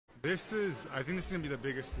I think this is going to be the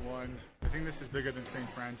biggest one. I think this is bigger than St.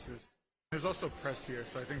 Francis. There's also press here,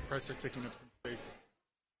 so I think press are taking up some space.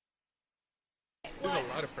 There's a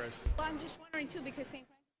lot of press. Well, I'm just wondering too, because St.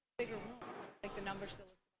 Francis is a bigger room. Like the numbers still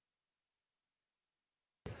look.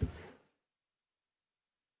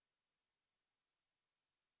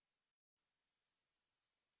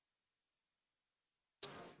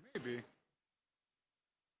 Maybe.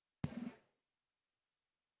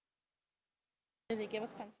 Did they give us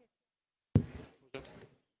pens here?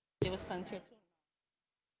 Give us pens here too.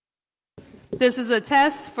 This is a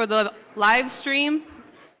test for the live stream.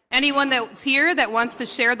 Anyone that's here that wants to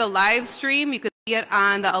share the live stream, you can see it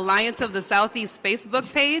on the Alliance of the Southeast Facebook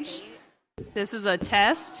page. This is a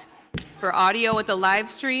test for audio with the live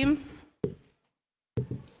stream.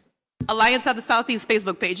 Alliance of the Southeast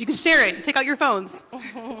Facebook page. You can share it. Take out your phones.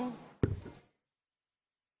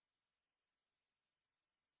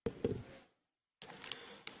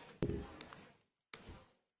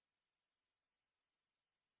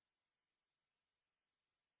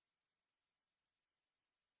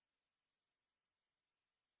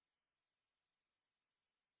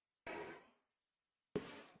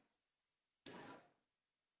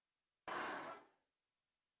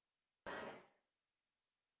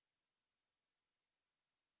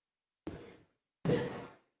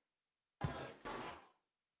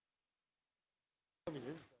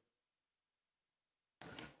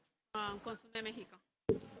 Consume México.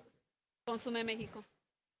 Consume México.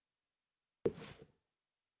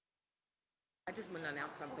 I just want to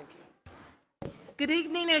announce something. Good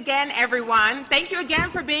evening again, everyone. Thank you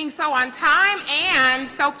again for being so on time and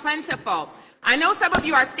so plentiful. I know some of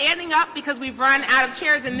you are standing up because we've run out of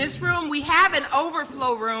chairs in this room. We have an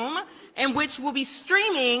overflow room in which we'll be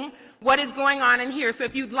streaming what is going on in here. So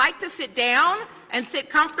if you'd like to sit down and sit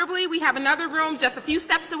comfortably, we have another room just a few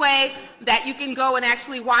steps away that you can go and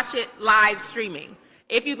actually watch it live streaming.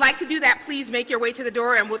 If you'd like to do that, please make your way to the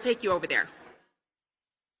door and we'll take you over there.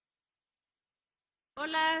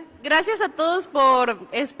 Hola, gracias a todos por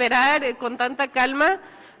esperar con tanta calma.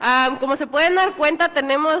 Como se pueden dar cuenta,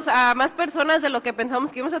 tenemos a más personas de lo que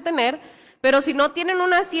pensamos que íbamos a tener, pero si no tienen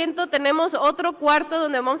un asiento, tenemos otro cuarto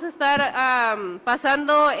donde vamos a estar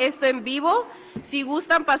pasando esto en vivo. Si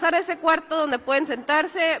gustan pasar a ese cuarto donde pueden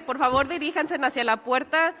sentarse, por favor diríjanse hacia la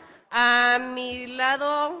puerta a mi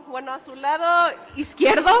lado, bueno, a su lado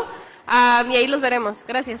izquierdo, y ahí los veremos.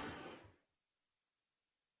 Gracias.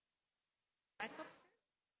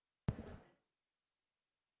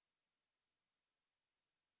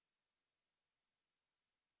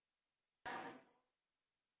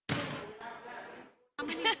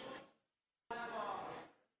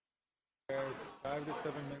 Five to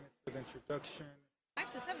 7 minutes with introduction.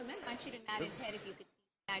 5 to 7 minutes. I want you to nod his head if you could see.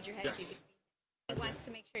 Nod your head if you could see. He wants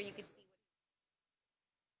to make sure you could see.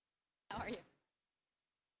 How are you?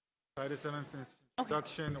 5 to 7 minutes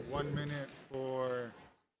introduction. Okay. 1 minute for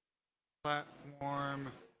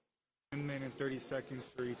platform. 1 minute and 30 seconds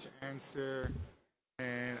for each answer.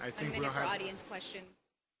 And I think we'll have 1 minute for audience questions.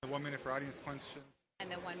 1 minute for audience questions.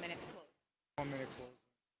 And then 1 minute to close. 1 minute close.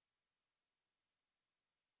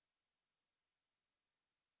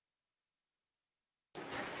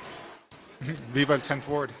 Viva el 10th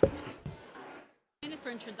Ward. Minute for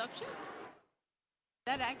introduction? Is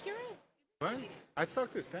that accurate? What? I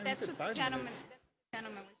talked to Sam. That's what the gentleman was just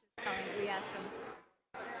telling. We asked them.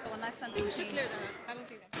 So unless something We should changed. clear that. I don't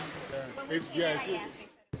think that's When we came in, I asked,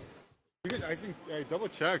 they said, I think I double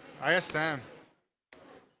check. I asked Sam.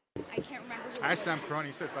 I can't remember who I it asked was. Sam Crony.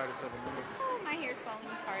 He said 5 to 7 minutes. Oh, my hair's falling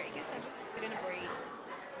apart. I guess I'll just put in a braid.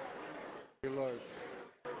 Hey, look.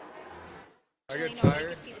 I Really get know I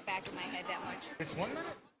tired. can see the back of my head that much. It's 1 minute?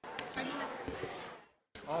 5 minutes.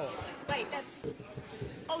 Oh. Wait, that's.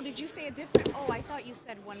 Oh, did you say a different? Oh, I thought you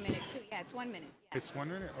said 1 minute too. Yeah, it's 1 minute. Yeah. It's 1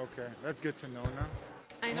 minute? Okay. That's good to know now.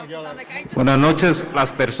 I know. Buenas noches.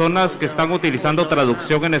 Las personas que están utilizando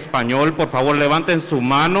traducción en español, por favor levanten su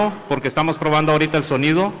mano porque estamos probando ahorita el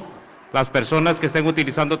sonido. Las personas que estén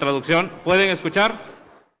utilizando traducción, ¿pueden escuchar?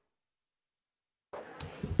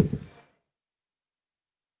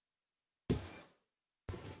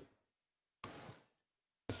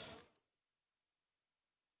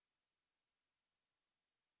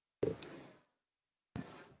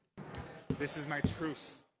 This is my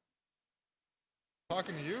truce. I'm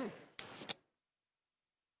talking to you.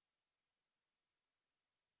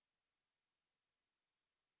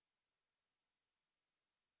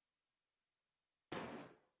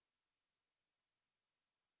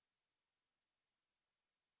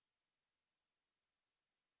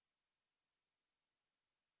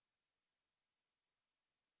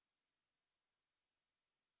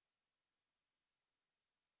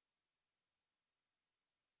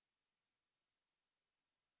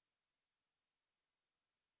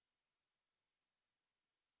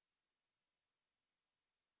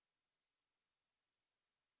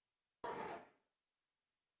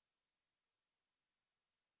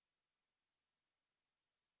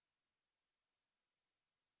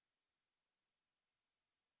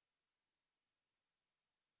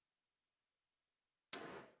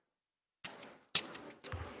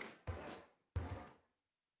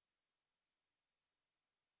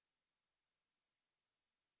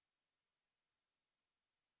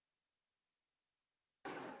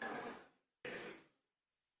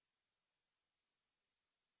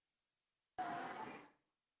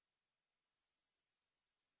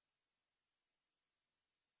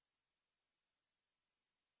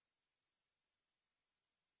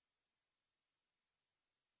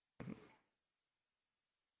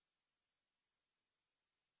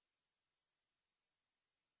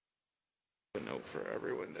 A note for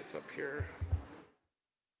everyone that's up here.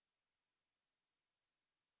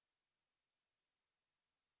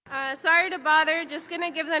 Sorry to bother, just going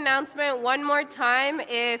to give the announcement one more time.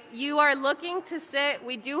 If you are looking to sit,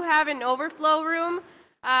 we do have an overflow room.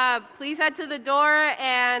 Please head to the door,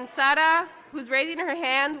 and Sara, who's raising her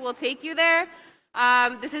hand, will take you there.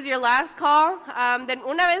 This is your last call. Then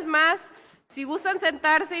una vez más, si gustan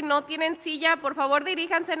sentarse y no tienen silla, por favor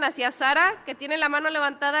diríjanse hacia Sara, que tiene la mano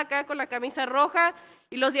levantada acá con la camisa roja,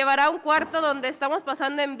 y los llevará a un cuarto donde estamos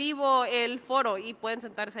pasando en vivo el foro y pueden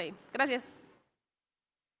sentarse ahí. Gracias.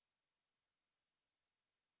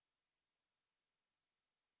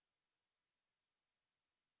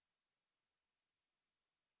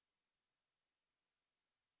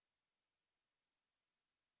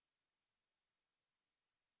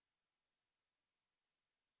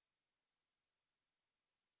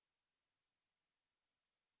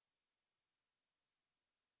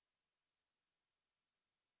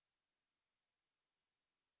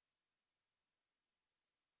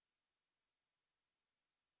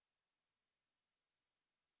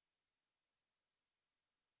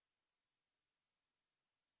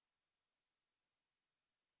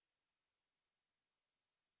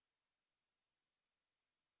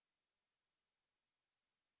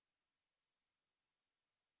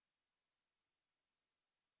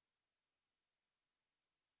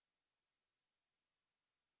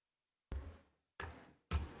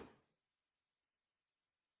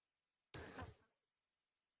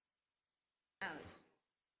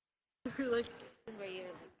 This is where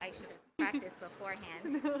I should have practiced beforehand.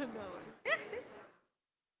 No.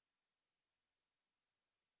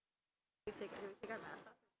 We take our mask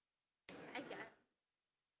off. I guess.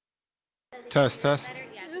 Test, test. Better?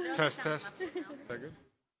 Yeah, 'cause those Test, sound test. muffled now. Is that good?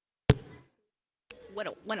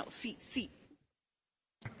 Bueno, sí.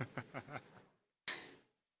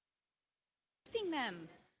 Testing them.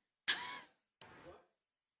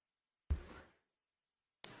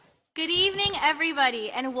 Good evening, everybody,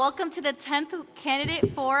 and welcome to the 10th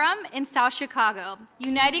Candidate Forum in South Chicago,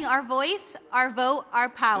 uniting our voice, our vote, our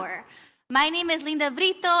power. My name is Linda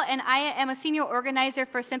Brito, and I am a senior organizer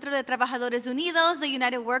for Centro de Trabajadores Unidos, the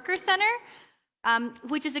United Workers Center,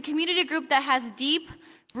 which is a community group that has deep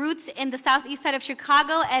roots in the southeast side of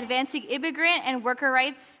Chicago, advancing immigrant and worker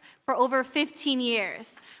rights for over 15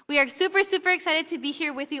 years. We are super excited to be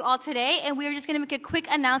here with you all today, and we are just going to make a quick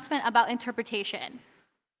announcement about interpretation.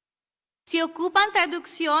 Si ocupan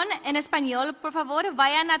traducción en español, por favor,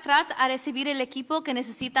 vayan atrás a recibir el equipo que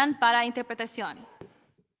necesitan para interpretación.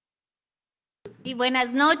 Y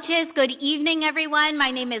buenas noches. Good evening, everyone.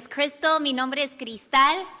 My name is Crystal. Mi nombre es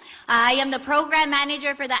Cristal. I am the program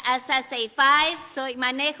manager for the SSA 5.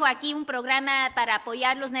 Manejo aquí un programa para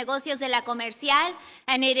apoyar los negocios de la comercial.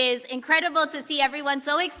 And it is incredible to see everyone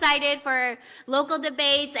so excited for local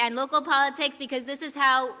debates and local politics because this is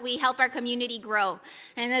how we help our community grow.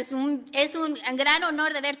 And es un gran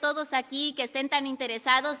honor de ver todos aquí que estén tan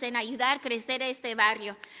interesados en ayudar a crecer este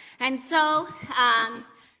barrio. And so,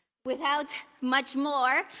 without much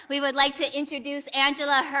more, we would like to introduce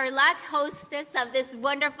Angela Herluck, hostess of this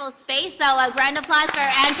wonderful space. So a grand applause for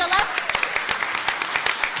Angela.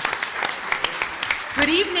 Good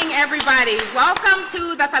evening, everybody. Welcome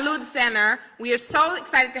to the Salud Center. We are so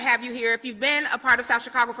excited to have you here. If you've been a part of South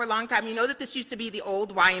Chicago for a long time, you know that this used to be the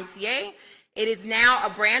old YMCA. It is now a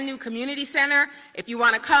brand new community center. If you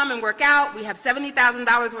want to come and work out, we have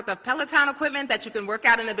 $70,000 worth of Peloton equipment that you can work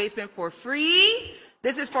out in the basement for free.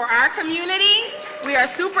 This is for our community. We are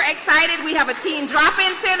super excited. We have a teen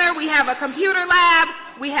drop-in center. We have a computer lab.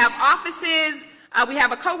 We have offices. We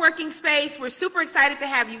have a co-working space. We're super excited to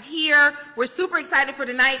have you here. We're super excited for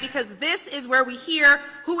tonight because this is where we hear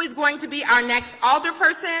who is going to be our next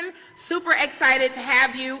alderperson. Super excited to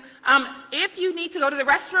have you. If you need to go to the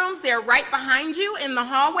restrooms, they're right behind you in the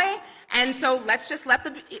hallway. And so let's just let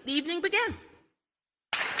the evening begin.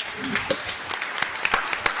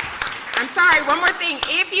 I'm sorry, one more thing.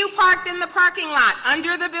 If you parked in the parking lot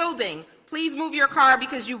under the building, please move your car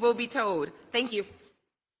because you will be towed. Thank you.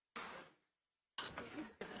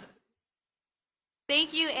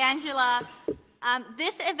 Thank you, Angela.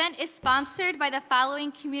 This event is sponsored by the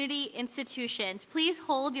following community institutions. Please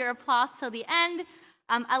hold your applause till the end.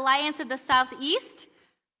 Alliance of the Southeast,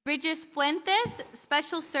 Bridges Puentes,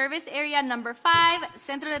 Special Service Area Number 5,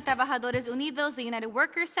 Centro de Trabajadores Unidos, the United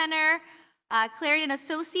Workers Center, Clarendon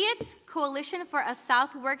Associates, Coalition for a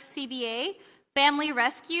Southworks CBA, Family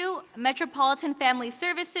Rescue, Metropolitan Family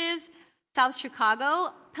Services, South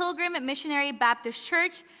Chicago, Pilgrim Missionary Baptist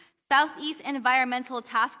Church, Southeast Environmental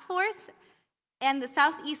Task Force, and the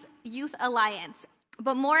Southeast Youth Alliance.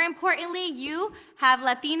 But more importantly, you have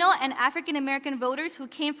Latino and African American voters who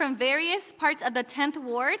came from various parts of the 10th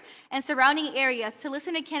Ward and surrounding areas to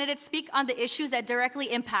listen to candidates speak on the issues that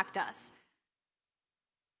directly impact us.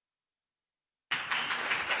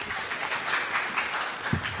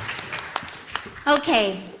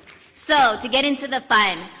 Okay, so to get into the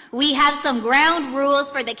fun, we have some ground rules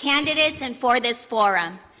for the candidates and for this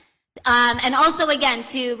forum. And also, again,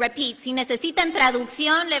 to repeat, si necesitan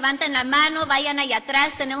traducción, levanten la mano, vayan allá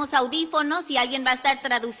atrás, tenemos audífonos y alguien va a estar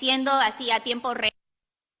traduciendo así a tiempo real.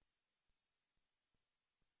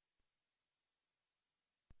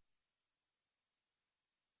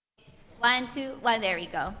 One, two, one, there we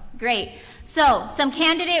go. Great. So, some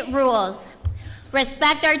candidate rules.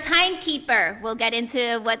 Respect our timekeeper. We'll get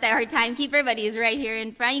into what our timekeeper, but he's right here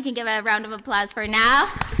in front. You can give a round of applause for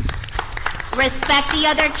now. Respect the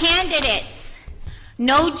other candidates.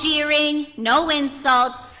 No jeering, no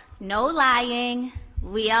insults, no lying.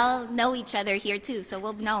 We all know each other here too, so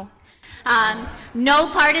we'll know. No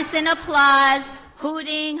partisan applause,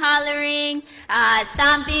 hooting, hollering,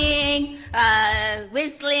 stomping,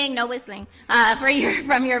 whistling, no whistling,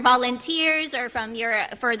 from your volunteers or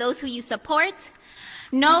for those who you support.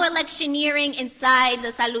 No electioneering inside the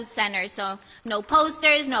Salud Center, so no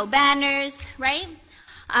posters, no banners, right?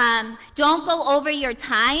 Don't go over your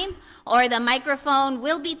time or the microphone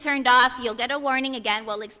will be turned off. You'll get a warning again.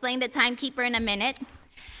 We'll explain the timekeeper in a minute.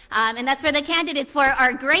 And that's for the candidates. For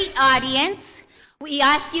our great audience, we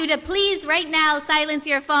ask you to please right now silence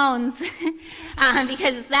your phones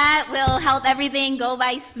because that will help everything go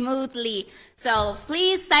by smoothly. So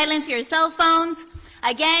please silence your cell phones.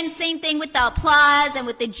 Again, same thing with the applause and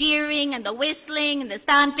with the jeering and the whistling and the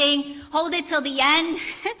stomping. Hold it till the end.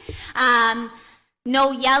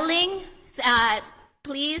 No yelling,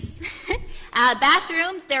 please.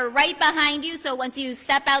 Bathrooms, they're right behind you. So once you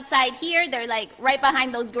step outside here, they're like right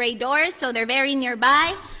behind those gray doors. So they're very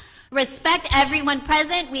nearby. Respect everyone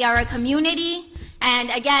present. We are a community. And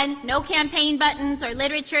again, no campaign buttons or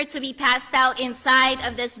literature to be passed out inside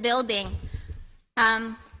of this building.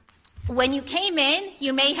 When you came in,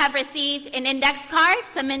 you may have received an index card,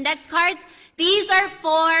 some index cards. These are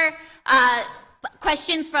for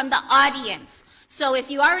questions from the audience. So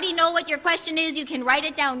if you already know what your question is, you can write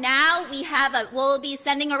it down now. We'll be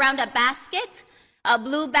sending around a basket, a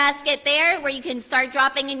blue basket there where you can start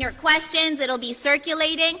dropping in your questions. It'll be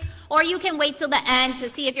circulating, or you can wait till the end to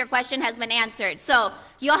see if your question has been answered. So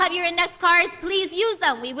you all have your index cards, please use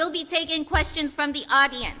them. We will be taking questions from the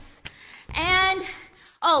audience. And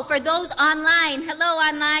for those online, hello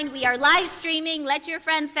online, we are live streaming. Let your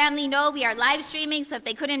friends, family know we are live streaming, so if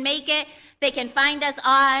they couldn't make it, they can find us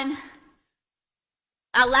on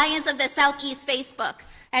Alliance of the Southeast Facebook.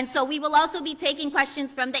 And so we will also be taking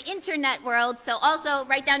questions from the internet world. So also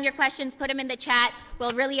write down your questions, put them in the chat.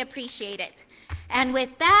 We'll really appreciate it. And with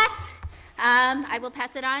that, I will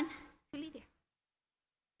pass it on to Lydia.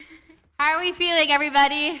 How are we feeling,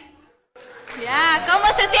 everybody? Yeah, ¿cómo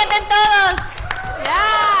se sienten todos?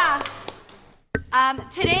 Yeah.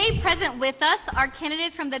 Today, present with us are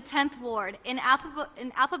candidates from the 10th Ward in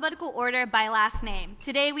alphabetical order by last name.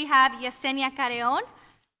 Today we have Yesenia Carreon,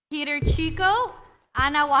 Peter Chico,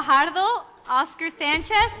 Ana Guajardo, Oscar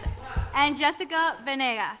Sanchez, and Jessica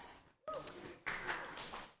Venegas.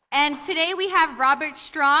 And today we have Robert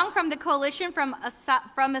Strong from the coalition from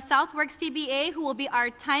the Southworks CBA, who will be our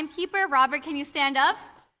timekeeper. Robert, can you stand up?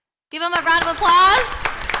 Give him a round of applause.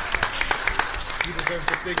 He deserves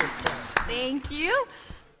the biggest applause. Thank you.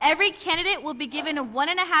 Every candidate will be given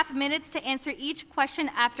 1.5 minutes to answer each question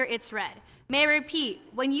after it's read. May I repeat,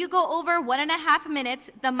 when you go over 1.5 minutes,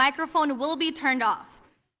 the microphone will be turned off.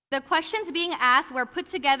 The questions being asked were put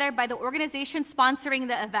together by the organization sponsoring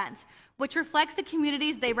the event, which reflects the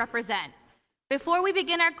communities they represent. Before we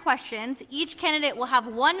begin our questions, each candidate will have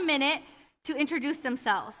 1 minute to introduce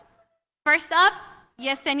themselves. First up,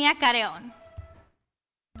 Yesenia Carreon.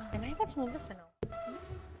 Am I able to move this or no?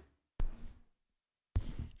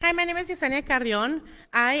 Hi, my name is Yesenia Carrion.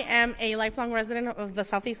 I am a lifelong resident of the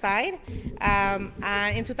Southeast Side.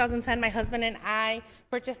 In 2010, my husband and I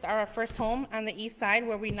purchased our first home on the East Side,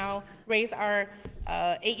 where we now raise our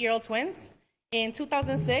 8-year-old twins. In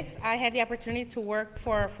 2006, I had the opportunity to work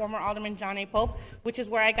for former Alderman John A. Pope, which is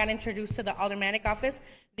where I got introduced to the aldermanic office.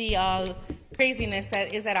 The craziness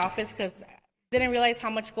that is that office, because I didn't realize how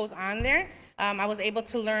much goes on there. I was able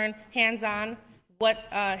to learn hands-on what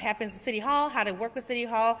happens at City Hall, how to work with City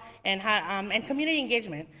Hall, and community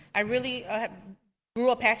engagement. I really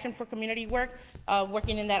grew a passion for community work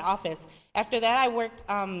working in that office. After that, I worked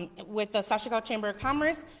with the South Chicago Chamber of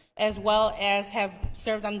Commerce, as well as have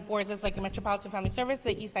served on boards as like the Metropolitan Family Service,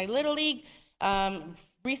 the East Side Little League,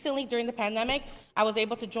 Recently, during the pandemic, I was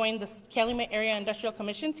able to join the Calumet Area Industrial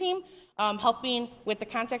Commission team, helping with the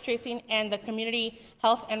contact tracing and the community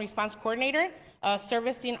health and response coordinator,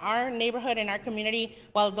 servicing our neighborhood and our community.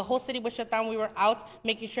 While the whole city was shut down, we were out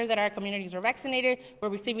making sure that our communities were vaccinated, we're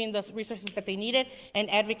receiving the resources that they needed, and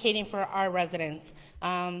advocating for our residents.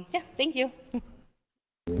 Yeah, thank you.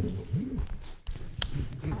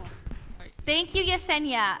 Thank you,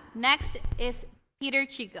 Yesenia. Next is Peter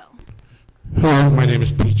Chico. Hello, my name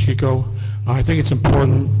is Pete Chico. I think it's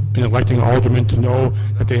important in electing aldermen to know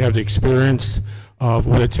that they have the experience of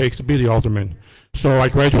what it takes to be the alderman. So I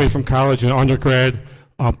graduated from college in undergrad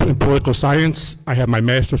in political science. I have my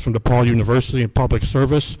master's from DePaul University in public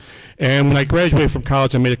service. And when I graduated from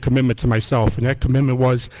college, I made a commitment to myself. And that commitment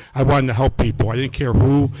was I wanted to help people. I didn't care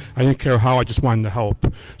who, I didn't care how, I just wanted to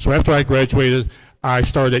help. So after I graduated, I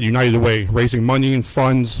started at United Way, raising money and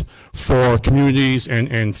funds for communities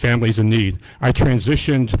and families in need. I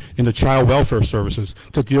transitioned into child welfare services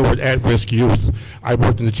to deal with at-risk youth. I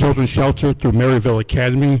worked in the children's shelter through Maryville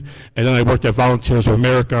Academy, and then I worked at Volunteers of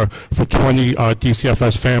America for 20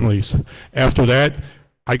 DCFS families. After that,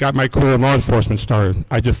 I got my career in law enforcement started.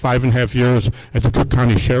 I did 5.5 years at the Cook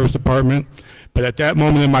County Sheriff's Department. But at that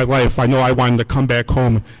moment in my life, I know I wanted to come back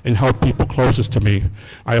home and help people closest to me.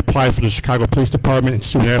 I applied for the Chicago Police Department, and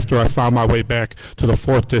soon after I found my way back to the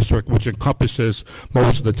 4th District, which encompasses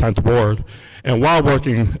most of the 10th Ward. And while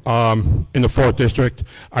working in the 4th District,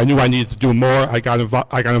 I knew I needed to do more. I got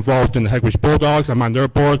involved in the Hegewisch Bulldogs. I'm on their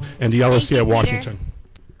board, and the LSC at Washington.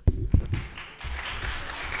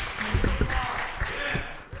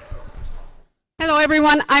 Hello,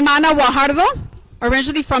 everyone. I'm Ana Guajardo,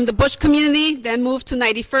 originally from the Bush community, then moved to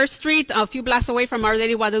 91st Street, a few blocks away from Our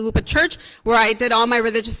Lady Guadalupe Church, where I did all my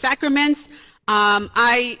religious sacraments.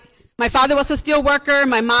 My father was a steel worker.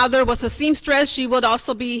 My mother was a seamstress. She would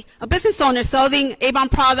also be a business owner, selling Avon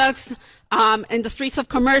products in the streets of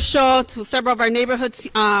Commercial to several of our neighborhoods.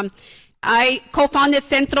 I co-founded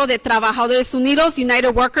Centro de Trabajadores Unidos,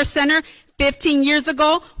 United Workers Center, 15 years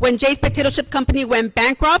ago when Jay's Potato Chip Company went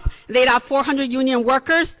bankrupt, laid off 400 union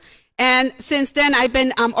workers. And since then, I've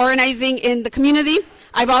been organizing in the community.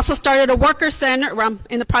 I've also started a worker center. I'm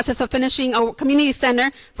in the process of finishing a community center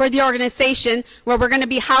for the organization where we're going to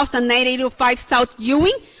be housed on 9805 South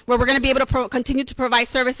Ewing, where we're going to be able to continue to provide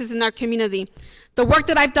services in our community. The work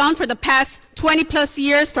that I've done for the past 20 plus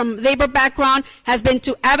years from labor background has been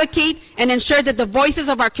to advocate and ensure that the voices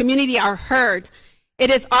of our community are heard. It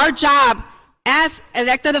is our job as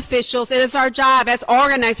elected officials, it is our job as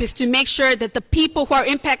organizers to make sure that the people who are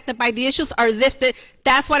impacted by the issues are lifted.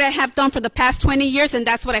 That's what I have done for the past 20 years, and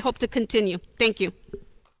that's what I hope to continue. Thank you.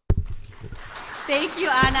 Thank you,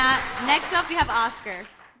 Ana. Next up, we have Oscar.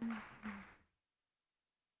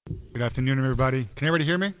 Good afternoon, everybody. Can everybody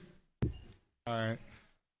hear me? All right.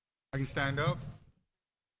 I can stand up.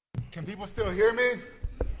 Can people still hear me?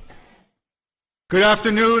 Good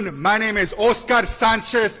afternoon. My name is Oscar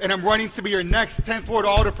Sanchez, and I'm running to be your next 10th Ward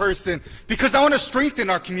Alderperson because I want to strengthen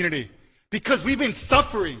our community, because we've been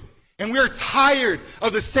suffering, and we are tired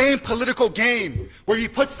of the same political game where you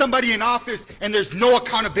put somebody in office and there's no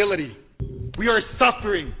accountability. We are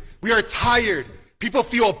suffering. We are tired. People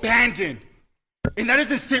feel abandoned, and that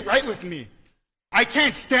doesn't sit right with me. I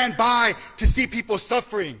can't stand by to see people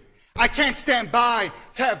suffering. I can't stand by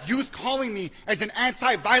to have youth calling me as an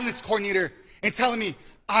anti-violence coordinator and telling me,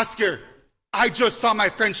 Oscar, I just saw my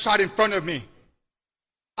friend shot in front of me.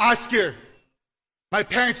 Oscar, my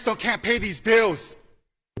parents can't pay these bills.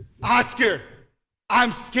 Oscar,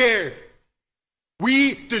 I'm scared.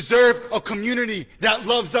 We deserve a community that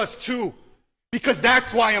loves us too, because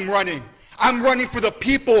that's why I'm running. I'm running for the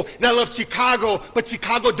people that love Chicago, but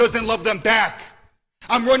Chicago doesn't love them back.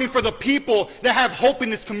 I'm running for the people that have hope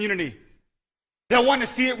in this community, that want to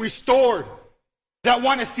see it restored, that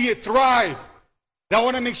want to see it thrive. I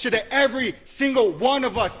want to make sure that every single one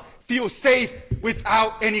of us feels safe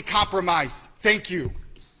without any compromise. Thank you.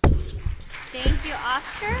 Thank you,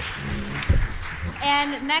 Oscar.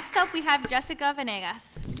 And next up, we have Jessica Venegas.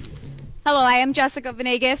 Hello, I am Jessica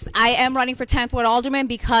Venegas. I am running for 10th Ward Alderman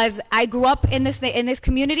because I grew up in this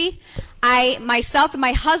community. I, myself, and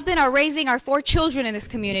my husband are raising our 4 children in this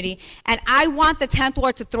community, and I want the 10th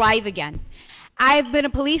Ward to thrive again. I've been a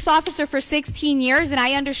police officer for 16 years, and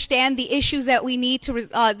I understand the issues that we need to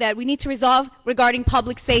resolve regarding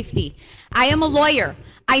public safety. I am a lawyer.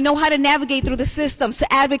 I know how to navigate through the systems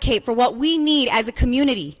to advocate for what we need as a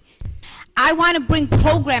community. I want to bring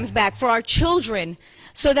programs back for our children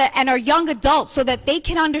and our young adults so that they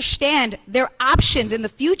can understand their options in the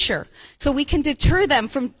future, so we can deter them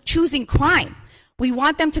from choosing crime. We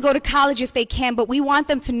want them to go to college if they can, but we want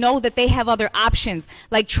them to know that they have other options,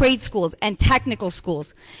 like trade schools and technical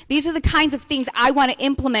schools. These are the kinds of things I want to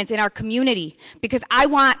implement in our community, because I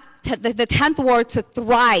want the 10th Ward to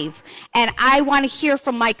thrive, and I want to hear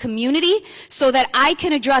from my community so that I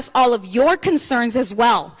can address all of your concerns as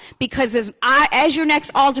well, because as your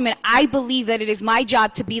next alderman, I believe that it is my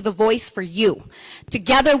job to be the voice for you.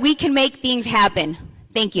 Together we can make things happen.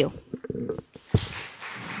 Thank you.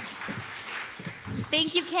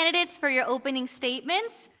 Thank you, candidates, for your opening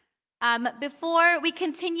statements. Before we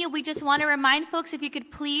continue, we just want to remind folks, if you could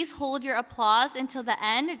please hold your applause until the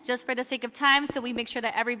end, just for the sake of time, so we make sure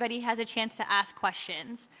that everybody has a chance to ask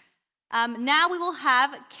questions. Now we will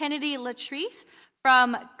have Kennedy Latrice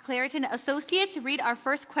from Clariton Associates read our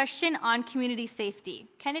first question on community safety.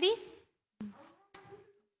 Kennedy?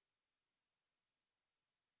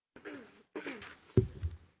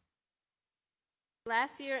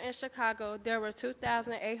 Last year in Chicago, there were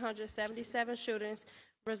 2,877 shootings,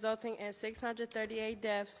 resulting in 638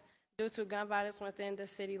 deaths due to gun violence within the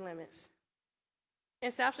city limits.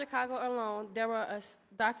 In South Chicago alone, there were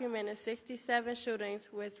documented 67 shootings,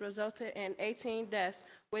 which resulted in 18 deaths,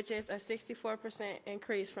 which is a 64%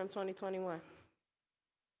 increase from 2021.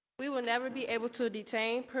 We will never be able to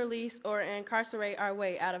detain, police, or incarcerate our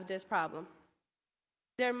way out of this problem.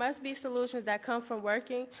 There must be solutions that come from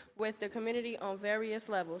working with the community on various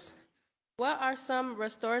levels. What are some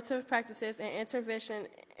restorative practices and intervention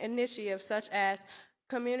initiatives, such as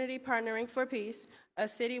community partnering for peace, a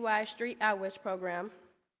citywide street outreach program,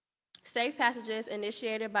 safe passages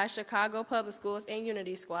initiated by Chicago Public Schools and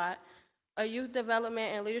Unity Squad, a youth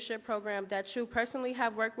development and leadership program that you personally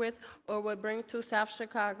have worked with or would bring to South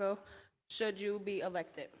Chicago should you be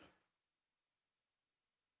elected?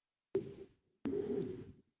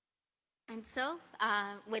 And so,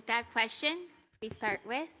 with that question, we start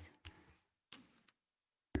with,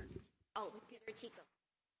 Peter Chico.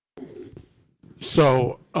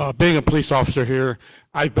 So, being a police officer here,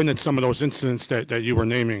 I've been at some of those incidents that you were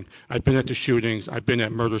naming. I've been at the shootings, I've been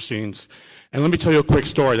at murder scenes. And let me tell you a quick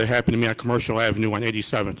story that happened to me on Commercial Avenue on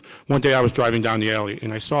 87th. One day I was driving down the alley,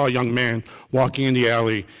 and I saw a young man walking in the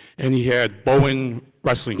alley, and he had Bowen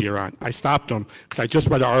wrestling gear on. I stopped him, because I just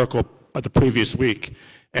read an article the previous week,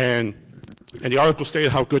 and the article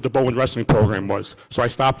stated how good the Bowen wrestling program was. So I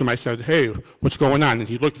stopped him, I said, hey, what's going on? And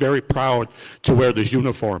he looked very proud to wear this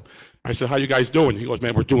uniform. I said, how you guys doing? He goes,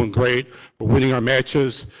 man, we're doing great. We're winning our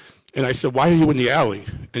matches. And I said, why are you in the alley?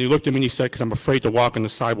 And he looked at me and he said, because I'm afraid to walk on the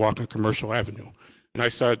sidewalk on Commercial Avenue. And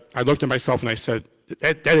I looked at myself and I said,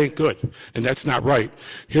 that ain't good, and that's not right.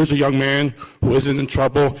 Here's a young man who isn't in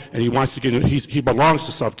trouble, and he wants to he belongs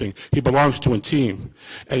to something. He belongs to a team,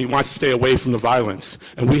 and he wants to stay away from the violence.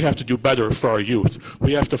 And we have to do better for our youth.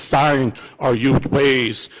 We have to find our youth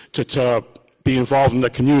ways to be involved in the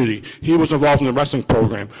community. He was involved in the wrestling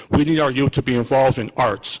program. We need our youth to be involved in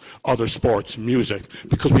arts, other sports, music,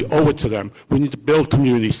 because we owe it to them. We need to build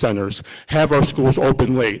community centers, have our schools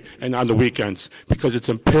open late and on the weekends, because it's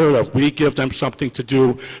imperative we give them something to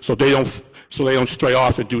do so they don't stray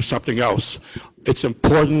off and do something else. It's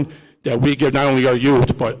important that we give not only our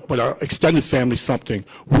youth but our extended family something.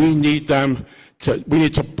 We need to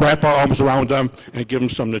wrap our arms around them and give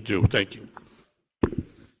them something to do. Thank you.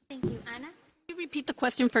 Thank you. Anna? Repeat the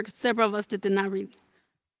question for several of us that did not read.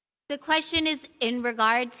 The question is in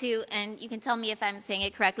regard to, and you can tell me if I'm saying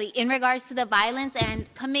it correctly, in regards to the violence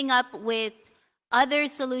and coming up with other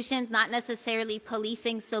solutions, not necessarily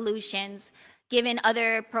policing solutions, given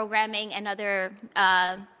other programming and other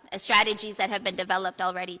strategies that have been developed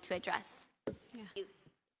already to address. Yeah.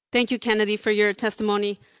 Thank you, Kennedy, for your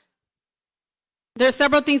testimony. There are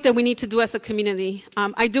several things that we need to do as a community.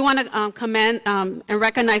 I do want to commend and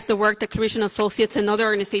recognize the work that Clariton Associates and other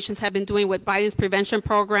organizations have been doing with violence prevention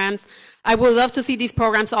programs. I would love to see these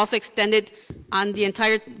programs also extended on the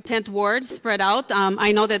entire 10th Ward, spread out.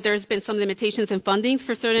 I know that there's been some limitations in fundings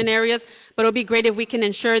for certain areas, but it would be great if we can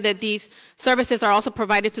ensure that these services are also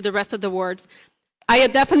provided to the rest of the wards. I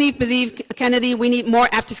definitely believe, Kennedy, we need more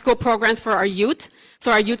after-school programs for our youth,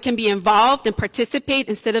 so our youth can be involved and participate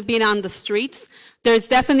instead of being on the streets. There's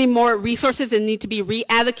definitely more resources that need to be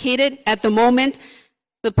reallocated. At the moment,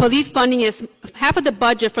 the police funding is half of the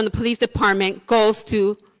budget from the police department goes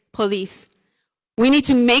to police. We need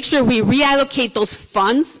to make sure we reallocate those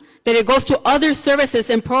funds, that it goes to other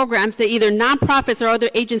services and programs that either nonprofits or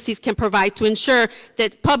other agencies can provide to ensure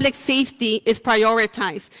that public safety is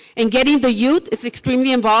prioritized. And getting the youth is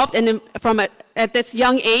extremely involved, and at this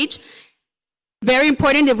young age, Very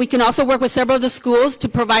important that we can also work with several of the schools to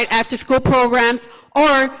provide after-school programs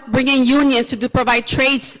or bring in unions to provide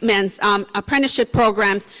tradesmen's apprenticeship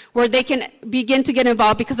programs where they can begin to get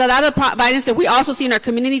involved, because a lot of the violence that we also see in our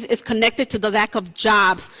communities is connected to the lack of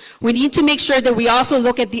jobs. We need to make sure that we also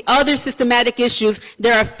look at the other systematic issues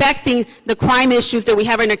that are affecting the crime issues that we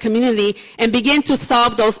have in our community and begin to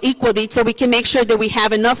solve those equally, so we can make sure that we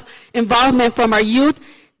have enough involvement from our youth,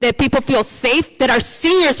 that people feel safe, that our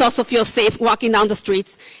seniors also feel safe walking down the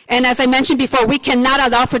streets. And as I mentioned before, we cannot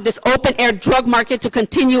allow for this open-air drug market to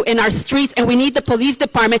continue in our streets, and we need the police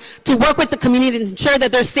department to work with the community to ensure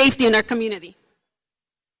that there's safety in our community.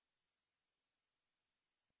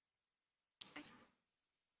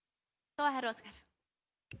 Go ahead, Oscar.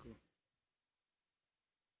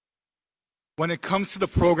 When it comes to the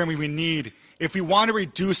programming we need, if we want to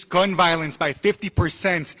reduce gun violence by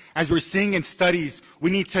 50%, as we're seeing in studies,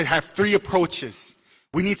 we need to have 3 approaches.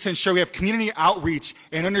 We need to ensure we have community outreach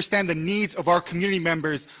and understand the needs of our community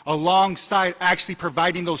members alongside actually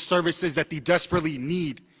providing those services that they desperately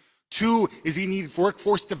need. 2 is we need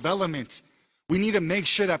workforce development. We need to make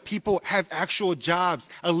sure that people have actual jobs,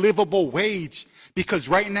 a livable wage. Because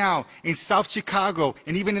right now, in South Chicago,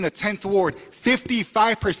 and even in the 10th Ward,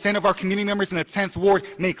 55% of our community members in the 10th Ward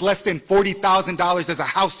make less than $40,000 as a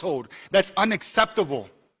household. That's unacceptable.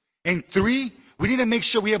 And 3, we need to make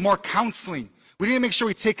sure we have more counseling. We need to make sure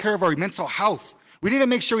we take care of our mental health. We need to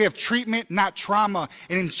make sure we have treatment, not trauma,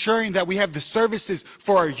 and ensuring that we have the services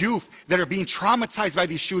for our youth that are being traumatized by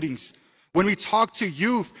these shootings. When we talk to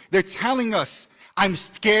youth, they're telling us, I'm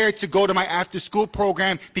scared to go to my after-school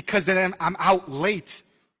program because then I'm out late.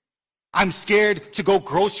 I'm scared to go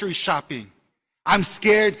grocery shopping. I'm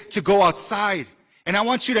scared to go outside. And I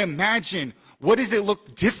want you to imagine, what does it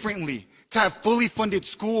look differently to have fully funded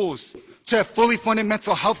schools, to have fully funded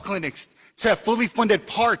mental health clinics, to have fully funded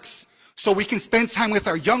parks, so we can spend time with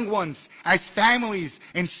our young ones as families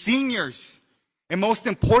and seniors. And most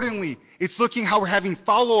importantly, it's looking how we're having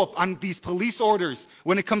follow-up on these police orders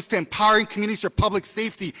when it comes to empowering communities for public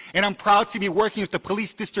safety. And I'm proud to be working with the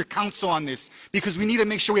Police District Council on this, because we need to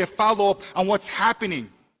make sure we have follow-up on what's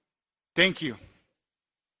happening. Thank you.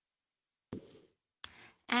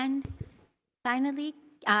 And finally,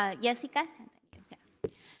 Jessica.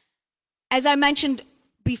 As I mentioned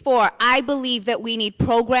before, I believe that we need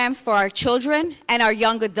programs for our children and our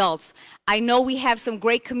young adults. I know we have some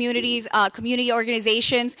great communities, community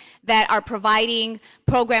organizations that are providing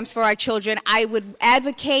programs for our children. I would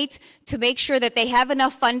advocate to make sure that they have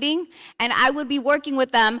enough funding, and I would be working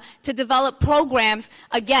with them to develop programs.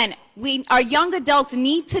 Again, our young adults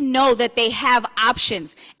need to know that they have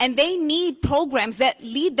options, and they need programs that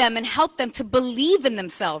lead them and help them to believe in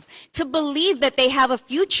themselves, to believe that they have a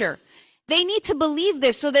future. They need to believe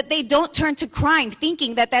this so that they don't turn to crime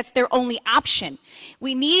thinking that that's their only option.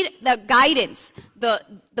 We need the guidance,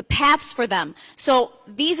 the paths for them. So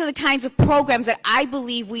these are the kinds of programs that I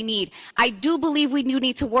believe we need. I do believe we do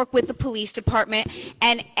need to work with the police department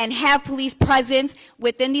and have police presence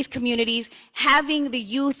within these communities, having the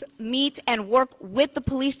youth meet and work with the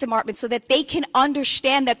police department so that they can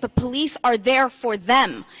understand that the police are there for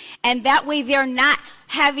them. And that way they're not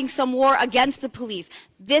having some war against the police.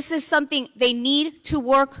 This is something they need to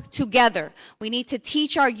work together. We need to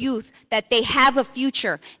teach our youth that they have a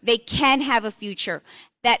future. They can have a future,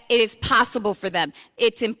 that it is possible for them.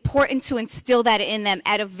 It's important to instill that in them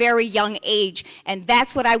at a very young age. And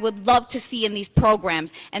that's what I would love to see in these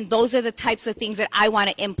programs. And those are the types of things that I want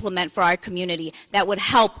to implement for our community that would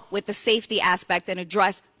help with the safety aspect and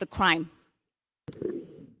address the crime.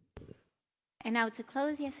 And now to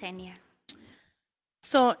close, Yesenia.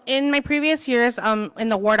 So in my previous years in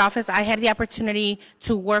the ward office, I had the opportunity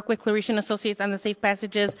to work with Clarice & Associates on the safe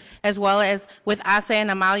passages, as well as with Asa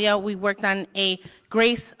and Amalia. We worked on a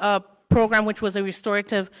GRACE program, which was a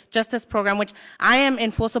restorative justice program, which I am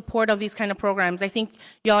in full support of these kind of programs. I think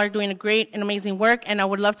y'all are doing a great and amazing work, and I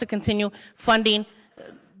would love to continue funding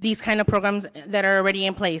these kind of programs that are already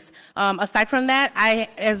in place. Aside from that, I,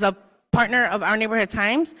 as a partner of Our Neighborhood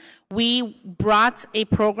Times, we brought a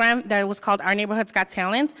program that was called Our Neighborhood's Got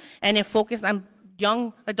Talent, and it focused on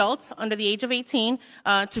young adults under the age of 18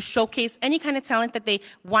 to showcase any kind of talent that they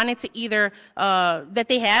wanted to either, that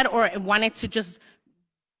they had or wanted to just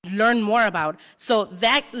learn more about. So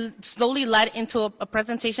that slowly led into a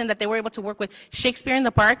presentation that they were able to work with Shakespeare in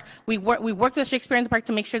the Park. We worked with Shakespeare in the Park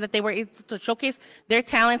to make sure that they were able to showcase their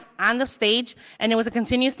talents on the stage, and it was a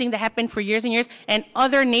continuous thing that happened for years and years, and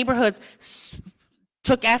other neighborhoods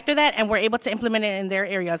took after that and were able to implement it in their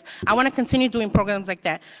areas. I want to continue doing programs like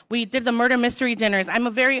that. We did the murder mystery dinners. I'm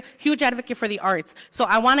a very huge advocate for the arts, so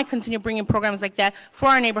I want to continue bringing programs like that for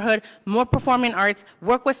our neighborhood, more performing arts,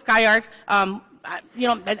 work with Sky Art. You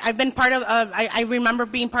know, I've been part of, I remember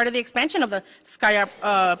being part of the expansion of the Sky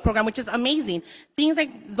Art program, which is amazing. Things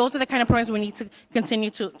like those are the kind of programs we need to continue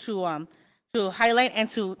to highlight and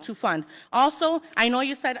to fund. Also, I know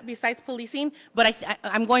you said besides policing, but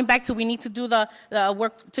I'm going back to we need to do the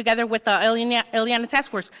work together with the Eliana Task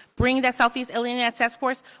Force. Bring that Southeast Eliana Task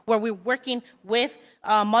Force where we're working with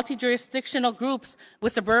multi-jurisdictional groups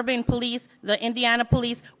with suburban police, the Indiana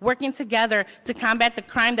police, working together to combat the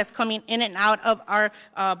crime that's coming in and out of our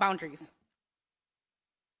boundaries.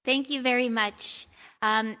 Thank you very much.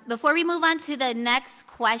 Before we move on to the next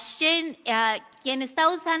question, quien está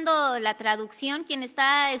usando la traducción, quien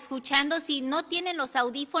está escuchando, si no tienen los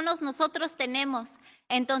audífonos, nosotros tenemos.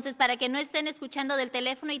 Entonces, para que no estén escuchando del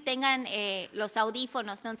teléfono y tengan los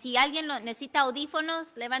audífonos. Entonces, si alguien necesita audífonos,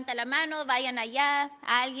 levanta la mano, vayan allá,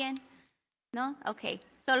 alguien. ¿No? Ok.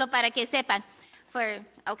 Solo para que sepan.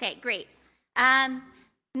 Okay, great.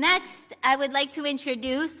 Next, I would like to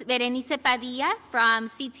introduce Berenice Padilla from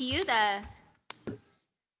CTU, the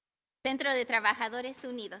Centro de Trabajadores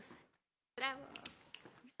Unidos. Bravo.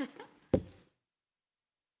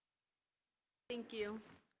 Thank you.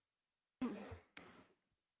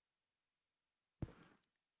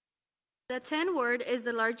 The 10 word is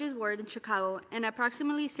the largest word in Chicago, and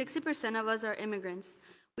approximately 60% of us are immigrants.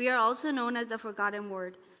 We are also known as the forgotten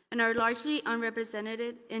word, and are largely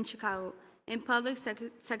unrepresented in Chicago in public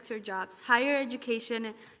sector jobs, higher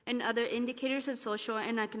education, and other indicators of social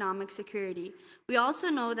and economic security. We also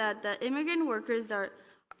know that the immigrant workers are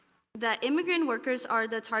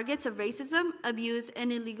the targets of racism, abuse,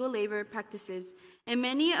 and illegal labor practices in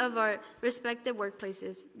many of our respective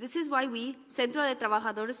workplaces. This is why we, Centro de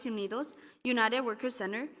Trabajadores Unidos, United Workers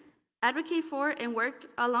Center, advocate for and work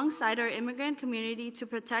alongside our immigrant community to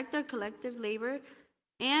protect our collective labor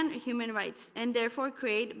and human rights, and therefore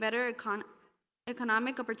create better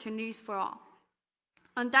economic opportunities for all.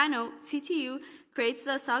 On that note, CTU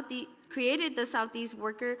created the Southeast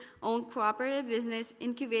Worker-Owned Cooperative Business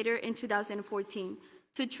Incubator in 2014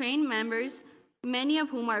 to train members, many of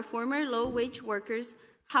whom are former low-wage workers,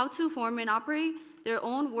 how to form and operate their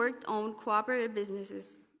own work-owned cooperative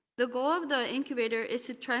businesses. The goal of the incubator is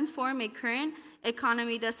to transform a current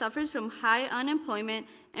economy that suffers from high unemployment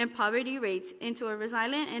and poverty rates into a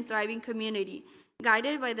resilient and thriving community,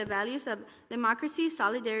 guided by the values of democracy,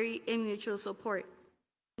 solidarity, and mutual support.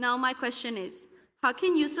 Now my question is, how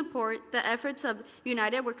can you support the efforts of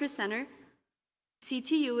United Workers Center,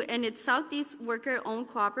 CTU, and its Southeast Worker-Owned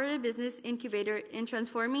Cooperative Business Incubator in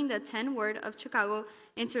transforming the 10 word of Chicago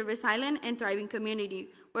into a resilient and thriving community,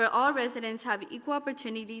 where all residents have equal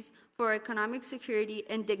opportunities for economic security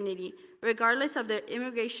and dignity, regardless of their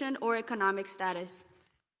immigration or economic status?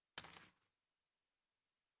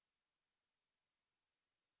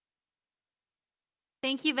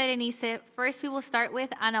 Thank you, Berenice. First, we will start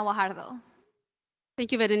with Ana Guajardo.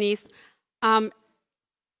 Thank you, Berenice.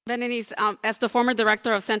 Berenice, as the former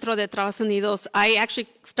director of Centro de Trabajadores Unidos, I actually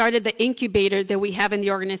started the incubator that we have in the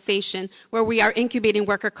organization where we are incubating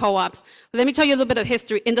worker co-ops. Let me tell you a little bit of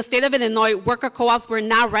history. In the state of Illinois, worker co-ops were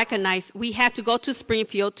not recognized. We had to go to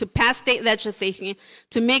Springfield to pass state legislation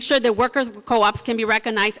to make sure that worker co-ops can be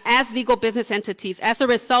recognized as legal business entities. As a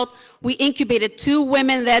result, we incubated 2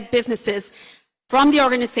 women-led businesses from the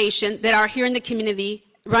organization that are here in the community,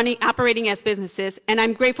 operating as businesses, and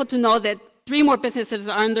I'm grateful to know that 3 more businesses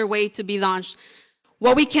are on their way to be launched.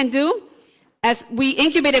 What we can do, as we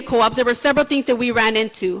incubated co-ops, there were several things that we ran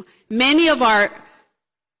into. Many of our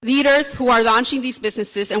leaders who are launching these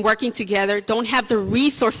businesses and working together don't have the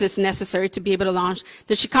resources necessary to be able to launch.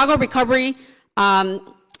 The Chicago Recovery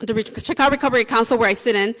Council, where I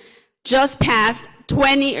sit in, just passed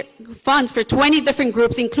 20 funds for 20 different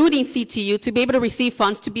groups, including CTU, to be able to receive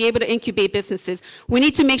funds, to be able to incubate businesses. We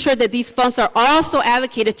need to make sure that these funds are also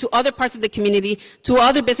allocated to other parts of the community, to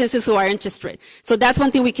other businesses who are interested. So that's one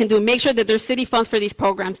thing we can do, make sure that there's city funds for these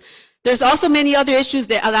programs. There's also many other issues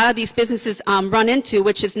that a lot of these businesses run into,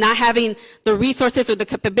 which is not having the resources or the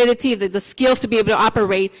capability, the skills to be able to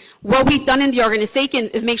operate. What we've done in the organization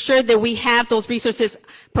is make sure that we have those resources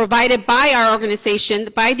provided by our organization,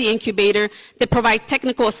 by the incubator, that provide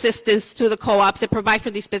technical assistance to the co-ops, that provide for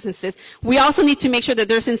these businesses. We also need to make sure that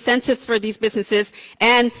there's incentives for these businesses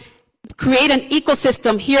and create an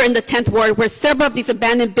ecosystem here in the 10th ward where several of these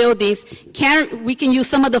abandoned buildings we can use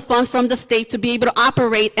some of the funds from the state to be able to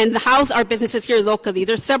operate and house our businesses here locally.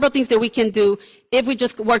 There's several things that we can do if we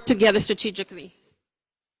just work together strategically.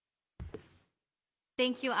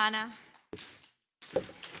 Thank you, Ana.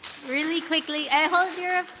 Really quickly, hold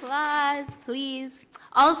your applause, please.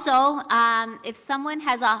 Also, if someone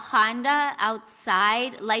has a Honda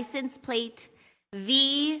outside, license plate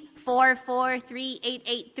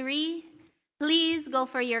V443883, please go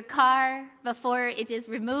for your car before it is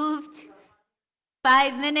removed.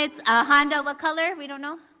 5 minutes. Honda, what color? We don't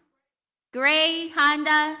know. Gray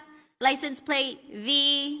Honda, license plate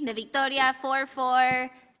V de Victoria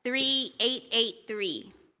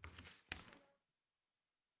 443883.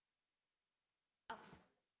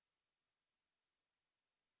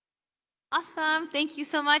 Awesome. Thank you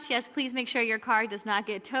so much. Yes, please make sure your car does not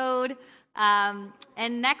get towed.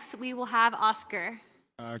 And next, we will have Oscar.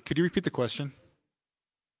 Could you repeat the question?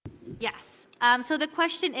 Yes. So the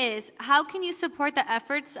question is, how can you support the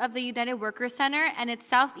efforts of the United Worker Center and its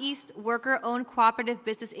Southeast Worker-Owned Cooperative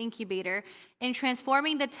Business Incubator in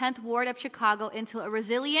transforming the 10th Ward of Chicago into a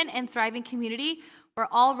resilient and thriving community where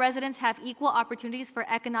all residents have equal opportunities for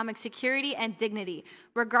economic security and dignity,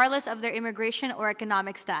 regardless of their immigration or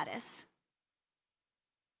economic status?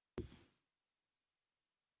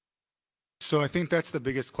 So I think that's the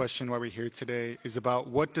biggest question why we're here today, is about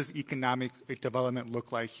what does economic development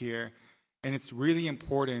look like here? And it's really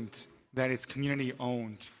important that it's community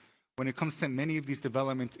owned. When it comes to many of these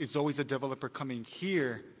developments, it's always a developer coming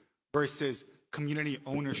here versus community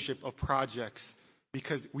ownership of projects,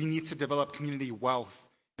 because we need to develop community wealth.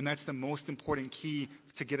 And that's the most important key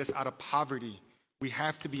to get us out of poverty. We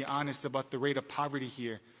have to be honest about the rate of poverty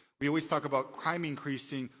here. We always talk about crime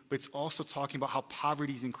increasing, but it's also talking about how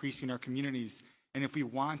poverty is increasing in our communities. And if we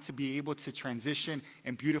want to be able to transition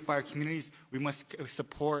and beautify our communities, we must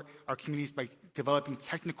support our communities by developing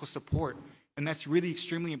technical support. And that's really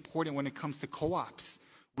extremely important when it comes to co-ops.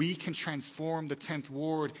 We can transform the 10th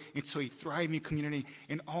Ward into a thriving community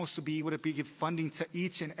and also be able to give funding to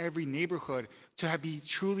each and every neighborhood to be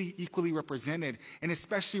truly equally represented. And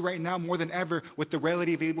especially right now, more than ever, with the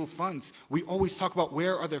readily available funds. We always talk about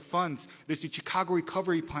where are their funds. There's the Chicago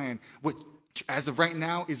Recovery Plan, which as of right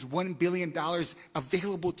now is $1 billion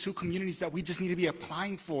available to communities that we just need to be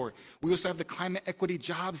applying for. We also have the Climate Equity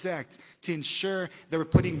Jobs Act to ensure that we're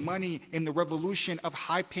putting money in the revolution of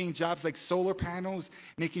high-paying jobs like solar panels,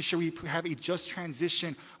 making sure we have a just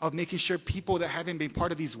transition of making sure people that haven't been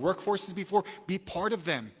part of these workforces before be part of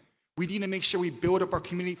them. We need to make sure we build up our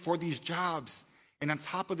community for these jobs. And on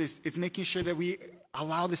top of this, it's making sure that we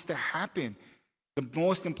allow this to happen. The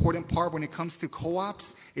most important part when it comes to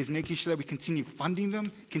co-ops is making sure that we continue funding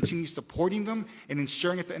them, continue supporting them, and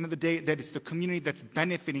ensuring at the end of the day that it's the community that's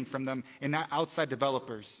benefiting from them and not outside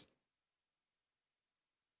developers.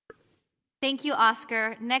 Thank you,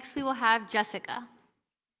 Oscar. Next, we will have Jessica.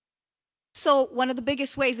 So one of the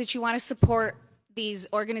biggest ways that you want to support these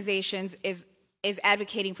organizations is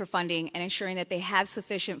advocating for funding and ensuring that they have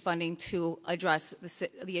sufficient funding to address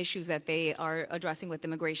the issues that they are addressing with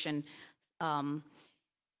immigration.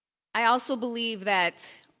 I also believe that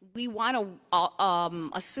we want to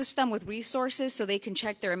assist them with resources so they can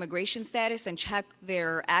check their immigration status and check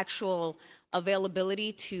their actual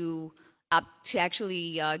availability to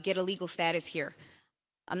actually get a legal status here.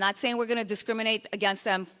 I'm not saying we're going to discriminate against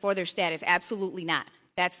them for their status. Absolutely not.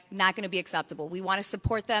 That's not going to be acceptable. We want to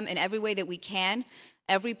support them in every way that we can.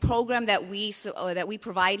 Every program that we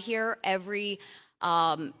provide here, everything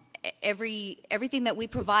that we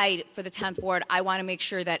provide for the 10th Ward, I want to make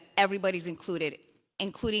sure that everybody's included,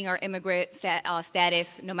 including our immigrant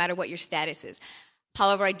status, no matter what your status is.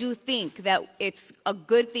 However, I do think that it's a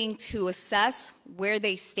good thing to assess where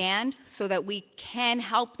they stand so that we can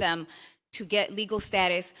help them to get legal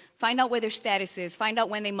status, find out where their status is, find out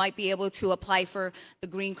when they might be able to apply for the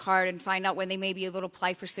green card, and find out when they may be able to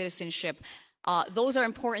apply for citizenship. Those are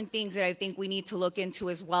important things that I think we need to look into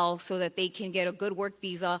as well so that they can get a good work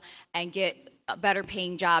visa and get better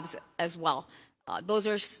paying jobs as well. Those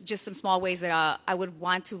are just some small ways that I would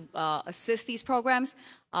want to assist these programs.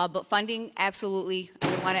 But funding, absolutely, we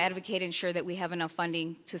want to advocate and ensure that we have enough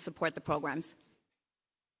funding to support the programs.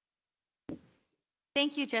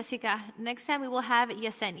 Thank you, Jessica. Next time we will have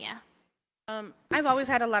Yesenia. I've always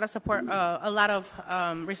had a lot of support, a lot of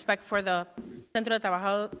respect for the Centro de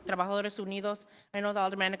Trabajadores Unidos. I know the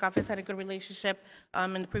aldermanic office had a good relationship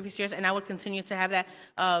in the previous years, and I would continue to have that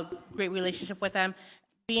great relationship with them.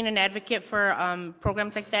 Being an advocate for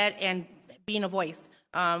programs like that and being a voice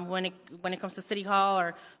when it comes to City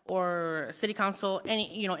Hall or City Council,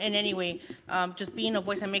 in any way, just being a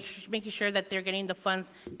voice and making sure that they're getting the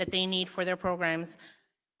funds that they need for their programs.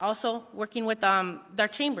 Also, working with their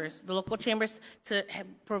chambers, the local chambers, to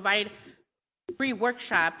provide free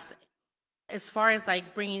workshops as far as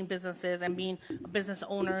like bringing businesses and being business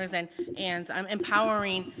owners and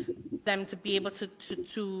empowering them to be able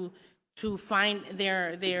to find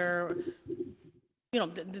their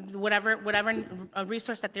whatever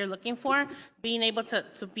resource that they're looking for, being able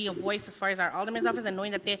to be a voice as far as our alderman's office and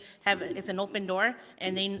knowing that it's an open door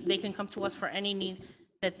and they can come to us for any need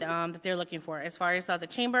that they're looking for. As far as the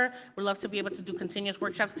chamber, we'd love to be able to do continuous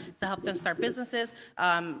workshops to help them start businesses.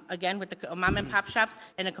 Again, with the mom and pop shops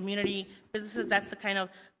and the community businesses, that's the kind of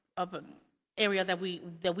area that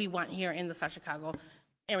we want here in the South Chicago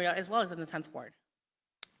area, as well as in the 10th Ward.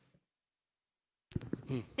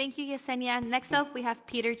 Thank you, Yesenia. Next up, we have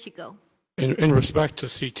Peter Chico. In respect to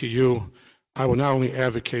CTU, I will not only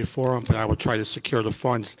advocate for them, but I will try to secure the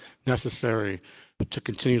funds necessary to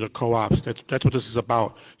continue the co-ops. That's what this is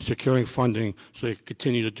about, securing funding so they can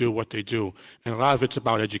continue to do what they do. And a lot of it's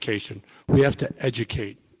about education. We have to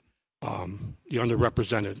educate the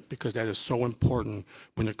underrepresented, because that is so important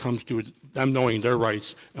when it comes to them knowing their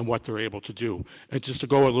rights and what they're able to do. And just to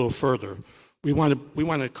go a little further, we want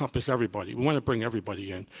to encompass everybody. We want to bring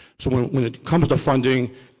everybody in. So when it comes to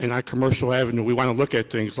funding and our commercial avenue, we want to look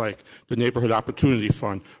at things like the Neighborhood Opportunity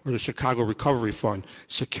Fund or the Chicago Recovery Fund,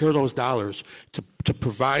 secure those dollars to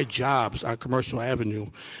provide jobs on commercial avenue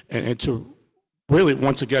and to really,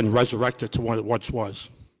 once again, resurrect it to what it once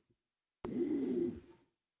was.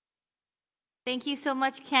 Thank you so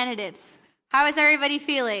much, candidates. How is everybody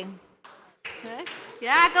feeling? Good?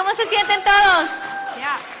 Yeah, ¿cómo se sienten todos?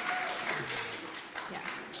 Yeah.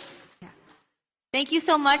 Thank you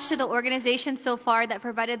so much to the organization so far that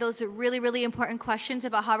provided those really, really important questions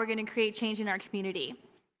about how we're going to create change in our community.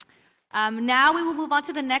 Now we will move on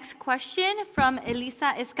to the next question from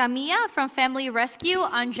Elisa Escamilla from Family Rescue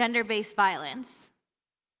on gender-based violence.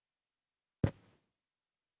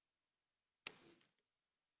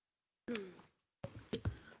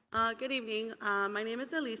 Good evening. My name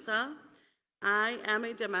is Elisa. I am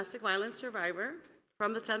a domestic violence survivor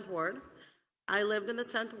from the 10th Ward. I lived in the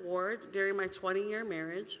 10th Ward during my 20-year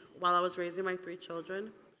marriage while I was raising my 3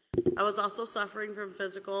 children. I was also suffering from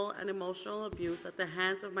physical and emotional abuse at the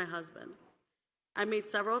hands of my husband. I made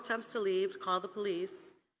several attempts to leave, call the police,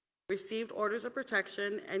 received orders of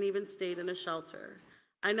protection, and even stayed in a shelter.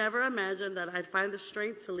 I never imagined that I'd find the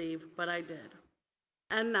strength to leave, but I did.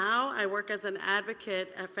 And now I work as an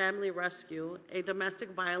advocate at Family Rescue, a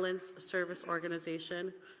domestic violence service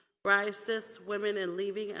organization where I assist women in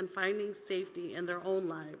leaving and finding safety in their own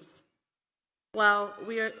lives. While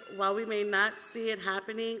we may not see it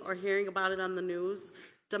happening or hearing about it on the news,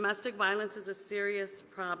 domestic violence is a serious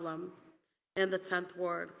problem in the 10th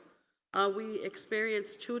Ward. We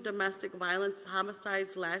experienced 2 domestic violence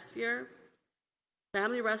homicides last year.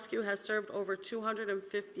 Family Rescue has served over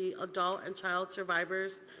 250 adult and child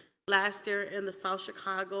survivors last year in the South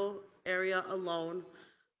Chicago area alone.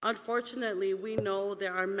 Unfortunately, we know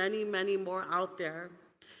there are many, many more out there.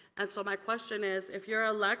 And so my question is, if you're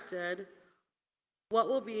elected, what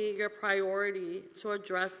will be your priority to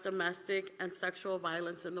address domestic and sexual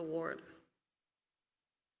violence in the ward?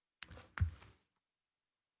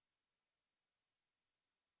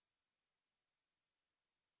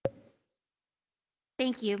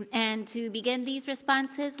 Thank you. And to begin these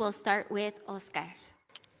responses, we'll start with Oscar.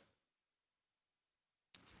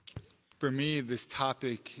 For me, this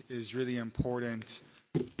topic is really important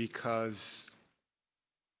because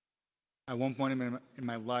at one point in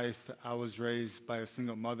my life, I was raised by a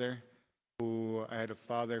single mother who I had a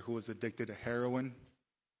father who was addicted to heroin,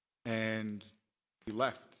 and he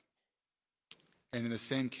left. And in the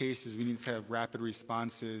same cases, we need to have rapid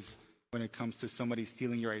responses when it comes to somebody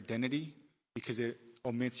stealing your identity, because it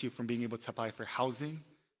omits you from being able to apply for housing,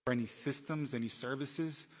 for any systems, any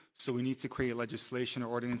services. So we need to create legislation or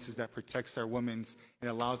ordinances that protects our women and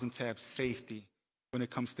allows them to have safety when it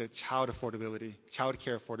comes to child affordability, child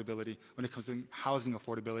care affordability, when it comes to housing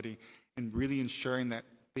affordability, and really ensuring that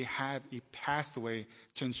they have a pathway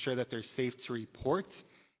to ensure that they're safe to report,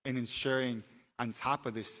 and ensuring on top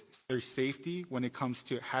of this, their safety when it comes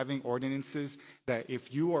to having ordinances that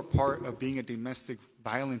if you are part of being a domestic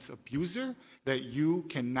violence abuser, that you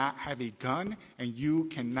cannot have a gun and you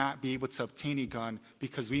cannot be able to obtain a gun,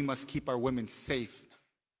 because we must keep our women safe.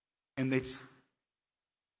 And it's,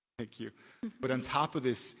 thank you. But on top of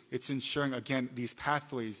this, it's ensuring, again, these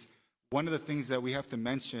pathways. One of the things that we have to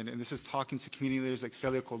mention, and this is talking to community leaders like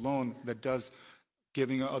Celia Colon that does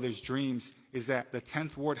Giving Others Dreams, is that the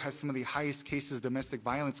 10th Ward has some of the highest cases of domestic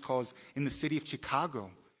violence calls in the city of Chicago,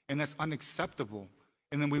 and that's unacceptable.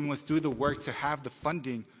 And then we must do the work to have the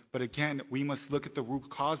funding, but again, we must look at the root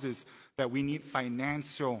causes that we need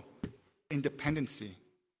financial independency.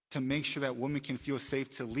 to make sure that women can feel safe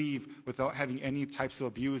to leave without having any types of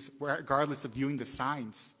abuse, regardless of viewing the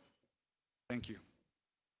signs. Thank you.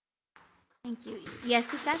 Thank you.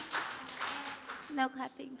 Jessica? No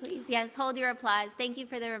clapping, please. Yes, hold your applause. Thank you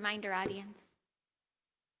for the reminder, audience.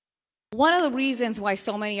 One of the reasons why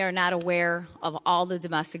so many are not aware of all the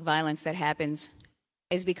domestic violence that happens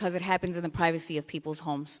is because it happens in the privacy of people's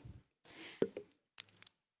homes.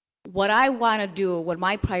 What I want to do, what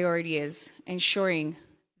my priority is, ensuring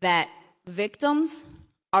that victims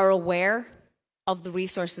are aware of the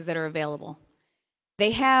resources that are available.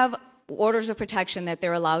 They have orders of protection that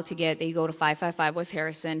they're allowed to get. They go to 555 West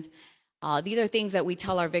Harrison. These are things that we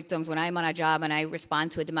tell our victims when I'm on a job and I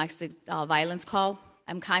respond to a domestic violence call.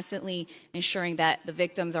 I'm constantly ensuring that the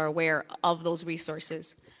victims are aware of those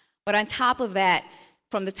resources. But on top of that,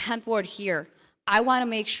 from the 10th Ward here, I want to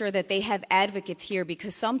make sure that they have advocates here,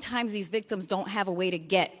 because sometimes these victims don't have a way to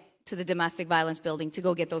get to the domestic violence building to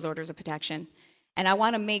go get those orders of protection. And I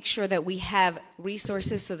want to make sure that we have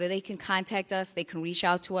resources so that they can contact us, they can reach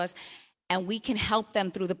out to us, and we can help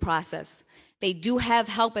them through the process. They do have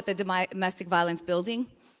help at the domestic violence building,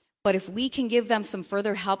 but if we can give them some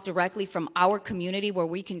further help directly from our community where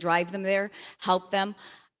we can drive them there, help them,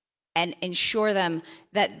 and ensure them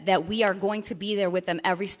that we are going to be there with them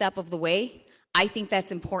every step of the way, I think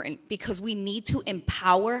that's important, because we need to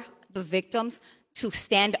empower the victims to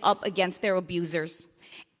stand up against their abusers.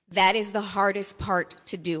 That is the hardest part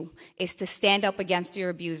to do, is to stand up against your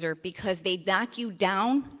abuser, because they knock you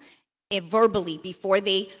down verbally before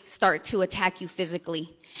they start to attack you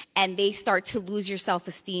physically, and they start to lose your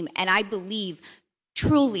self-esteem. And I believe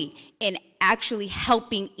truly in actually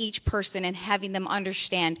helping each person and having them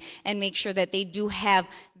understand and make sure that they do have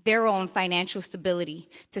their own financial stability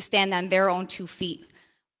to stand on their own 2 feet.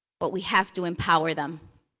 But we have to empower them.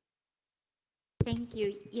 Thank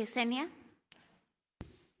you. Yesenia?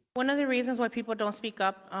 One of the reasons why people don't speak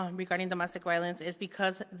up regarding domestic violence is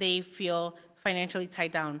because they feel financially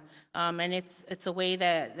tied down, and it's a way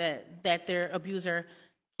that their abuser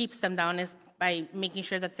keeps them down, is by making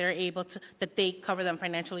sure that they're able to, that they cover them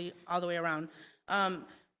financially all the way around.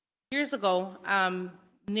 Years ago,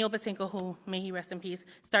 Neil Basinko, who may he rest in peace,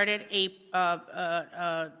 started it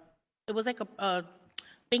was like a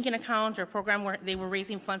banking account or program where they were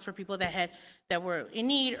raising funds for people that were in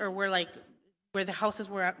need, or were like where the houses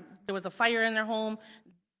were, there was a fire in their home.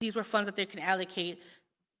 These were funds that they could allocate,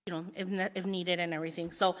 you know, if needed and everything.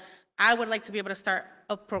 So I would like to be able to start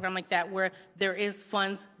a program like that, where there is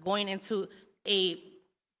funds going into a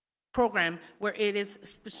program where it is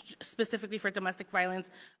specifically for domestic violence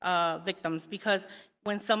victims. Because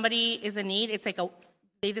when somebody is in need, it's like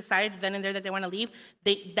they decide then and there that they want to leave,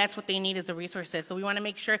 that's what they need, is the resources. So we want to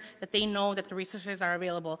make sure that they know that the resources are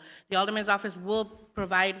available. The Alderman's office will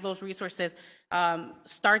provide those resources,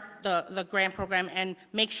 start the grant program, and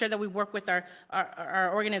make sure that we work with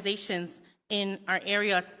our organizations in our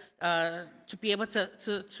area to be able to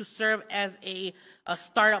serve as a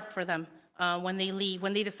startup for them when they leave,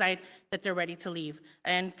 when they decide that they're ready to leave,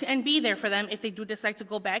 and be there for them if they do decide to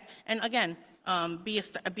go back. And again, be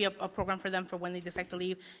a program for them for when they decide to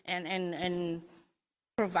leave, and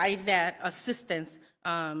provide that assistance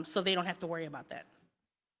so they don't have to worry about that.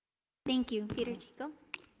 Thank you. Peter Chico?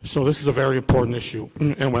 So this is a very important issue.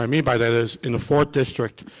 And what I mean by that is, in the 4th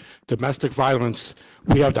District, domestic violence,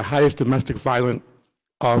 we have the highest domestic violence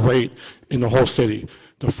rate in the whole city.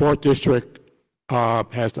 The 4th District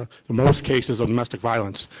has the most cases of domestic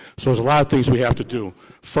violence. So there's a lot of things we have to do.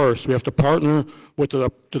 First, we have to partner with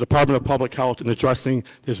the Department of Public Health in addressing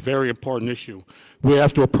this very important issue. We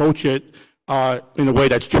have to approach it in a way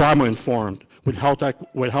that's trauma-informed, with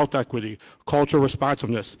health equity, cultural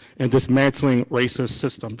responsiveness, and dismantling racist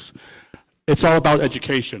systems. It's all about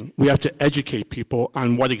education. We have to educate people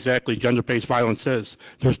on what exactly gender-based violence is.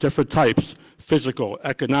 There's different types: physical,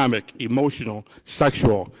 economic, emotional,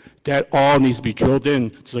 sexual. That all needs to be drilled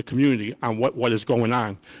into the community on what is going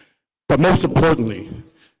on. But most importantly,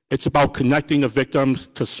 it's about connecting the victims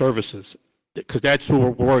to services, because that's what we're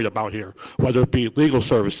worried about here, whether it be legal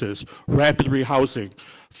services, rapid rehousing,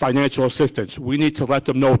 financial assistance. We need to let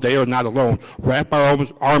them know they are not alone. Wrap our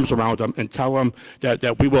arms around them and tell them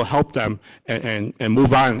that we will help them and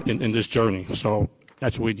move on in this journey. So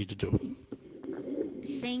that's what we need to do.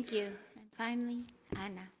 Thank you. And finally,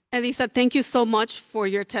 Anna. Elisa, thank you so much for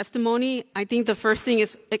your testimony. I think the first thing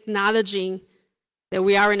is acknowledging that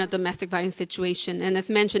we are in a domestic violence situation. And as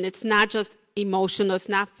mentioned, it's not just emotional,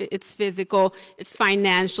 it's physical, it's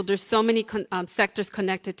financial. There's so many sectors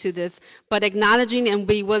connected to this. But acknowledging and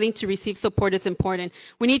be willing to receive support is important.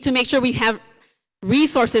 We need to make sure we have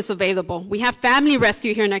resources available. We have family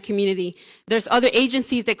rescue here in our community. There's other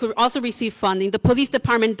agencies that could also receive funding. The police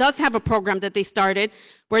department does have a program that they started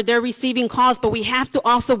where they're receiving calls, but we have to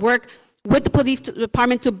also work with the police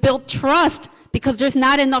department to build trust, because there's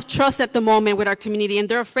not enough trust at the moment with our community, and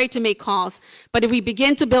they're afraid to make calls. But if we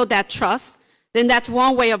begin to build that trust, then that's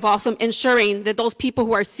one way of also ensuring that those people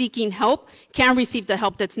who are seeking help can receive the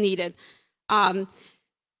help that's needed. And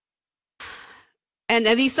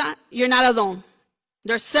Elisa, you're not alone.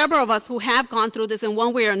 There are several of us who have gone through this in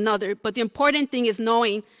one way or another, but the important thing is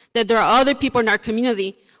knowing that there are other people in our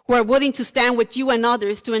community who are willing to stand with you and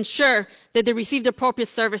others to ensure that they receive the appropriate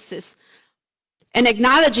services. And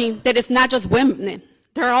acknowledging that it's not just women.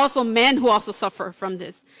 There are also men who also suffer from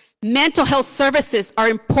this. Mental health services are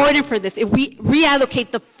important for this. If we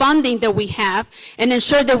reallocate the funding that we have and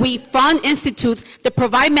ensure that we fund institutes that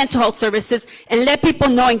provide mental health services and let people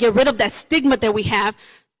know and get rid of that stigma that we have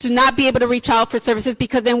to not be able to reach out for services,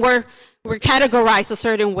 because then we're categorized a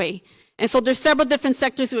certain way. And so there's several different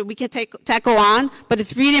sectors that we can tackle on, but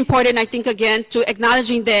it's really important, I think, again, to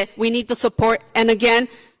acknowledging that we need the support. And again,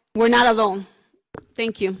 we're not alone.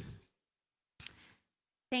 Thank you.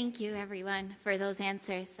 Thank you, everyone, for those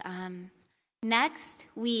answers. Next,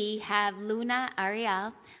 we have Luna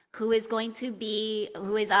Ariel, who is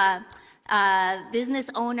a business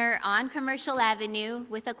owner on Commercial Avenue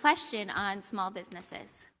with a question on small businesses.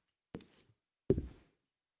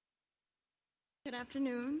 Good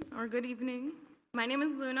afternoon or good evening. My name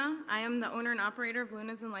is Luna. I am the owner and operator of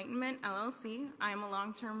Luna's Enlightenment, LLC. I am a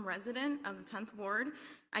long-term resident of the 10th Ward.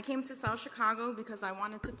 I came to South Chicago because I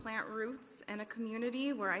wanted to plant roots in a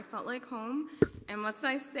community where I felt like home, and must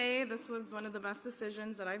I say, this was one of the best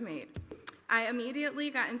decisions that I've made. I immediately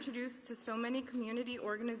got introduced to so many community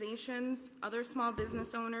organizations, other small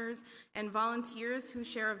business owners, and volunteers who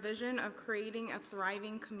share a vision of creating a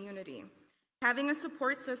thriving community. Having a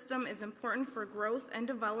support system is important for growth and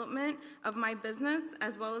development of my business,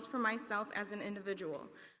 as well as for myself as an individual.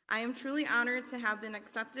 I am truly honored to have been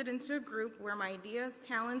accepted into a group where my ideas,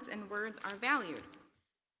 talents, and words are valued.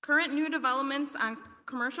 Current new developments on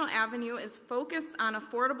Commercial Avenue is focused on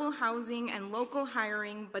affordable housing and local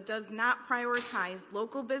hiring, but does not prioritize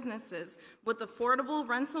local businesses with affordable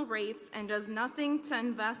rental rates and does nothing to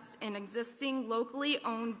invest in existing locally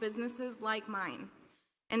owned businesses like mine.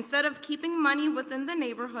 Instead of keeping money within the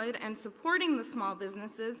neighborhood and supporting the small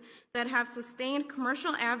businesses that have sustained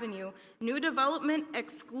Commercial Avenue, new development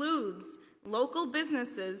excludes local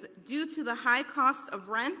businesses due to the high cost of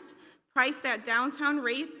rent, priced at downtown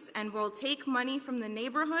rates, and will take money from the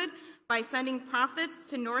neighborhood by sending profits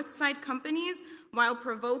to Northside companies while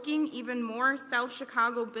provoking even more South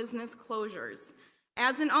Chicago business closures.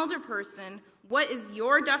 As an alderperson, what is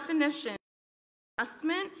your definition of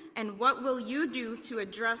investment, and what will you do to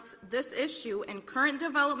address this issue in current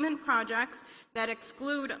development projects that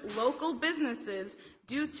exclude local businesses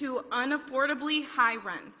due to unaffordably high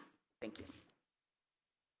rents? Thank you.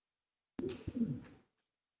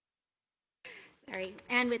 Sorry.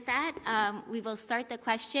 And with that, we will start the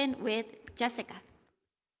question with Jessica.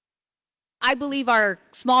 I believe our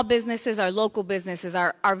small businesses, our local businesses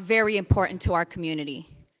are very important to our community.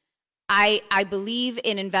 I believe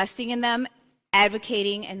in investing in them,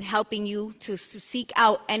 advocating and helping you to seek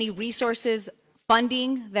out any resources,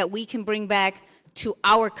 funding that we can bring back to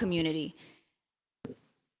our community.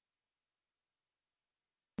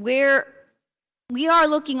 We are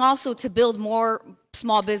looking also to build more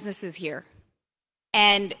small businesses here.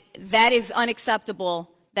 And that is unacceptable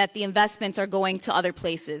that the investments are going to other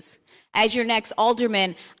places. As your next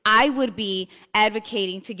alderman, I would be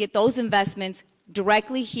advocating to get those investments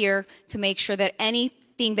directly here to make sure that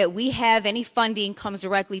anything that we have, any funding, comes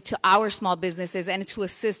directly to our small businesses and to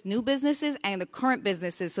assist new businesses and the current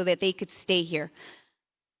businesses so that they could stay here.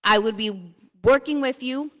 I would be working with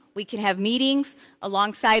you. We can have meetings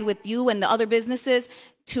alongside with you and the other businesses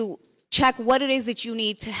to check what it is that you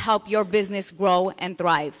need to help your business grow and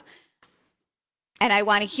thrive. And I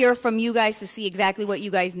want to hear from you guys to see exactly what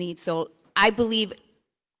you guys need. So I believe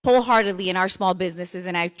wholeheartedly in our small businesses,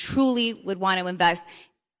 and I truly would want to invest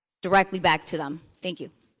directly back to them. Thank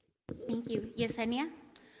you. Thank you. Yesenia?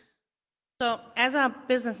 So as a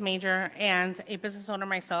business major and a business owner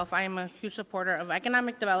myself, I am a huge supporter of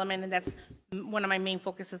economic development, and that's one of my main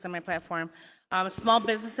focuses on my platform. Small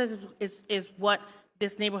businesses is what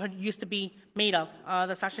this neighborhood used to be made of,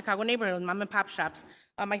 the South Chicago neighborhood, mom and pop shops.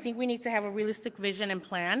 I think we need to have a realistic vision and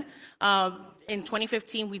plan. In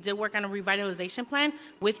 2015, we did work on a revitalization plan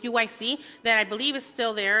with UIC that I believe is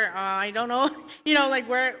still there. I don't know, like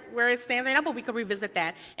where it stands right now, but we could revisit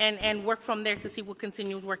that and work from there to see what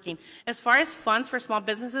continues working. As far as funds for small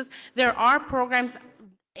businesses, there are programs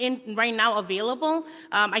right now available.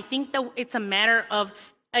 I think that it's a matter of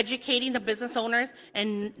educating the business owners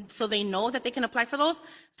and so they know that they can apply for those.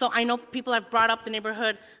 So I know people have brought up the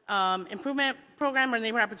neighborhood improvement program or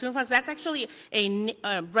neighborhood opportunity funds. That's actually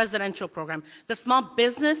a residential program. The small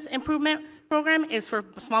business improvement program is for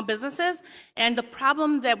small businesses. And the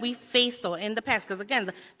problem that we faced though in the past, because again,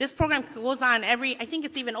 this program goes on I think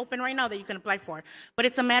it's even open right now that you can apply for. But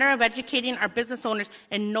it's a matter of educating our business owners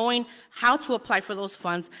and knowing how to apply for those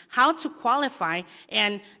funds, how to qualify,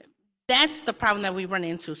 and that's the problem that we run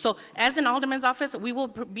into. So as an alderman's office, we will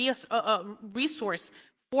be a resource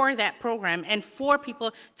for that program and for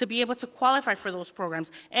people to be able to qualify for those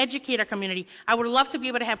programs, educate our community. I would love to be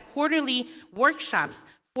able to have quarterly workshops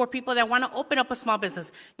for people that want to open up a small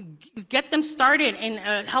business, get them started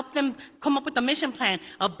and help them come up with a mission plan,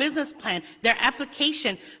 a business plan, their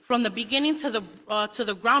application from the beginning to the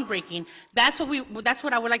groundbreaking. That's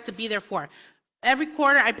what I would like to be there for. Every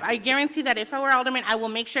quarter, I guarantee that if I were alderman, I will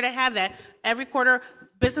make sure to have that every quarter,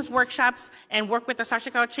 business workshops, and work with the South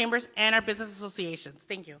Chicago chambers and our business associations.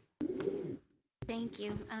 Thank you. Thank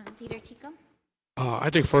you. Peter Chico? I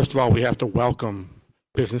think, first of all, we have to welcome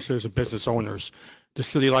businesses and business owners. The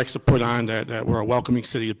city likes to put on that we're a welcoming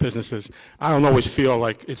city of businesses. I don't always feel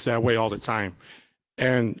like it's that way all the time.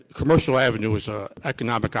 And Commercial Avenue is an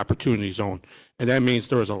economic opportunity zone, and that means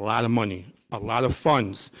there is a lot of money, a lot of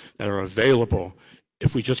funds that are available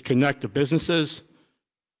if we just connect the businesses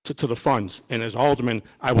to the funds. And as alderman,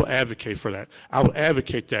 I will advocate for that. I will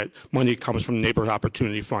advocate that money comes from the Neighborhood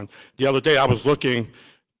Opportunity Fund. The other day I was looking,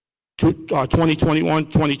 2021,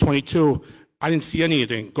 2022, I didn't see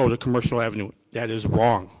anything go to Commercial Avenue. That is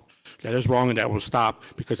wrong. That is wrong, and that will stop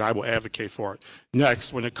because I will advocate for it.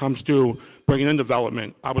 Next, when it comes to bringing in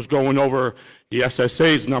development, I was going over the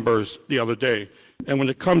SSA's numbers the other day, and when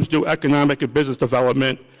it comes to economic and business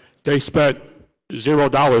development, they spent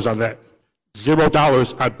 $0 on that.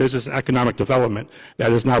 $0 on business and economic development.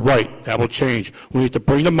 That is not right. That will change. We need to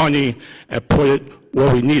bring the money and put it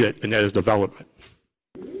where we need it, and that is development.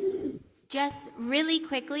 Just really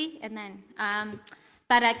quickly, and then,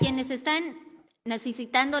 para quienes están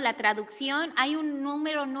necesitando la traducción, hay un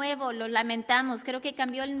número nuevo, lo lamentamos, creo que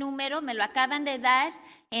cambió el número, me lo acaban de dar,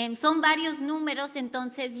 son varios números,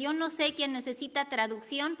 entonces yo no sé quién necesita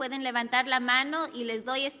traducción, pueden levantar la mano y les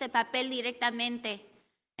doy este papel directamente.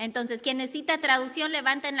 Entonces, quien necesita traducción,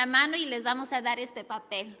 levanten la mano y les vamos a dar este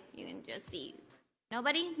papel. You can just see.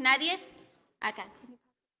 Nobody? Nadie? Acá.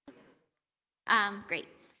 Great.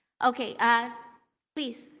 Okay,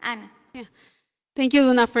 please, Ana. Yeah. Thank you,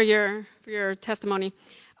 Luna, for your testimony.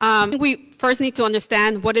 I think we first need to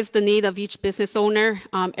understand what is the need of each business owner.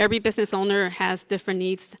 Every business owner has different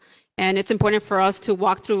needs, and it's important for us to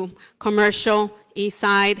walk through commercial, East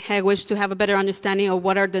Side, Hegewisch, to have a better understanding of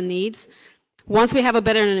what are the needs. Once we have a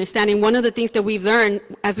better understanding, one of the things that we've learned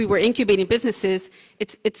as we were incubating businesses,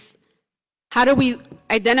 it's how do we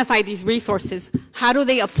identify these resources? How do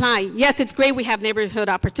they apply? Yes, it's great we have Neighborhood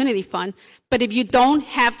Opportunity Fund, but if you don't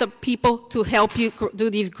have the people to help you do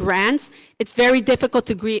these grants, it's very difficult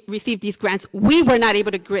to receive these grants. We were not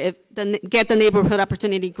able to get the Neighborhood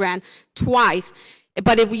Opportunity Grant twice.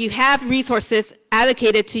 But if you have resources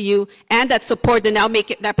allocated to you and that support, then that'll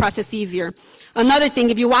make that process easier. Another thing,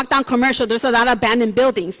 if you walk down Commercial, there's a lot of abandoned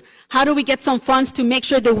buildings. How do we get some funds to make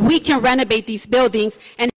sure that we can renovate these buildings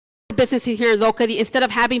and businesses here locally instead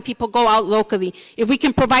of having people go out locally? If we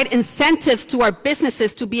can provide incentives to our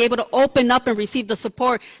businesses to be able to open up and receive the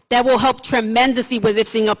support, that will help tremendously with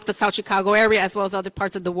lifting up the South Chicago area as well as other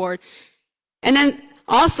parts of the ward. And then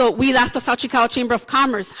also, we lost the South Chicago Chamber of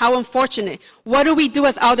Commerce. How unfortunate. What do we do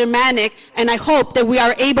as aldermanic? And I hope that we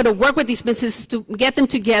are able to work with these businesses to get them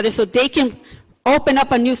together so they can open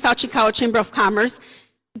up a new South Chicago Chamber of Commerce.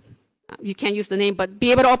 You can't use the name, but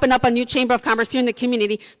be able to open up a new Chamber of Commerce here in the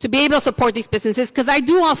community to be able to support these businesses. Because I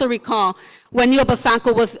do also recall when Neil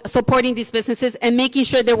Basanko was supporting these businesses and making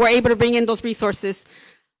sure that we're able to bring in those resources.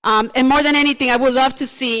 And more than anything, I would love to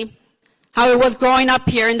see how it was growing up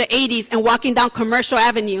here in the 80s and walking down Commercial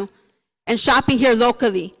Avenue and shopping here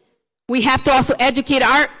locally. We have to also educate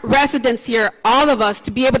our residents here, all of us,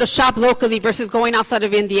 to be able to shop locally versus going outside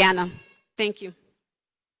of Indiana. Thank you.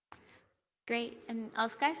 Great. And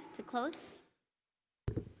Oscar, to close?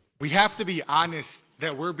 We have to be honest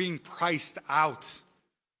that we're being priced out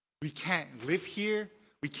We can't live here,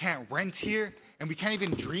 we can't rent here, and we can't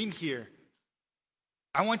even dream here.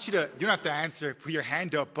 I want you don't have to answer, put your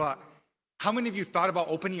hand up, but how many of you thought about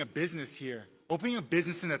opening a business here? Opening a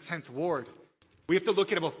business in the 10th Ward. We have to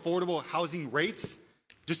look at affordable housing rates.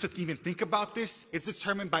 Just to even think about this, it's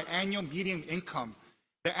determined by annual median income.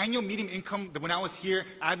 The annual median income, when I was here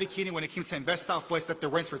advocating when it came to Invest Southwest that the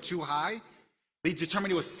rents were too high, they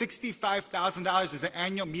determined it was $65,000 as the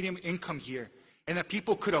annual median income here, and that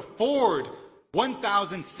people could afford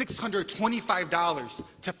 $1,625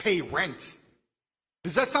 to pay rent.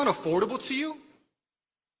 Does that sound affordable to you?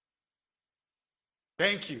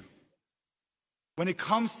 Thank you. When it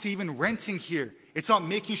comes to even renting here, it's about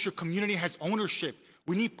making sure community has ownership.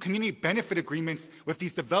 We need community benefit agreements with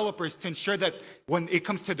these developers to ensure that when it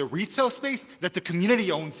comes to the retail space, that the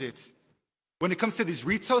community owns it. When it comes to these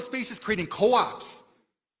retail spaces, creating co-ops.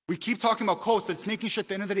 We keep talking about co-ops, but it's making sure at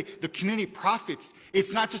the end of the day, the community profits.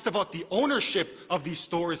 It's not just about the ownership of these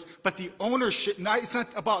stores, but the ownership, it's not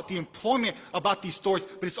about the employment about these stores,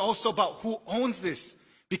 but it's also about who owns this.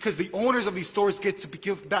 Because the owners of these stores get to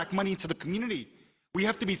give back money to the community. We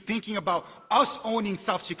have to be thinking about us owning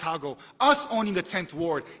South Chicago, us owning the 10th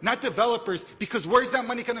Ward, not developers, because where's that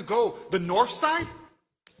money gonna go? The north side?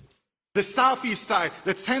 The southeast side,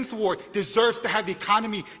 the 10th Ward deserves to have the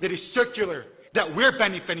economy that is circular, that we're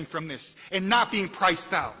benefiting from this and not being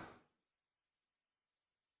priced out.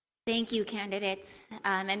 Thank you, candidates,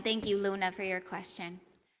 and thank you, Luna, for your question.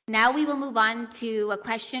 Now we will move on to a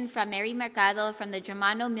question from Mary Mercado from the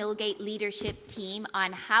Germano Millgate Leadership Team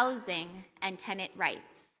on housing and tenant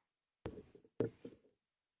rights.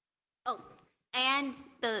 Oh, and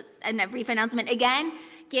a brief announcement. Again,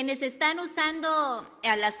 quienes están usando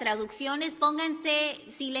las traducciones, pónganse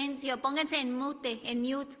silencio, pónganse en mute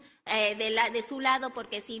de su lado,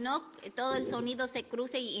 porque si no, todo el sonido se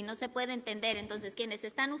cruza y no se puede entender. Entonces, quienes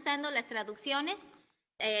están usando las traducciones,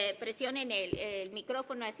 presionen el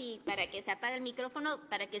micrófono así para que se apague el micrófono,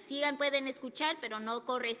 para que sigan, pueden escuchar, pero no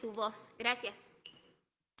corre su voz. Gracias.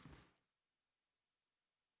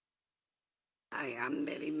 Hi, I'm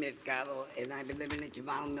Mary Mercado, and I've been living in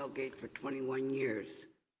Germano Millgate for 21 years.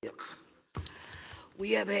 Ugh.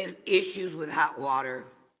 We have had issues with hot water,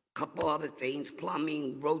 a couple other things,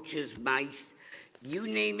 plumbing, roaches, mice, you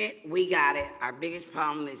name it, we got it. Our biggest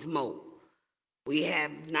problem is mold. We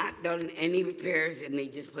have not done any repairs, and they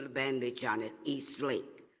just put a bandage on it, East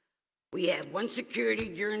Lake. We have one security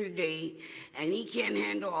during the day, and he can't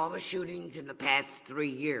handle all the shootings in the past 3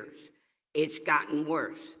 years. It's gotten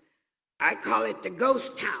worse. I call it the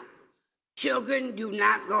ghost town. Children do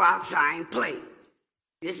not go outside and play.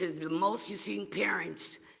 This is the most you've seen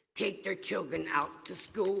parents take their children out to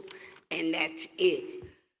school, and that's it.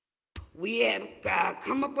 We have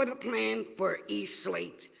come up with a plan for East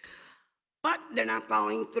Lake, but they're not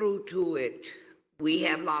following through to it. We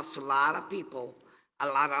have lost a lot of people, a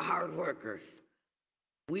lot of hard workers.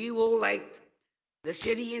 We will like the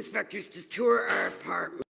city inspectors to tour our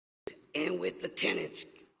apartments and with the tenants.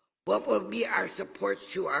 What will be our supports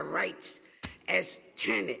to our rights as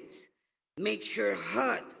tenants? Make sure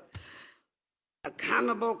HUD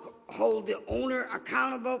accountable, hold the owner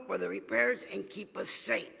accountable for the repairs and keep us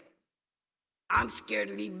safe. I'm scared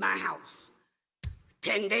to leave my house.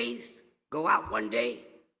 10 days. Go out one day,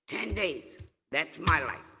 10 days. That's my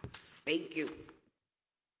life. Thank you.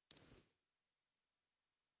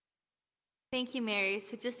 Thank you, Mary.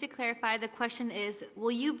 So just to clarify, the question is,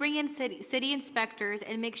 will you bring in city inspectors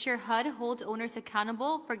and make sure HUD holds owners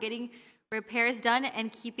accountable for getting repairs done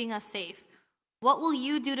and keeping us safe? What will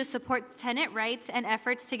you do to support tenant rights and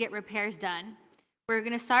efforts to get repairs done? We're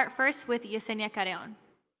going to start first with Yesenia Carreon.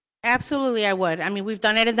 Absolutely, I would. I mean, we've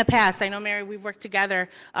done it in the past. I know, Mary, we've worked together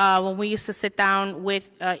when we used to sit down with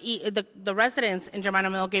the residents in Germano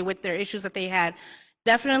Millgate with their issues that they had.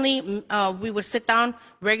 Definitely, we would sit down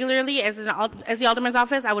regularly as the alderman's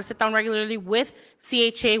office. I would sit down regularly with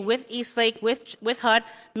CHA, with Eastlake, with HUD,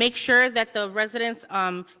 make sure that the residents'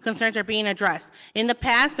 concerns are being addressed. In the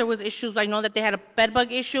past, there was issues. I know that they had a bed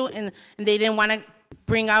bug issue, and they didn't want to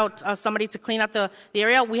bring out somebody to clean up the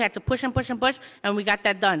area. We had to push and push and push, and we got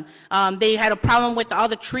that done. They had a problem with all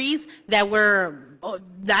the trees that were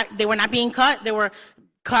not being cut. They were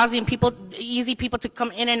causing easy people to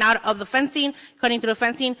come in and out of the fencing, cutting through the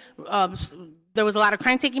fencing. There was a lot of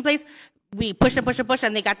crime taking place. We push and push and push,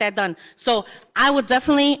 and they got that done. So I would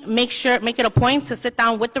definitely make it a point to sit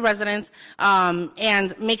down with the residents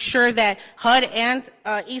and make sure that HUD and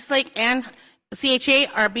Eastlake and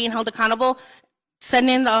CHA are being held accountable.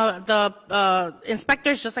 Send in the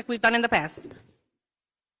inspectors just like we've done in the past.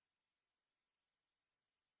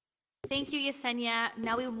 Thank you, Yesenia.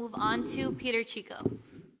 Now we will move on to Peter Chico.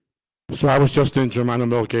 So I was just in Germano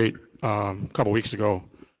Millgate a couple weeks ago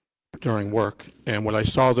during work, and what I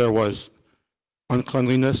saw there was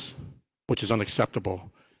uncleanliness, which is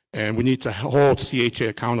unacceptable. And we need to hold CHA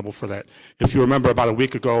accountable for that. If you remember, about a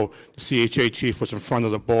week ago, the CHA chief was in front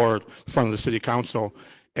of the board, in front of the city council,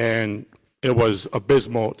 and it was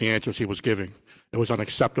abysmal, the answers he was giving. It was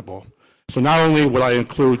unacceptable. So not only will I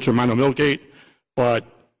include Germano Millgate, but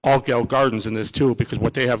all Gale Gardens in this too, because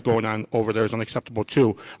what they have going on over there is unacceptable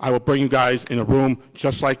too. I will bring you guys in a room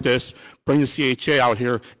just like this, bring the CHA out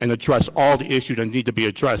here and address all the issues that need to be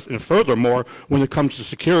addressed. And furthermore, when it comes to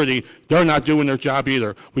security, they're not doing their job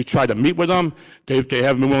either. We tried to meet with them. They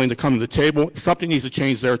haven't been willing to come to the table. Something needs to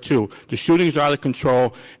change there too. The shootings are out of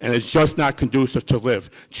control and it's just not conducive to live.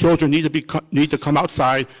 Children need to come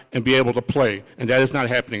outside and be able to play, and that is not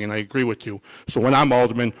happening, and I agree with you. So when I'm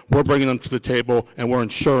alderman, we're bringing them to the table and we're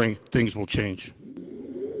ensuring things will change.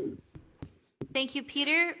 Thank you,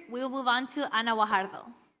 Peter. We will move on to Ana Guajardo.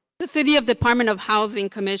 The City of Department of Housing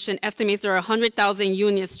Commission estimates there are 100,000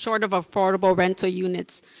 units short of affordable rental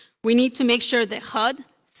units. We need to make sure that HUD,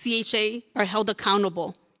 CHA are held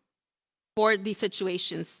accountable for these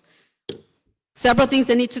situations. Several things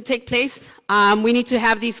that need to take place. We need to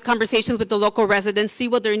have these conversations with the local residents, see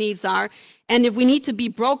what their needs are. And if we need to be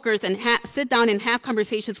brokers and sit down and have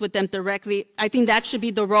conversations with them directly, I think that should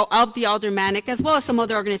be the role of the aldermanic, as well as some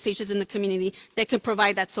other organizations in the community that can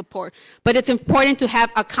provide that support. But it's important to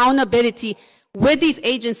have accountability with these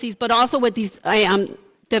agencies, but also with these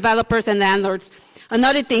developers and landlords.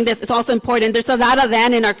 Another thing that's also important, there's a lot of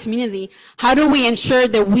land in our community. How do we ensure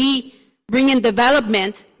that we bring in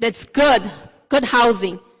development that's good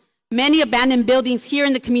housing? Many abandoned buildings here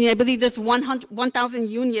in the community, I believe there's 1,000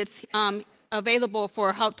 units available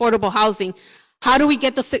for affordable housing. How do we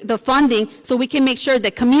get the funding so we can make sure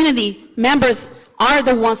that community members are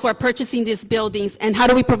the ones who are purchasing these buildings, and how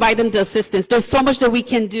do we provide them the assistance? There's so much that we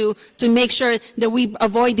can do to make sure that we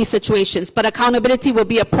avoid these situations, but accountability will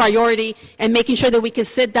be a priority, and making sure that we can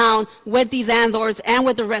sit down with these landlords and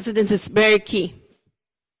with the residents is very key.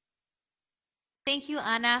 Thank you,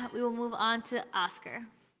 Ana. We will move on to Oscar.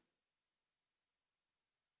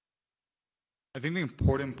 I think the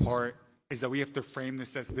important part is that we have to frame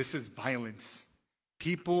this as this is violence.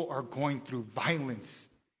 People are going through violence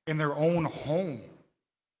in their own home.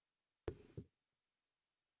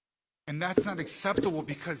 And that's not acceptable,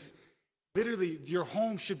 because literally your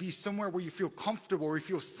home should be somewhere where you feel comfortable, where you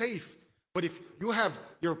feel safe. But if you have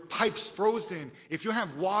your pipes frozen, if you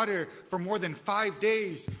have water for more than 5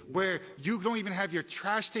 days, where you don't even have your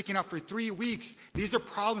trash taken out for 3 weeks, these are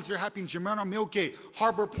problems that are happening in Germano Millgate,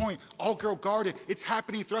 Harbor Point, All Girl Garden. It's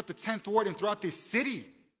happening throughout the 10th Ward and throughout this city.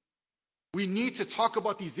 We need to talk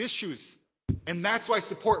about these issues. And that's why I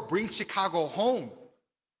support Bring Chicago Home,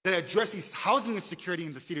 that addresses housing insecurity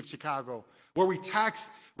in the city of Chicago, where we tax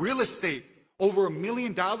real estate over $1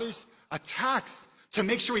 million a tax to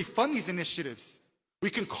make sure we fund these initiatives. We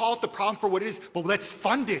can call it the problem for what it is, but let's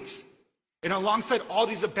fund it. And alongside all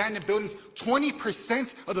these abandoned buildings,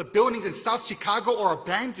 20% of the buildings in South Chicago are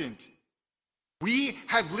abandoned. We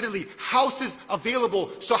have literally houses available,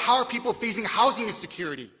 so how are people facing housing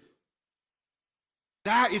insecurity?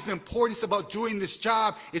 That is the importance about doing this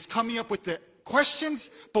job, is coming up with the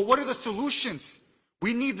questions, but what are the solutions?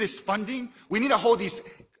 We need this funding. We need to hold these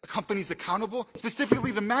companies accountable,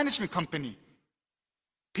 specifically the management company.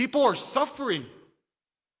 People are suffering.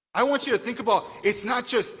 I want you to think about, it's not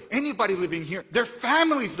just anybody living here, their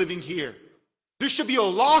families living here. There should be a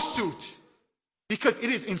lawsuit, because it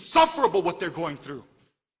is insufferable what they're going through.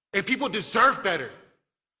 And people deserve better.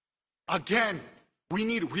 Again, we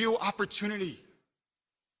need real opportunity,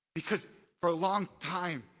 because for a long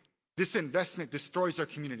time, this investment destroys our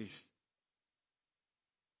communities.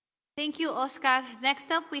 Thank you, Oscar. Next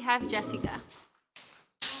up, we have Jessica.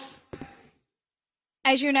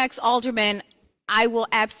 As your next alderman, I will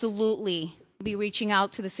absolutely be reaching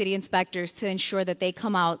out to the city inspectors to ensure that they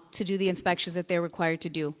come out to do the inspections that they're required to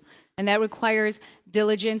do. And that requires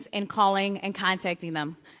diligence in calling and contacting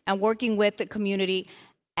them and working with the community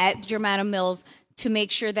at Germano Mills to make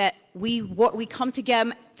sure that we come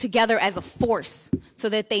together as a force, so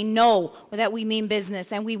that they know that we mean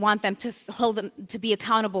business and we want them to hold them to be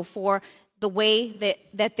accountable for the way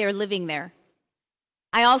that they're living there.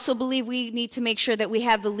 I also believe we need to make sure that we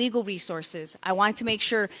have the legal resources. I want to make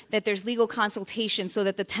sure that there's legal consultation so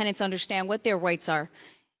that the tenants understand what their rights are.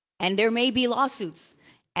 And there may be lawsuits.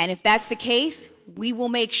 And if that's the case, we will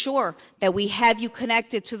make sure that we have you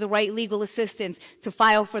connected to the right legal assistance to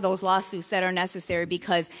file for those lawsuits that are necessary,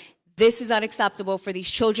 because this is unacceptable for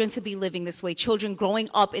these children to be living this way, children growing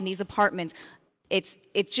up in these apartments. It's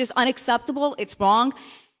just unacceptable, it's wrong.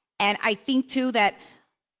 And I think too that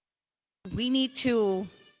we need to,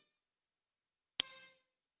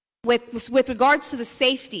 with regards to the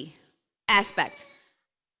safety aspect,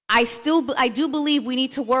 I do believe we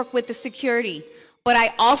need to work with the security, but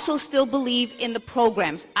I also still believe in the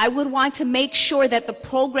programs. I would want to make sure that the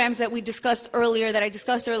programs that I discussed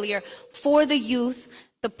earlier, for the youth,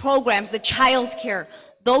 the programs, the child care,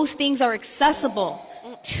 those things are accessible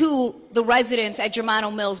to the residents at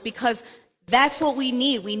Germano Mills, because that's what we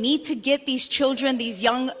need. We need to get these children, these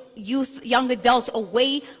young adults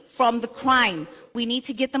away from the crime. We need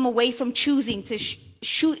to get them away from choosing to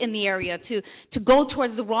shoot in the area, to go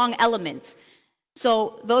towards the wrong element.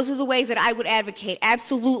 So those are the ways that I would advocate.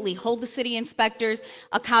 Absolutely, hold the city inspectors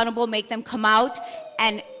accountable, make them come out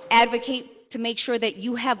and advocate to make sure that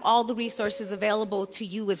you have all the resources available to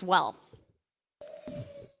you as well.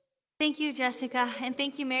 Thank you, Jessica, and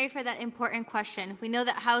thank you, Mary, for that important question. We know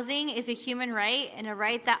that housing is a human right and a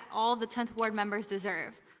right that all the 10th Ward members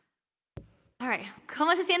deserve. All right,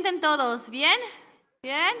 ¿cómo se sienten todos? ¿Bien?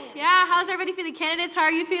 ¿Bien? Yeah, how's everybody feeling? Candidates, how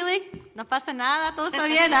are you feeling? No pasa nada, todo está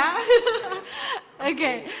bien, huh?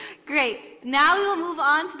 Okay, great. Now we will move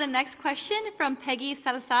on to the next question from Peggy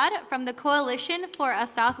Salazar from the Coalition for a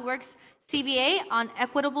Southworks CBA on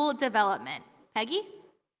Equitable Development. Peggy?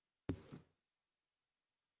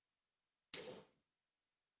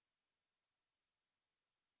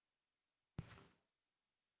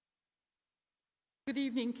 Good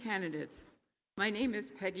evening, candidates. My name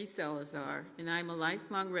is Peggy Salazar, and I'm a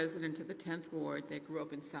lifelong resident of the 10th Ward that grew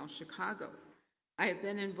up in South Chicago. I have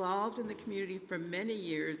been involved in the community for many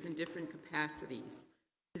years in different capacities.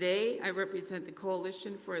 Today, I represent the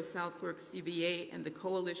Coalition for a Southworks CBA and the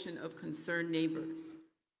Coalition of Concerned Neighbors.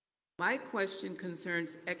 My question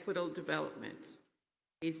concerns equitable development.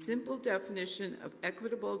 A simple definition of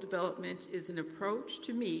equitable development is an approach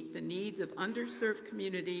to meet the needs of underserved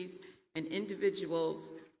communities and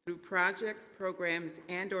individuals through projects, programs,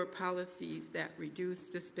 and/or policies that reduce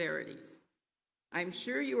disparities. I'm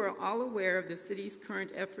sure you are all aware of the city's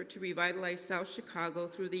current effort to revitalize South Chicago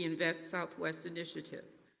through the Invest Southwest initiative.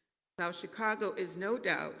 South Chicago is no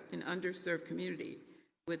doubt an underserved community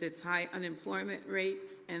with its high unemployment rates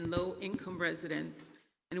and low-income residents,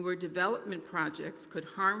 and where development projects could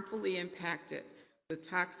harmfully impact it with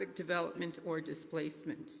toxic development or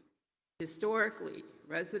displacement. Historically,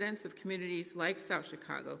 residents of communities like South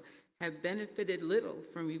Chicago have benefited little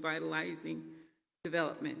from revitalizing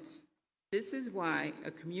development. This is why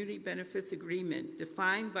a community benefits agreement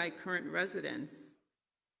defined by current residents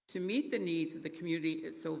to meet the needs of the community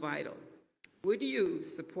is so vital. Would you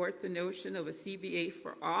support the notion of a CBA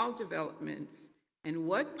for all developments, and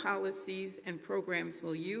what policies and programs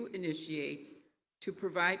will you initiate to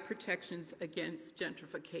provide protections against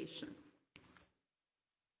gentrification?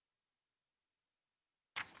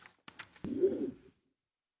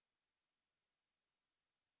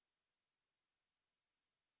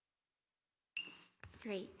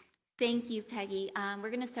 Great. Thank you, Peggy. We're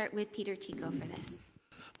going to start with Peter Chico for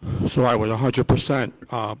this. So I would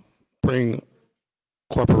 100% bring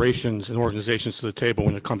corporations and organizations to the table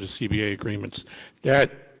when it comes to CBA agreements.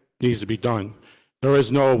 That needs to be done. There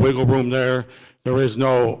is no wiggle room there. There is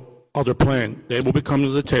no other plan. They will be coming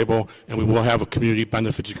to the table, and we will have a community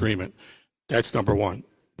benefits agreement. That's number one,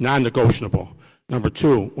 non-negotiable. Number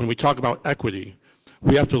two, when we talk about equity,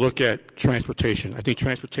 we have to look at transportation. I think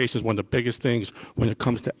transportation is one of the biggest things when it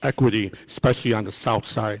comes to equity, especially on the south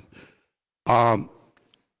side.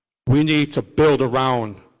 We need to build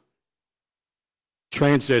around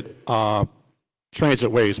transit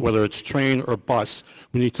ways, whether it's train or bus.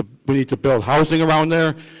 We need to build housing around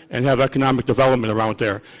there and have economic development around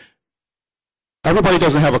there. Everybody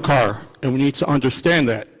doesn't have a car, and we need to understand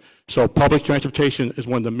that. So public transportation is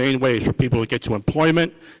one of the main ways for people to get to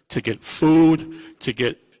employment, to get food, to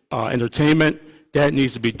get entertainment. That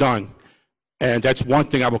needs to be done. And that's one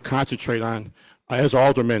thing I will concentrate on as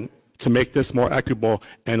alderman to make this more equitable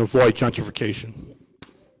and avoid gentrification.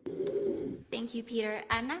 Thank you, Peter.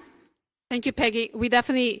 Anna? Thank you, Peggy. We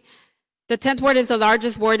definitely, the 10th Ward is the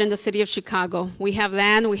largest ward in the city of Chicago. We have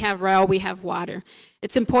land, we have rail, we have water.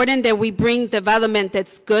 It's important that we bring development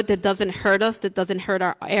that's good, that doesn't hurt us, that doesn't hurt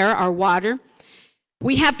our air, our water.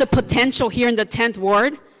 We have the potential here in the 10th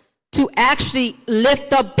Ward to actually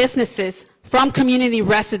lift up businesses from community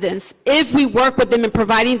residents if we work with them in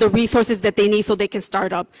providing the resources that they need so they can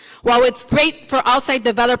start up. While it's great for outside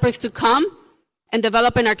developers to come and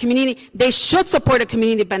develop in our community, they should support a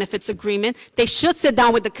community benefits agreement. They should sit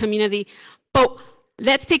down with the community, but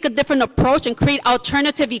let's take a different approach and create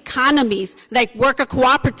alternative economies like worker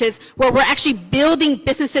cooperatives where we're actually building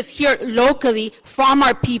businesses here locally from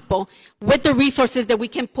our people. with the resources that we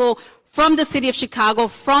can pull from the city of Chicago,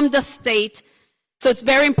 from the state. So it's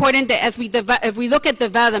very important that as we look at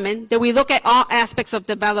development, that we look at all aspects of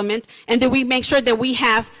development, and that we make sure that we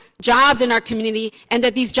have jobs in our community, and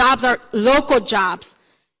that these jobs are local jobs.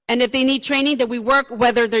 And if they need training, that we work,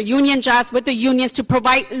 whether they're union jobs, with the unions to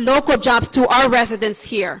provide local jobs to our residents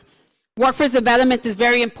here. Workforce development is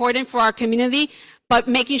very important for our community, but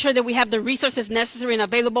making sure that we have the resources necessary and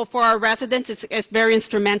available for our residents is very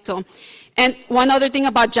instrumental. And one other thing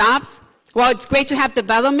about jobs, while it's great to have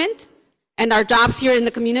development and our jobs here in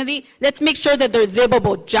the community, let's make sure that they're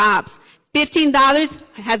livable jobs. $15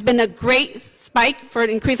 has been a great spike for an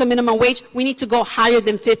increase of minimum wage. We need to go higher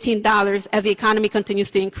than $15 as the economy continues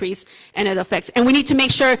to increase and it affects. And we need to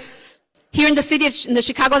make sure here in the city of in the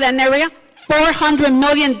Chicagoland area, $400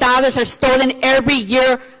 million are stolen every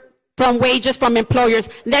year from wages from employers.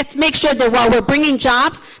 Let's make sure that while we're bringing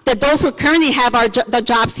jobs, that those who currently have the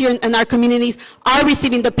jobs here in our communities are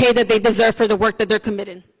receiving the pay that they deserve for the work that they're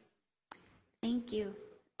committing. Thank you.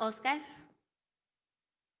 Oscar?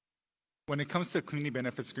 When it comes to a community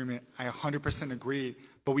benefits agreement, I 100% agree,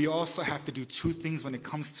 but we also have to do two things when it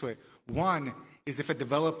comes to it. One is if a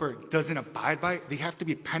developer doesn't abide by it, they have to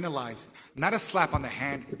be penalized, not a slap on the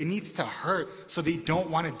hand. It needs to hurt so they don't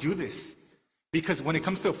want to do this. Because when it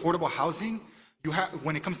comes to affordable housing,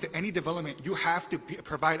 when it comes to any development, you have to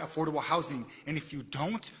provide affordable housing. And if you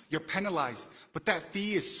don't, you're penalized. But that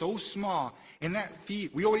fee is so small, and that fee,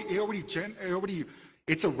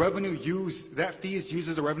 it's a revenue used, that fee is used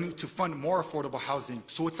as a revenue to fund more affordable housing.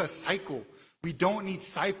 So it's a cycle. We don't need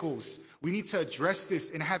cycles. We need to address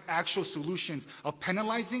this and have actual solutions of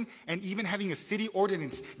penalizing and even having a city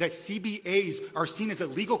ordinance that CBAs are seen as a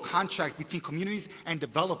legal contract between communities and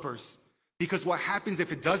developers. Because what happens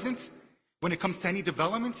if it doesn't, when it comes to any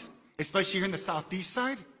development, especially here in the southeast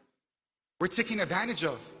side, we're taken advantage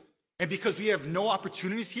of. And because we have no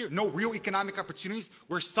opportunities here, no real economic opportunities,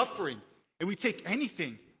 we're suffering. And we take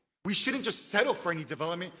anything. We shouldn't just settle for any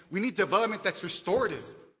development. We need development that's restorative.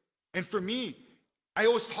 And for me, I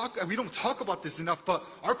always talk, we don't talk about this enough, but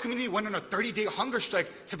our community went on a 30-day hunger strike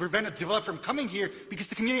to prevent a developer from coming here because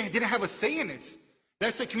the community didn't have a say in it.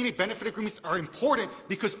 That's why community benefit agreements are important,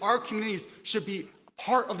 because our communities should be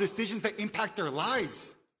part of decisions that impact their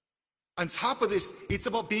lives. On top of this, it's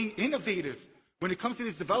about being innovative. When it comes to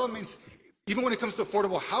these developments, even when it comes to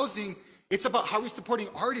affordable housing, it's about how we're supporting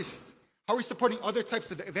artists, how we're supporting other types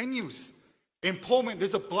of venues. In Pullman,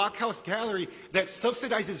 there's a Blockhouse Gallery that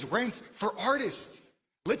subsidizes rents for artists.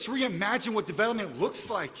 Let's reimagine what development looks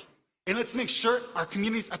like. And let's make sure our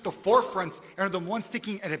communities at the forefront are the ones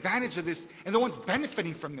taking advantage of this and the ones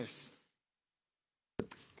benefiting from this.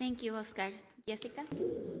 Thank you, Oscar. Jessica?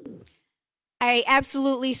 I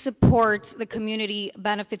absolutely support the community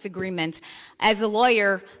benefits agreement. As a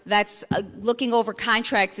lawyer, that's looking over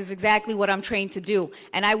contracts is exactly what I'm trained to do.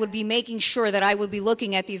 And I would be making sure that I would be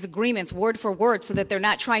looking at these agreements word for word so that they're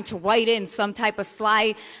not trying to write in some type of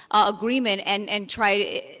sly agreement and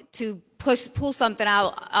try to pull something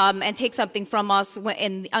out and take something from us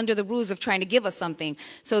under the rules of trying to give us something.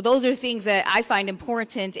 So those are things that I find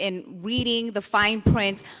important in reading the fine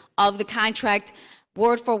print of the contract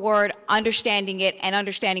word for word, understanding it, and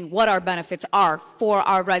understanding what our benefits are for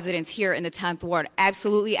our residents here in the 10th Ward.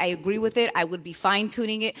 Absolutely, I agree with it. I would be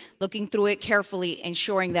fine-tuning it, looking through it carefully,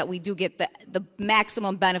 ensuring that we do get the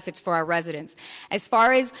maximum benefits for our residents. As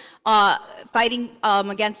far as fighting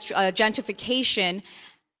against gentrification,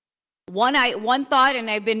 one thought, and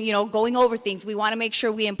I've been going over things, we want to make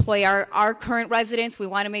sure we employ our current residents. We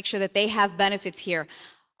want to make sure that they have benefits here.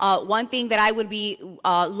 One thing that I would be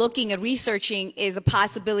looking at researching is a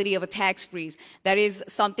possibility of a tax freeze. That is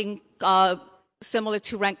something similar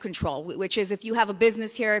to rent control, which is if you have a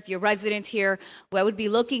business here, if you're a resident here, I would be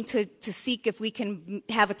looking to seek if we can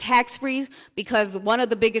have a tax freeze, because one of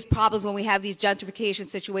the biggest problems when we have these gentrification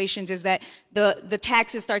situations is that the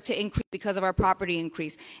taxes start to increase because of our property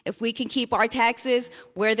increase. If we can keep our taxes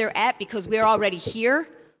where they're at because we're already here,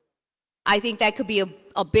 I think that could be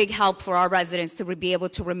a big help for our residents to be able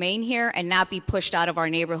to remain here and not be pushed out of our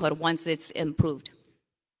neighborhood once it's improved.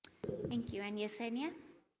 Thank you. And Yesenia?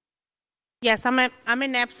 Yes, I'm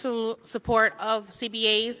in absolute support of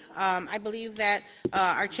CBAs. I believe that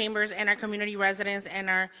our chambers and our community residents and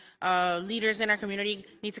our leaders in our community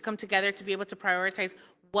need to come together to be able to prioritize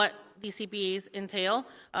what these CBAs entail.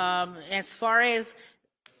 As far as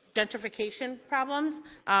gentrification problems,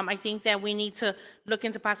 I think that we need to look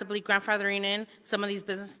into possibly grandfathering in some of these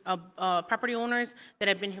business property owners that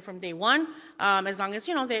have been here from day one, as long as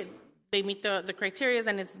they meet the criteria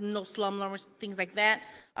and it's no slum numbers, things like that.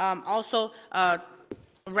 Also,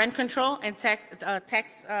 rent control and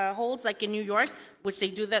tax holds, like in New York, which they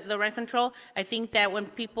do the rent control. I think that when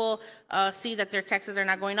people see that their taxes are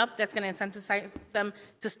not going up, that's going to incentivize them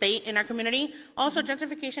to stay in our community. Also,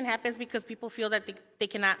 gentrification happens because people feel that they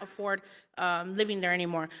cannot afford living there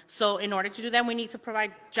anymore. So in order to do that, we need to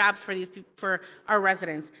provide jobs for for our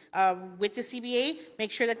residents. With the CBA,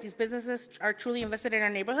 make sure that these businesses are truly invested in our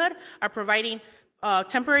neighborhood, are providing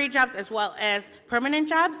temporary jobs as well as permanent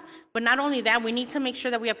jobs. But not only that, we need to make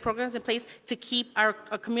sure that we have programs in place to keep our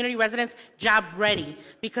community residents job ready,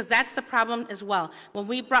 because that's the problem as well. When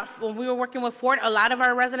we were working with Ford, a lot of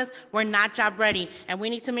our residents were not job ready, and we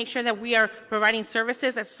need to make sure that we are providing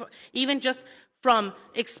services, even just from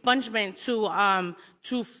expungement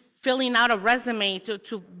to filling out a resume,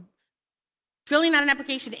 to filling out an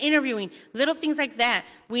application, interviewing, little things like that.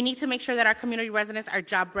 We need to make sure that our community residents are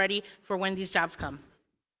job ready for when these jobs come.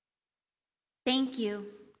 Thank you.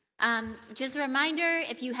 Just a reminder,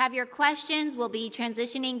 if you have your questions, we'll be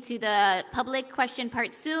transitioning to the public question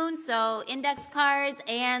part soon, so index cards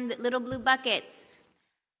and little blue buckets.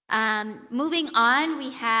 Moving on,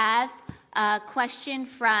 we have a question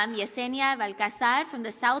from Yesenia Balcazar from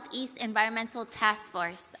the Southeast Environmental Task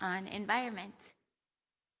Force on Environment.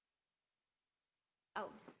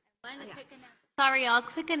 Sorry, I'll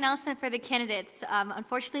quick announcement for the candidates.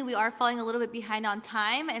 Unfortunately, we are falling a little bit behind on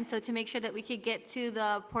time, and so to make sure that we could get to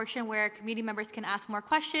the portion where community members can ask more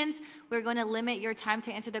questions, we're going to limit your time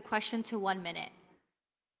to answer the question to 1 minute.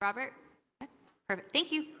 Robert? Perfect.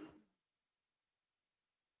 Thank you.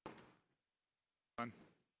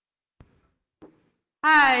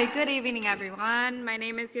 Hi, good evening, everyone. My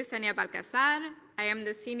name is Yesenia Balcazar. I am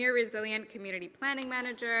the Senior Resilient Community Planning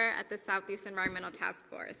Manager at the Southeast Environmental Task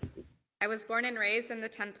Force. I was born and raised in the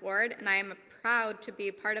 10th Ward, and I am proud to be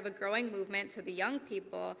a part of a growing movement to the young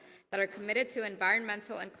people that are committed to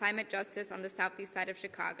environmental and climate justice on the southeast side of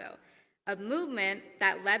Chicago, a movement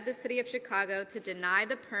that led the city of Chicago to deny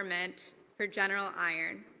the permit for General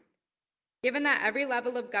Iron. Given that every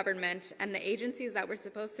level of government and the agencies that were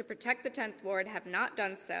supposed to protect the 10th Ward have not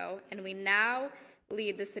done so, and we now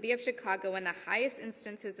lead the city of Chicago in the highest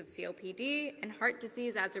instances of COPD and heart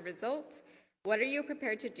disease as a result, what are you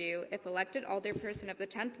prepared to do if elected alderperson of the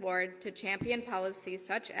 10th Ward to champion policies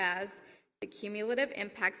such as the Cumulative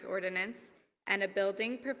Impacts Ordinance and a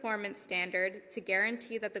building performance standard to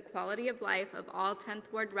guarantee that the quality of life of all 10th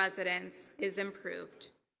Ward residents is improved?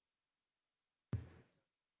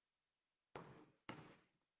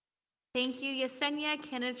 Thank you, Yesenia.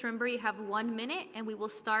 Candidates, remember you have 1 minute, and we will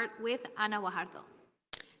start with Ana Guajardo.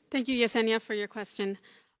 Thank you, Yesenia, for your question.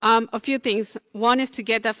 A few things. One is to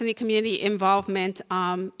get definitely community involvement.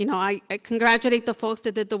 I congratulate the folks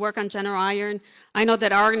that did the work on General Iron. I know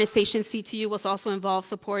that our organization, CTU, was also involved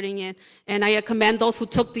supporting it, and I commend those who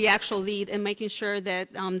took the actual lead in making sure that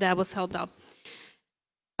that was held up.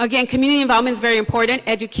 Again, community involvement is very important.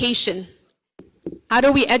 Education. How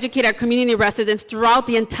do we educate our community residents throughout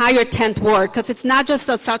the entire 10th Ward? Because it's not just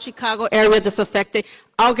the South Chicago area that's affected.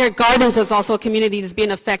 Alger Gardens is also a community that's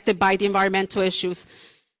being affected by the environmental issues.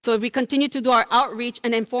 So if we continue to do our outreach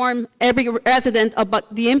and inform every resident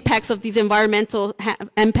about the impacts of these environmental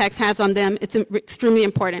impacts has on them, it's extremely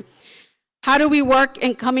important. How do we work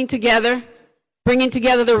in coming together, bringing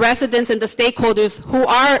together the residents and the stakeholders who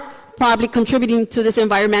are probably contributing to this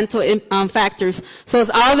environmental factors? So as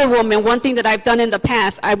Alderwoman, one thing that I've done in the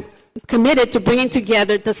past, I'm committed to bringing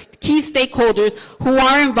together the key stakeholders who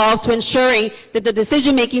are involved to ensuring that the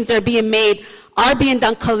decision makings that are being made are being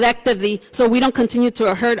done collectively so we don't continue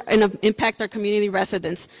to hurt and impact our community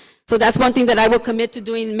residents. So that's one thing that I will commit to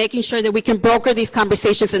doing, making sure that we can broker these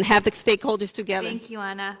conversations and have the stakeholders together. Thank you,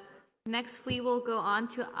 Ana. Next, we will go on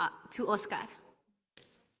to Oscar.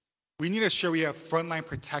 We need to ensure we have frontline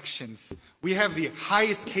protections. We have the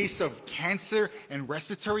highest case of cancer and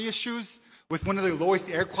respiratory issues with one of the lowest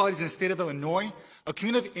air qualities in the state of Illinois. A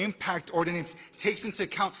cumulative impact ordinance takes into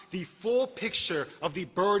account the full picture of the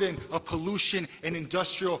burden of pollution and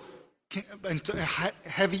industrial and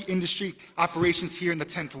heavy industry operations here in the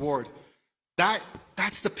 10th Ward.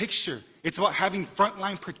 That's the picture. It's about having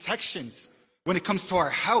frontline protections when it comes to our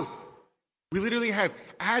health. We literally have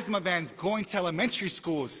asthma vans going to elementary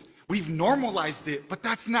schools. We've normalized it, but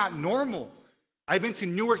that's not normal. I've been to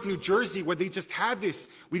Newark, New Jersey, where they just have this.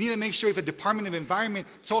 We need to make sure we have a Department of Environment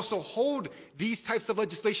to also hold these types of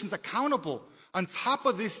legislations accountable. On top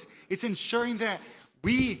of this, it's ensuring that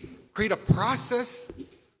we create a process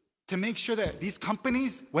to make sure that these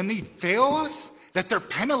companies, when they fail us, that they're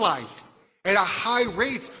penalized at a high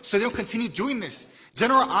rate so they don't continue doing this.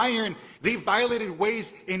 General Iron, they violated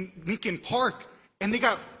ways in Lincoln Park, and they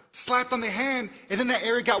got slapped on the hand, and then that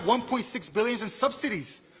area got 1.6 billion in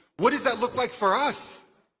subsidies. What does that look like for us?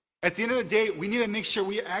 At the end of the day, we need to make sure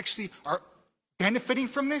we actually are benefiting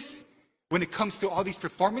from this when it comes to all these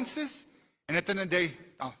performances. And at the end of the day,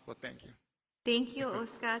 oh, well, thank you. Thank you,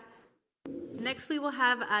 Oscar. Next, we will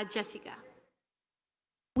have Jessica.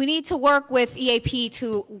 We need to work with EAP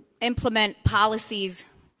to implement policies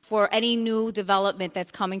for any new development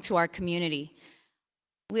that's coming to our community.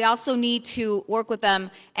 We also need to work with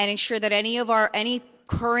them and ensure that any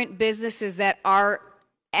current businesses that are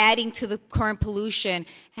adding to the current pollution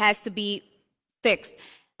has to be fixed.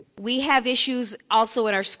 We have issues also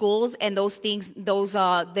in our schools, and those things,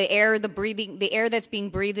 the air that's being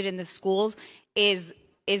breathed in the schools is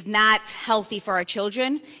not healthy for our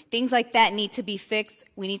children. Things like that need to be fixed.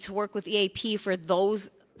 We need to work with EAP for those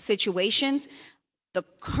situations. The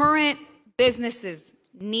current businesses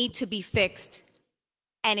need to be fixed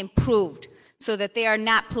and improved so that they are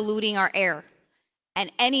not polluting our air.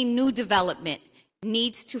 And any new development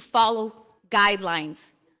needs to follow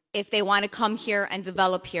guidelines. If they want to come here and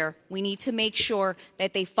develop here, we need to make sure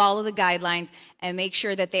that they follow the guidelines and make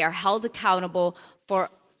sure that they are held accountable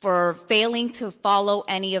for failing to follow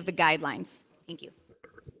any of the guidelines. Thank you.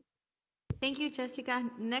 Thank you, Jessica.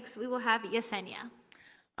 Next, we will have Yesenia.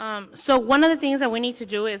 So one of the things that we need to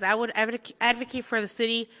do is I would advocate for the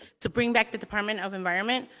city to bring back the Department of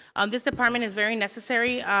Environment. This department is very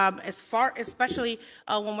necessary, especially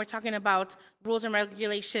when we're talking about rules and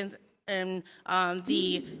regulations and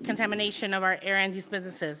the contamination of our air and these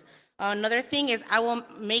businesses. Another thing is I will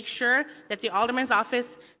make sure that the alderman's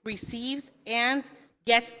office receives and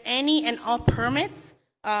gets any and all permits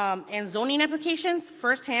and zoning applications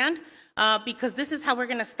firsthand, because this is how we're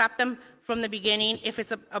going to stop them from the beginning if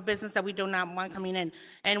it's a business that we do not want coming in.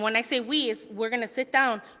 And when I say we, we're going to sit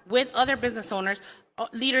down with other business owners,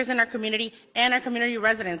 leaders in our community, and our community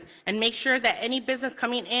residents, and make sure that any business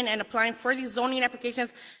coming in and applying for these zoning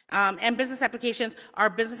applications and business applications are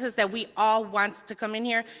businesses that we all want to come in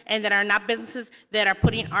here, and that are not businesses that are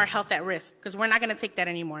putting our health at risk, because we're not going to take that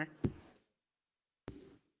anymore.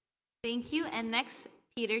 Thank you. And next,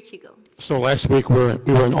 Peter Chico. So last week we were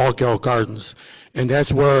in Altgeld Gardens, and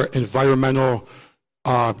that's where environmental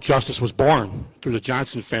justice was born through the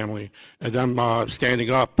Johnson family, and them standing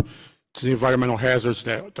up to the environmental hazards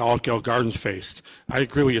that the Altgeld Gardens faced. I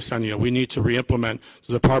agree with you, Yesenia. We need to re-implement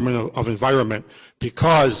the Department of Environment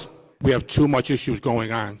because we have too much issues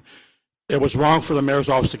going on. It was wrong for the mayor's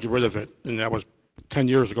office to get rid of it, and that was 10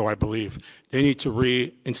 years ago, I believe. They need to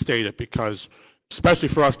reinstate it because, especially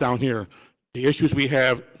for us down here, the issues we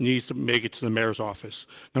have needs to make it to the mayor's office.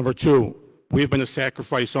 Number two, we've been a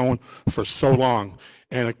sacrifice zone for so long,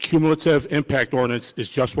 and a cumulative impact ordinance is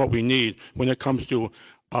just what we need when it comes to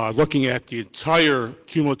looking at the entire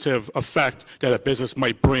cumulative effect that a business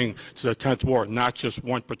might bring to the 10th Ward, not just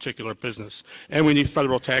one particular business. And we need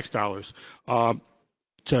federal tax dollars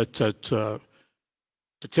to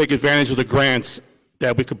take advantage of the grants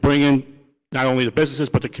that we could bring in not only the businesses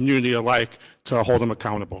but the community alike to hold them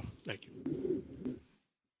accountable. Thank you.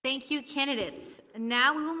 Thank you, candidates.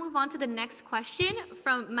 Now we will move on to the next question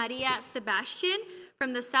from Maria Sebastian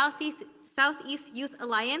from the Southeast Youth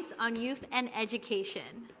Alliance on Youth and Education.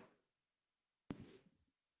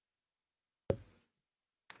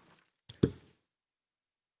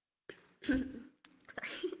 Sorry.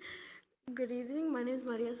 Good evening. My name is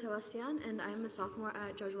Maria Sebastian, and I'm a sophomore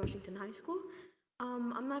at George Washington High School.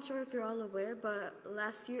 I'm not sure if you're all aware, but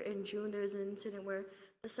last year in June, there was an incident where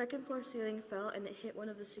the second floor ceiling fell and it hit one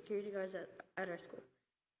of the security guards at our school.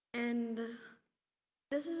 And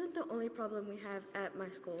this isn't the only problem we have at my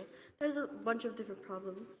school. There's a bunch of different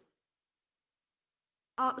problems,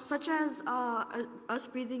 such as us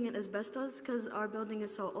breathing in asbestos because our building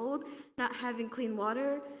is so old, not having clean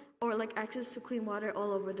water or like access to clean water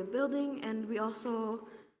all over the building, and we also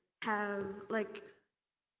have like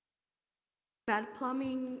bad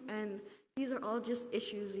plumbing, and these are all just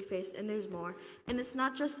issues we face, and there's more. And it's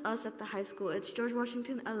not just us at the high school, it's George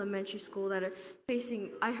Washington Elementary School that are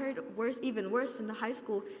facing, I heard, even worse in the high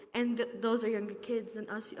school, and those are younger kids than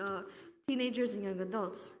us, teenagers and young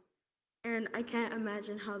adults. And I can't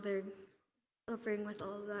imagine how they're suffering with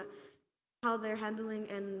all of that, how they're handling,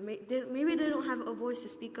 and maybe they don't have a voice to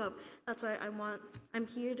speak up. That's why I'm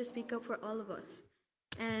here to speak up for all of us.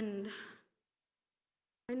 And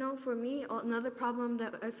I know for me, another problem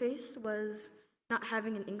that I faced was not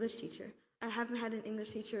having an English teacher. I haven't had an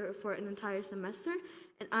English teacher for an entire semester,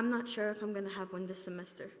 and I'm not sure if I'm going to have one this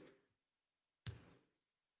semester.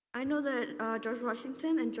 I know that George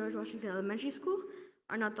Washington and George Washington Elementary School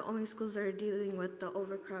are not the only schools that are dealing with the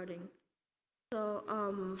overcrowding. So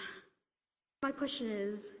my question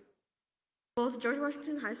is, Both George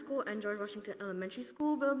Washington High School and George Washington Elementary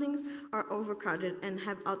School buildings are overcrowded and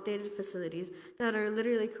have outdated facilities that are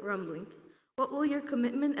literally crumbling. What will your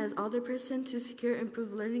commitment as alderperson to secure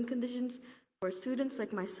improved learning conditions for students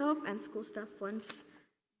like myself and school staff once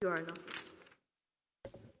you are in office?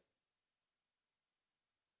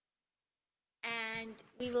 And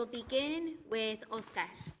we will begin with Oscar.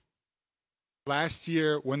 Last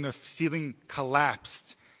year, when the ceiling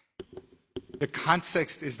collapsed, the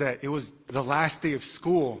context is that it was the last day of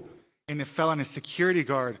school and it fell on a security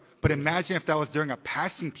guard. But imagine if that was during a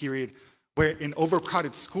passing period where in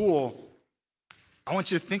overcrowded school, I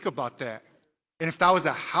want you to think about that. And if that was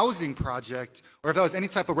a housing project or if that was any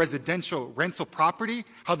type of residential rental property,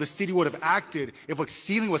 how the city would have acted if a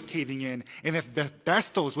ceiling was caving in and if the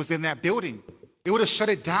asbestos was in that building. It would have shut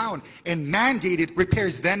it down and mandated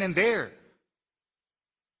repairs then and there.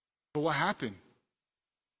 But what happened?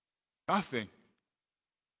 Nothing.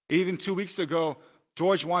 Even 2 weeks ago,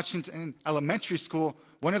 George Washington Elementary School,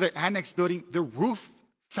 one of their annex building, the roof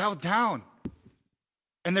fell down.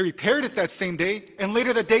 And they repaired it that same day, and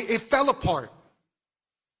later that day, it fell apart.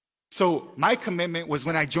 So my commitment was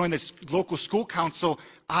when I joined the local school council,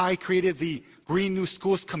 I created the Green New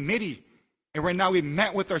Schools Committee. And right now we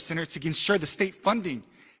met with our senator to ensure the state funding.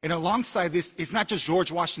 And alongside this, it's not just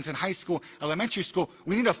George Washington High School, elementary school.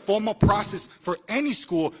 We need a formal process for any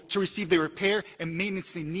school to receive the repair and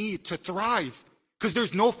maintenance they need to thrive. Because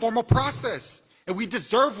there's no formal process, and we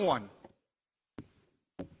deserve one.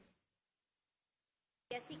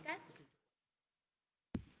 Jessica?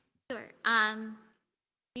 Sure.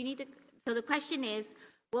 You need to, so the question is,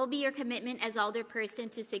 what will be your commitment as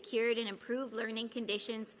alderperson to secure and improve learning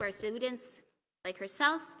conditions for students like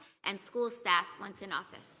herself and school staff once in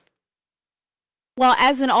office? Well,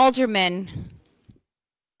 as an alderman,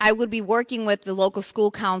 I would be working with the local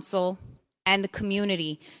school council and the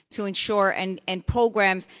community to ensure and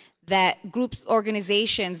programs that groups,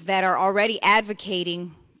 organizations that are already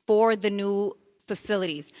advocating for the new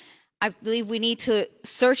facilities. I believe we need to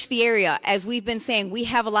search the area. As we've been saying, we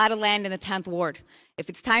have a lot of land in the 10th Ward. If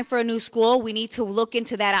it's time for a new school, we need to look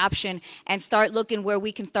into that option and start looking where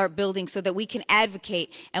we can start building so that we can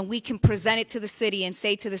advocate and we can present it to the city and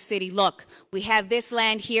say to the city, look, we have this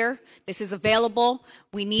land here. This is available.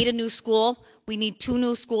 We need a new school. We need 2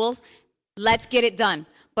 new schools. Let's get it done.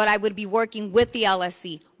 But I would be working with the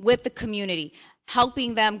LSC, with the community,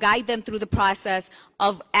 helping them, guide them through the process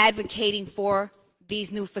of advocating for these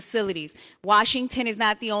new facilities. Washington is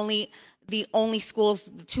not the only schools,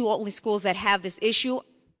 the 2 only schools that have this issue.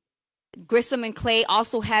 Grissom and Clay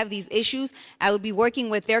also have these issues. I would be working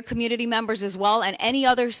with their community members as well and any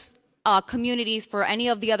other communities for any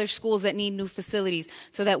of the other schools that need new facilities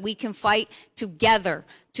so that we can fight together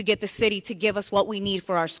to get the city to give us what we need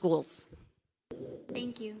for our schools.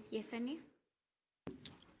 Thank you. Yesenia?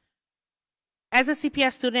 As a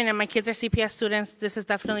CPS student, and my kids are CPS students, this is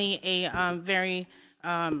definitely a very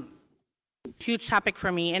huge topic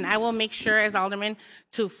for me. And I will make sure as alderman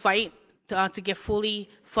to fight to get fully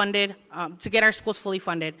funded, to get our schools fully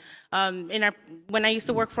funded. When I used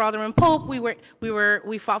to work for Alderman Pope,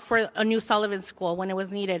 we fought for a new Sullivan School when it was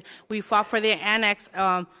needed. We fought for the annex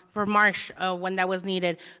for Marsh when that was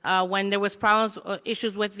needed. When there was problems,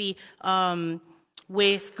 issues with the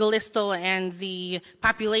with Gallisto and the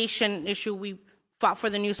population issue, we fought for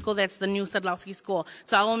the new school, that's the new Sadlowski School.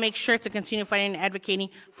 So I will make sure to continue fighting and advocating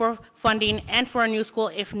for funding and for a new school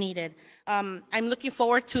if needed. I'm looking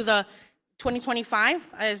forward to the 2025,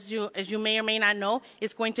 as you may or may not know,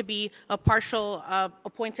 it's going to be a partial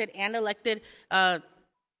appointed and elected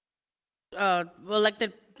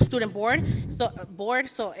student board.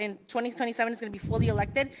 So in 2027 it's going to be fully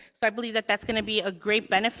elected. So I believe that that's going to be a great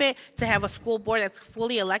benefit to have a school board that's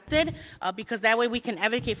fully elected, because that way we can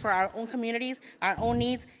advocate for our own communities, our own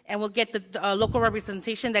needs, and we'll get the local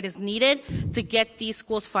representation that is needed to get these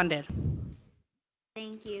schools funded.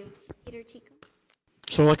 Thank you. Peter Chico.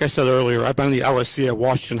 So like I said earlier, I've been in the LSC at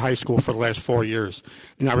Washington High School for the last 4 years.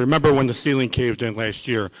 And I remember when the ceiling caved in last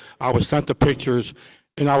year, I was sent the pictures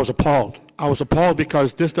and I was appalled. I was appalled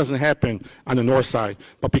because this doesn't happen on the north side.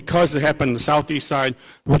 But because it happened on the southeast side,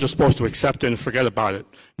 we're just supposed to accept it and forget about it.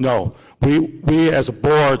 No. We as a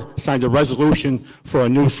board signed a resolution for a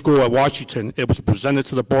new school at Washington. It was presented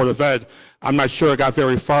to the Board of Ed. I'm not sure it got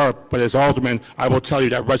very far, but as alderman, I will tell you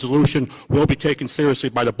that resolution will be taken seriously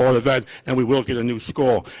by the Board of Ed, and we will get a new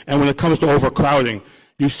school. And when it comes to overcrowding,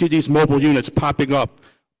 you see these mobile units popping up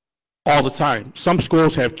all the time. Some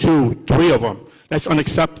schools have 2, 3 of them. That's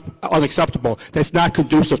unacceptable. That's not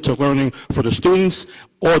conducive to learning for the students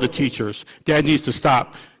or the teachers. That needs to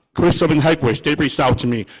stop. Grissom and Heckwish, they reached out to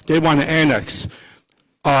me. They want to annex.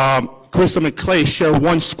 Grissom and Clay share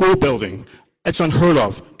one school building. It's unheard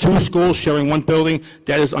of. 2 schools sharing one building,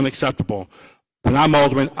 that is unacceptable. When I'm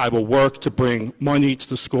alderman, I will work to bring money to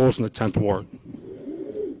the schools in the 10th Ward.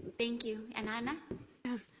 Thank you. And Anna?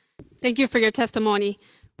 Thank you for your testimony.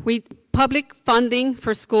 Public funding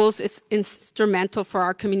for schools is instrumental for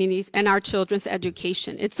our communities and our children's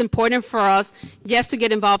education. It's important for us, yes, to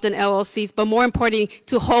get involved in LLCs, but more importantly,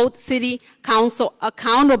 to hold city council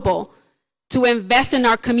accountable to invest in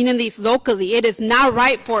our communities locally. It is not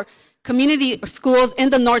right for community schools in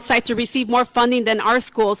the north side to receive more funding than our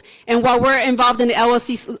schools. And while we're involved in the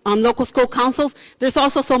LLC, local school councils, there's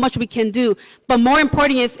also so much we can do. But more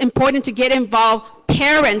important, it's important to get involved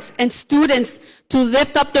parents and students to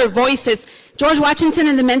lift up their voices. George Washington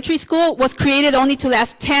Elementary School was created only to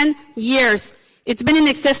last 10 years. It's been in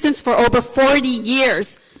existence for over 40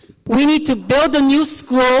 years. We need to build a new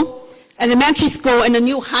school, elementary school, and a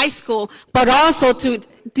new high school, but also to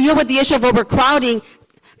deal with the issue of overcrowding,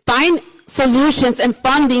 find solutions and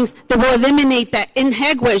fundings that will eliminate that. In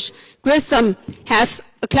Hegwish, Grissom has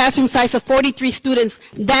a classroom size of 43 students.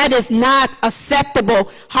 That is not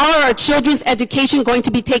acceptable. How are our children's education going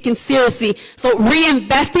to be taken seriously? So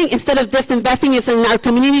reinvesting instead of disinvesting in our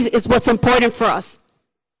communities is what's important for us.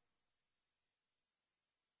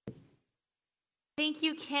 Thank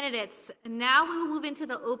you, candidates. Now we will move into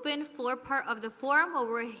the open floor part of the forum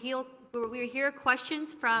where we'll hear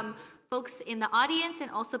questions from folks in the audience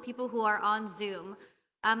and also people who are on Zoom.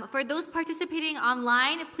 For those participating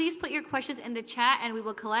online, please put your questions in the chat and we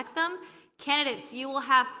will collect them. Candidates, you will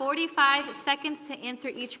have 45 seconds to answer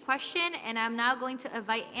each question, and I'm now going to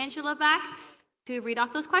invite Angela back to read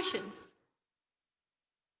off those questions.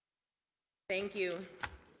 Thank you.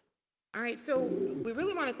 All right, so we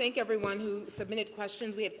really want to thank everyone who submitted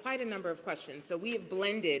questions. We had quite a number of questions, so we have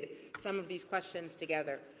blended some of these questions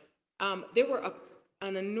together. There were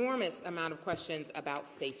an enormous amount of questions about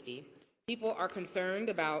safety. People are concerned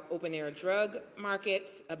about open-air drug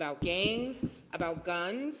markets, about gangs, about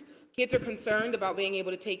guns. Kids are concerned about being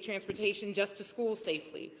able to take transportation just to school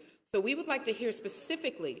safely. So we would like to hear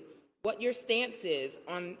specifically what your stance is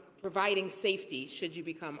on providing safety should you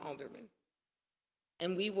become alderman.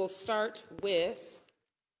 And we will start with,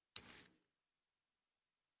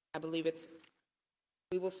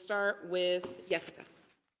 we will start with Jessica.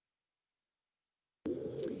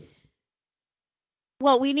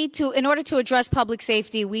 Well, we need to, in order to address public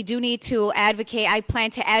safety, we do need to advocate, I plan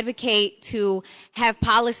to advocate to have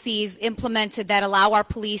policies implemented that allow our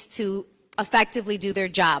police to effectively do their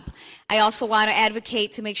job. I also want to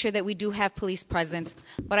advocate to make sure that we do have police presence,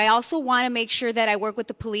 but I also want to make sure that I work with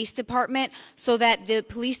the police department so that the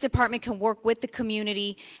police department can work with the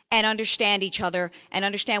community and understand each other and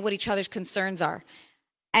understand what each other's concerns are.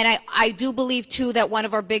 And I do believe, too, that one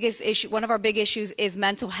of our big issues is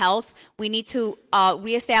mental health. We need to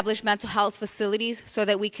reestablish mental health facilities so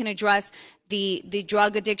that we can address the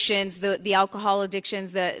drug addictions, the alcohol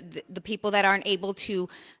addictions, the people that aren't able to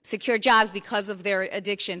secure jobs because of their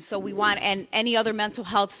addictions. So we want, and any other mental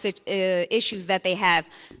health issues that they have.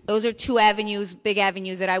 Those are 2 avenues, big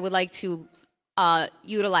avenues, that I would like to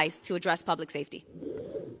utilize to address public safety.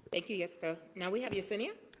 Thank you, Jessica. Now we have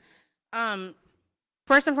Yesenia.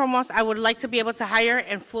 First and foremost, I would like to be able to hire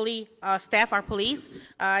and fully staff our police.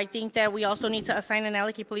 I think that we also need to assign and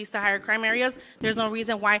allocate police to higher crime areas. There's no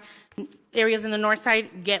reason why areas in the north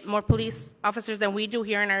side get more police officers than we do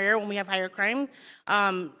here in our area when we have higher crime.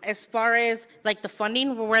 As far as like the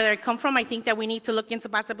funding, where they come from, I think that we need to look into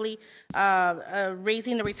possibly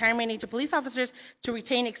raising the retirement age of police officers to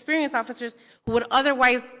retain experienced officers who would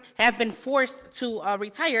otherwise have been forced to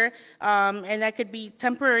retire, and that could be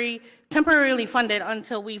temporarily funded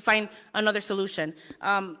until we find another solution.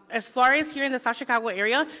 As far as here in the South Chicago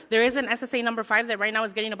area, there is an SSA number 5 that right now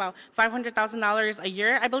is getting about $500,000 a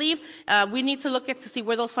year, I believe. We need to look at to see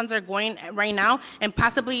where those funds are going right now and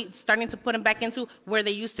possibly starting to put them back into where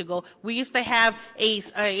they used to go. We used to have a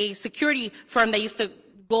security firm that used to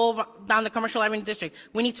go down the Commercial Avenue District.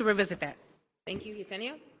 We need to revisit that. Thank you,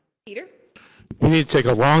 Yesenia. Peter? We need to take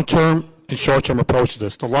a long-term and short-term approach to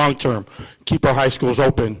this. The long-term, keep our high schools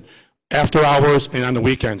open after hours and on the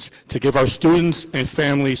weekends to give our students and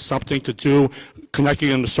families something to do, connecting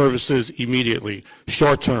them to services immediately.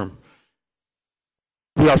 Short-term,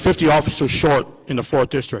 we are 50 officers short in the 4th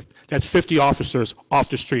District. That's 50 officers off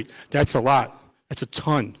the street. That's a lot. That's a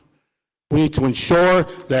ton. We need to ensure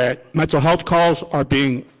that mental health calls are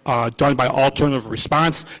being done by alternative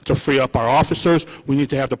response to free up our officers. We need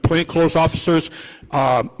to have the plainclothes officers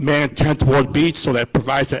man 10th Ward beats so that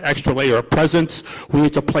provides an extra layer of presence. We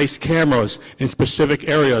need to place cameras in specific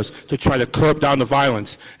areas to try to curb down the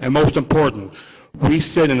violence. And most important, We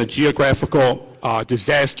sit in a geographical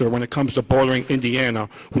disaster when it comes to bordering Indiana.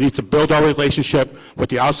 We need to build our relationship with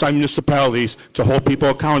the outside municipalities to hold people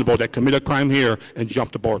accountable that commit a crime here and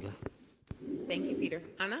jump the border. Thank you, Peter.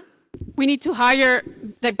 Anna? We need to hire,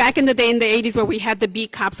 like back in the day in the 80s where we had the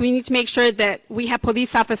beat cops, we need to make sure that we have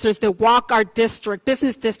police officers that walk our district,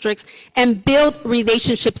 business districts, and build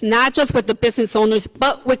relationships, not just with the business owners,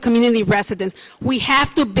 but with community residents. We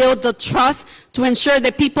have to build the trust to ensure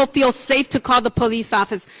that people feel safe to call the police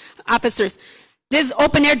officers. This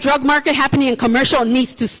open-air drug market happening in commercial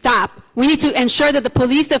needs to stop. We need to ensure that the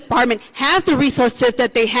police department has the resources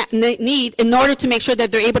that they need in order to make sure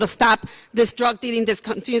that they're able to stop this drug dealing that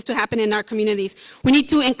continues to happen in our communities. We need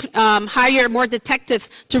to hire more detectives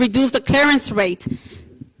to reduce the clearance rate.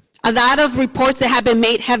 A lot of reports that have been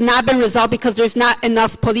made have not been resolved because there's not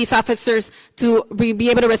enough police officers to be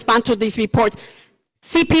able to respond to these reports.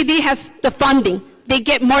 CPD has the funding. They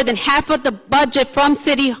get more than half of the budget from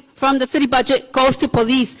the city budget goes to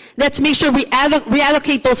police. Let's make sure we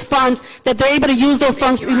reallocate those funds, that they're able to use those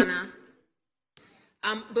funds. Thank you,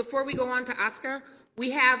 Anna. Before we go on to Oscar,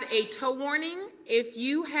 we have a tow warning. If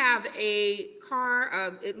you have a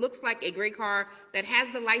car, it looks like a gray car that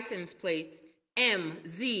has the license plates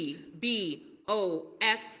MZBOSSR,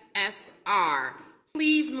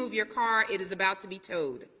 please move your car. It is about to be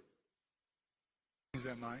towed. Is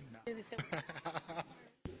that mine? No.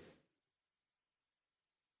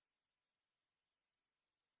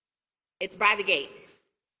 It's by the gate.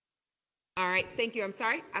 All right, thank you. I'm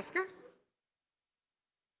sorry, Oscar?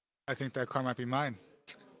 I think that car might be mine.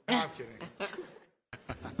 No, I'm kidding.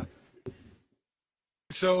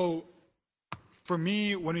 So, for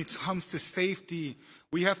me, when it comes to safety,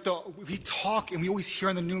 we talk and we always hear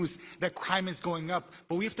on the news that crime is going up,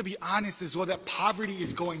 but we have to be honest as well that poverty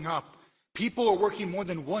is going up. People are working more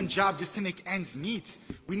than one job just to make ends meet.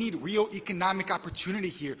 We need real economic opportunity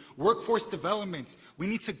here, workforce development. We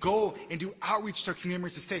need to go and do outreach to our community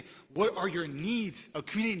members to say, what are your needs? A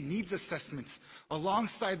community needs assessments.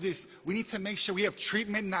 Alongside this, we need to make sure we have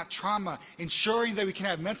treatment, not trauma, ensuring that we can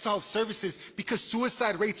have mental health services because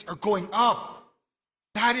suicide rates are going up.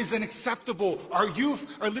 That is unacceptable. Our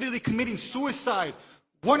youth are literally committing suicide.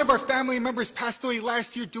 One of our family members passed away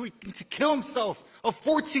last year to kill himself, a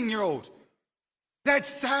 14-year-old. That's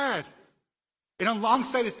sad. And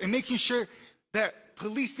alongside this, and making sure that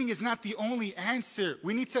policing is not the only answer.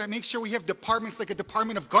 We need to make sure we have departments like a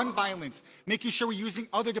Department of Gun Violence, making sure we're using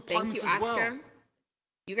other departments as well. Thank you, Oscar.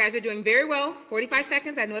 You guys are doing very well. 45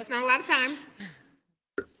 seconds. I know it's not a lot of time.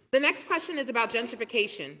 The next question is about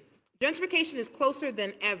gentrification. Gentrification is closer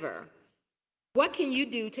than ever. What can you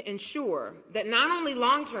do to ensure that not only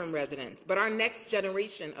long-term residents, but our next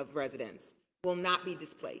generation of residents will not be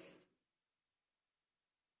displaced?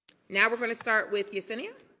 Now we're going to start with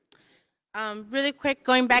Yesenia. Really quick,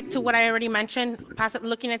 going back to what I already mentioned,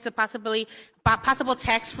 looking at the possible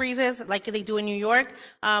tax freezes like they do in New York.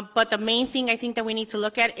 But the main thing I think that we need to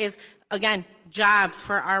look at is, again, jobs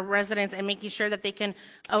for our residents and making sure that they can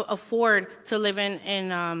afford to live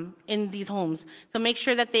in these homes. So make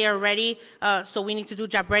sure that they are ready. So we need to do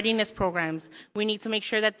job readiness programs. We need to make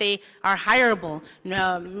sure that they are hireable.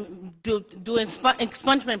 Do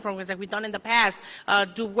expungement programs like we've done in the past.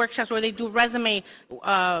 Do workshops where they do resume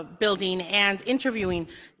building and interviewing.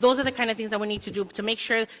 Those are the kind of things that we need to do to make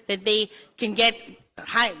sure that they can get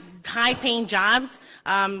high-paying jobs,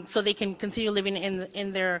 so they can continue living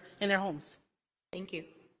in their homes. Thank you.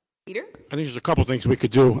 Peter? I think there's a couple things we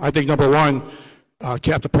could do. I think number one,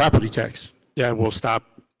 cap the property tax. That will stop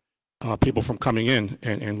people from coming in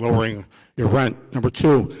and lowering your rent. Number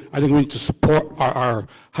two, I think we need to support our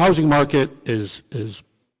housing market is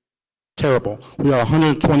terrible. We are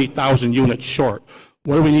 120,000 units short.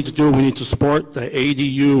 What do we need to do? We need to support the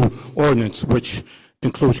ADU ordinance, which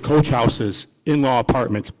includes coach houses, in-law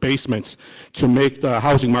apartments, basements, to make the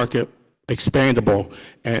housing market expandable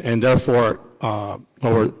and therefore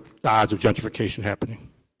lower the odds of gentrification happening.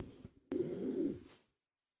 I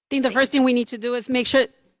think the first thing we need to do is make sure,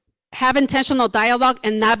 have intentional dialogue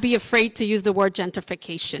and not be afraid to use the word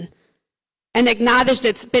gentrification. And acknowledge that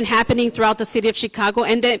it's been happening throughout the city of Chicago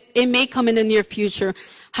and that it may come in the near future.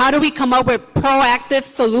 How do we come up with proactive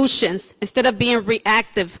solutions instead of being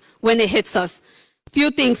reactive when it hits us?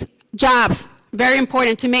 Few things, jobs, very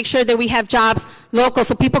important to make sure that we have jobs local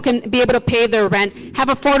so people can be able to pay their rent, have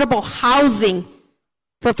affordable housing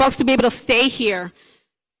for folks to be able to stay here,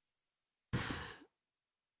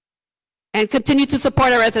 and continue to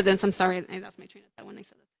support our residents. I'm sorry, I lost my train of thought when I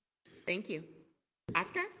said that. Thank you.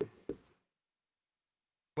 Oscar?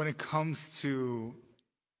 When it comes to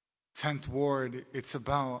 10th Ward, it's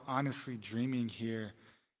about honestly dreaming here.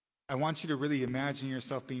 I want you to really imagine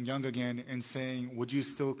yourself being young again and saying, would you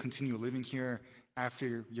still continue living here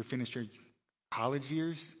after you finish your college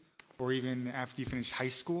years or even after you finish high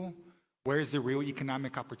school? Where is the real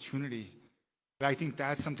economic opportunity? But I think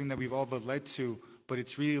that's something that we've all but led to, but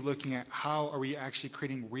it's really looking at how are we actually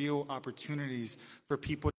creating real opportunities for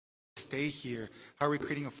people to stay here? How are we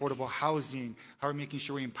creating affordable housing? How are we making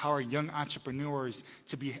sure we empower young entrepreneurs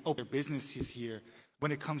to open their businesses here?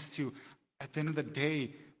 When it comes to, at the end of the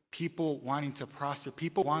day, people wanting to prosper,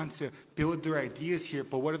 people want to build their ideas here,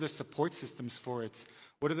 but what are the support systems for it?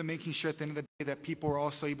 What are they making sure at the end of the day that people are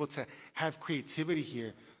also able to have creativity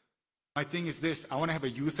here? My thing is this, I want to have a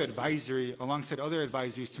youth advisory alongside other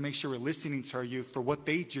advisories to make sure we're listening to our youth for what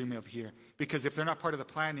they dream of here. Because if they're not part of the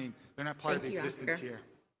planning, they're not part of the existence here.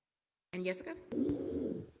 And Jessica?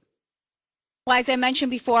 Well, as I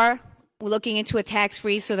mentioned before, we're looking into a tax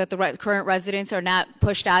freeze so that the current residents are not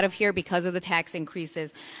pushed out of here because of the tax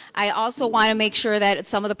increases. I also want to make sure that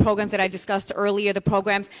some of the programs that I discussed earlier, the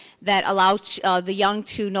programs that allow the young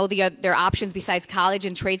to know their options besides college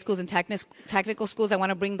and trade schools and technical schools, I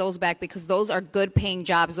want to bring those back because those are good paying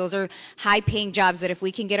jobs. Those are high paying jobs that if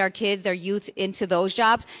we can get our kids, their youth into those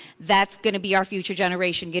jobs, that's going to be our future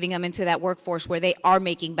generation, getting them into that workforce where they are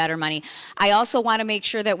making better money. I also want to make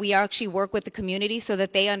sure that we actually work with the community so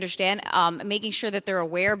that they understand, making sure that they're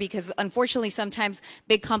aware, because unfortunately sometimes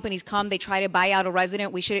big companies come, they try to buy out a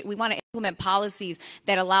resident. We want to implement policies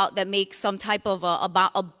that make some type of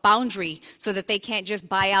a boundary so that they can't just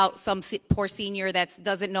buy out some poor senior that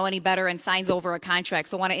doesn't know any better and signs over a contract.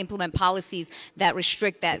 So I want to implement policies that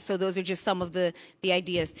restrict that. So those are just some of the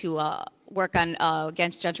ideas to work on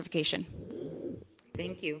against gentrification.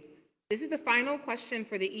 Thank you. This is the final question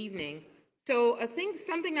for the evening. So I think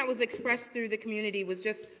something that was expressed through the community was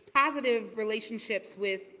just positive relationships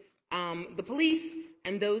with the police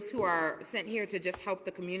and those who are sent here to just help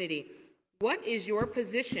the community. What is your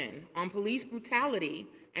position on police brutality,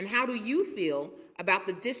 and how do you feel about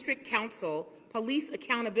the district council police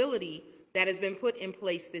accountability that has been put in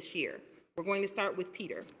place this year? We're going to start with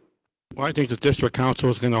Peter. Well, I think the district council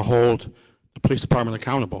is going to hold the police department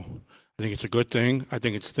accountable. I think it's a good thing. I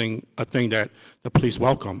think it's a thing that the police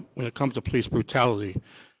welcome. When it comes to police brutality,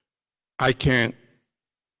 I can't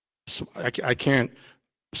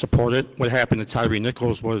support it. What happened to Tyree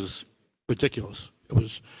Nichols was ridiculous. It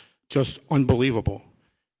was just unbelievable.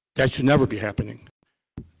 That should never be happening.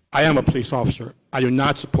 I am a police officer. I do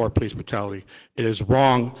not support police brutality. It is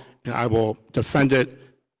wrong, and I will defend it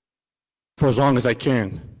for as long as I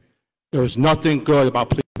can. There is nothing good about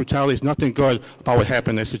police brutality. There's nothing good about what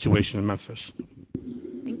happened in that situation in Memphis.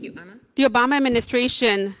 Thank you, Anna. The Obama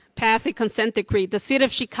administration passed a consent decree. The city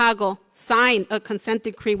of Chicago signed a consent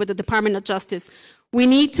decree with the Department of Justice. We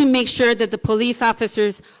need to make sure that the police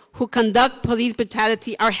officers who conduct police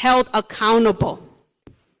brutality are held accountable.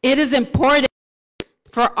 It is important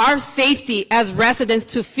for our safety as residents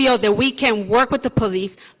to feel that we can work with the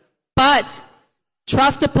police, but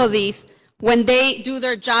trust the police when they do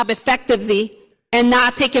their job effectively and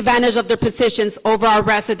not take advantage of their positions over our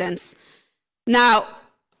residents. Now,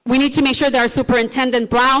 we need to make sure that our Superintendent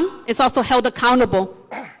Brown is also held accountable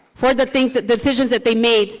for the decisions that they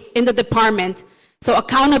made in the department. So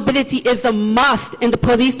accountability is a must in the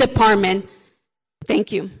police department.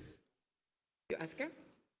 Thank you. Oscar?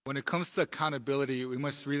 When it comes to accountability, we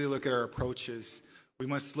must really look at our approaches. We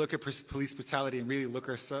must look at police brutality and really look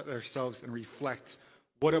at ourselves and reflect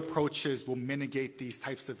what approaches will mitigate these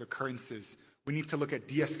types of occurrences. We need to look at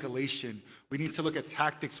de-escalation. We need to look at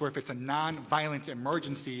tactics where if it's a non-violent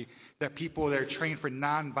emergency, that people that are trained for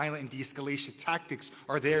non-violent and de-escalation tactics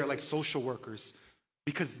are there like social workers.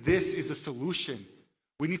 Because this is the solution.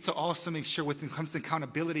 We need to also make sure when it comes to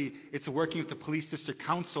accountability, it's working with the police district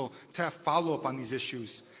council to have follow-up on these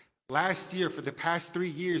issues. Last year, for the past 3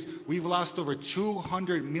 years, we've lost over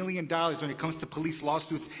 $200 million when it comes to police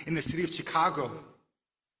lawsuits in the city of Chicago.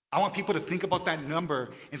 I want people to think about that number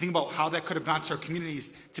and think about how that could have gone to our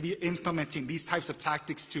communities to be implementing these types of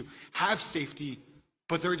tactics to have safety,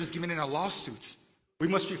 but they're just giving in a lawsuit. We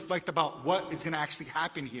must reflect about what is going to actually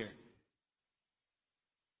happen here.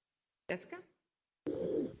 Jessica?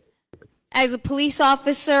 As a police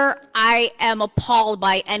officer, I am appalled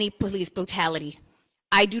by any police brutality.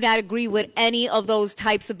 I do not agree with any of those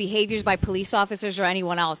types of behaviors by police officers or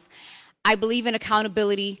anyone else. I believe in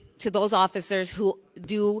accountability to those officers who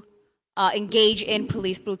do engage in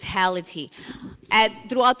police brutality.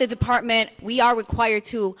 Throughout the department, we are required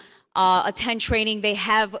to attend training. They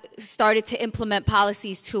have started to implement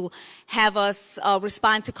policies to have us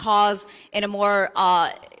respond to calls in a more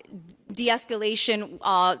de-escalation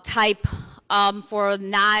type for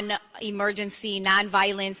non-emergency,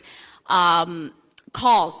 non-violent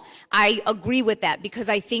calls. I agree with that because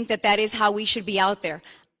I think that that is how we should be out there.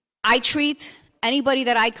 I treat anybody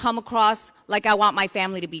that I come across like I want my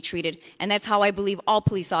family to be treated, and that's how I believe all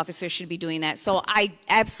police officers should be doing that. So I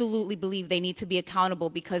absolutely believe they need to be accountable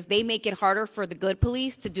because they make it harder for the good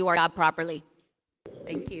police to do our job properly.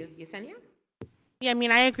 Thank you. Yesenia? Yeah, I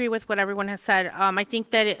mean, I agree with what everyone has said. I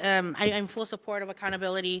think that I'm full support of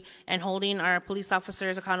accountability and holding our police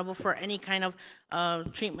officers accountable for any kind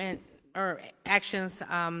of treatment or actions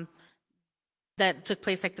that took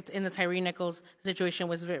place, like in the Tyree Nichols situation,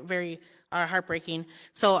 was very, very heartbreaking.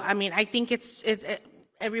 So, I mean, I think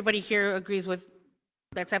everybody here agrees with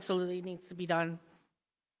that's absolutely needs to be done.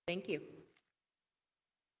 Thank you.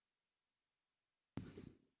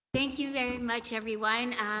 Thank you very much,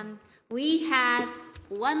 everyone. We have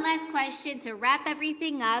one last question to wrap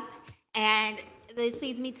everything up, and this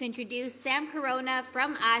leads me to introduce Sam Corona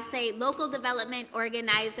from ASE, Local Development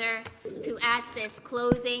Organizer, to ask this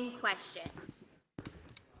closing question.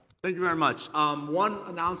 Thank you very much. One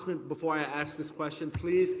announcement before I ask this question.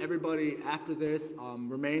 Please, everybody, after this,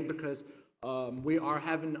 remain because we are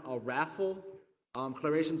having a raffle.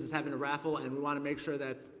 Clarations is having a raffle, and we want to make sure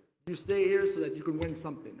that you stay here so that you can win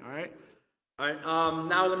something, all right? All right,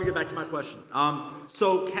 now let me get back to my question.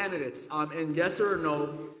 So candidates, and yes or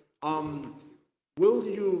no, will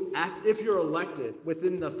you, if you're elected,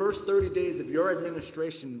 within the first 30 days of your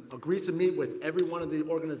administration, agree to meet with every one of the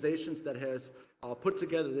organizations that has put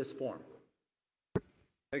together this form?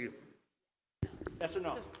 Thank you. Yes or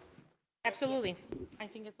no? Absolutely. I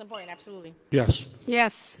think it's important. Absolutely. Yes.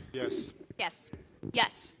 Yes. Yes. Yes.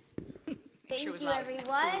 Yes. Thank you,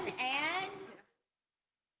 everyone, and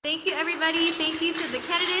thank you, everybody. Thank you to the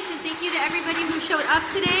candidates, and thank you to everybody who showed up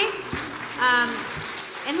today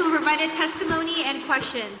and who provided testimony and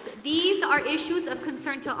questions. These are issues of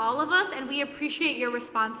concern to all of us, and we appreciate your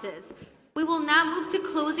responses. We will now move to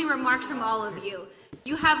closing remarks from all of you.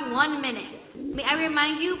 You have 1 minute. May I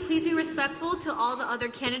remind you, please be respectful to all the other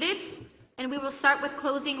candidates, and we will start with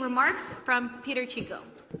closing remarks from Peter Chico.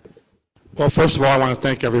 Well, first of all, I want to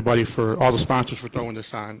thank everybody for all the sponsors for throwing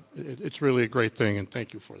this on. It's really a great thing, and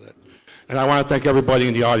thank you for that. And I want to thank everybody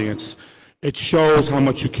in the audience. It shows how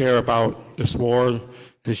much you care about this ward.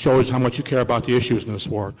 It shows how much you care about the issues in this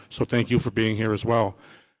ward. So thank you for being here as well.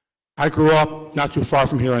 I grew up not too far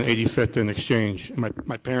from here on 85th and Exchange. My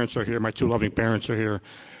parents are here. My two loving parents are here.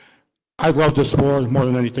 I love this ward more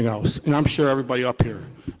than anything else, and I'm sure everybody up here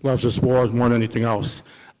loves this ward more than anything else.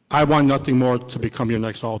 I want nothing more to become your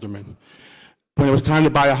next alderman. When it was time to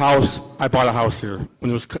buy a house, I bought a house here.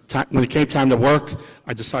 When it came time to work,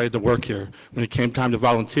 I decided to work here. When it came time to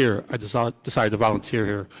volunteer, I decided to volunteer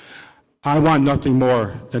here. I want nothing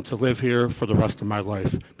more than to live here for the rest of my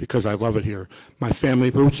life because I love it here. My family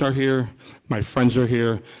roots are here, my friends are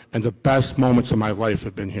here, and the best moments of my life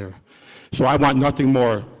have been here. So I want nothing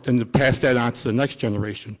more than to pass that on to the next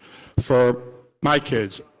generation for my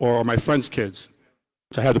kids or my friends' kids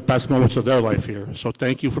to have the best moments of their life here. So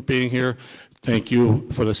thank you for being here. Thank you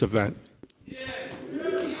for this event.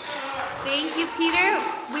 Thank you, Peter.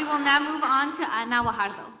 We will now move on to Ana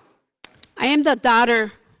Guajardo.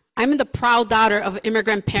 I'm the proud daughter of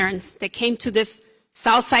immigrant parents that came to this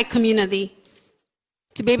Southside community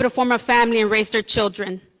to be able to form a family and raise their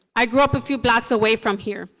children. I grew up a few blocks away from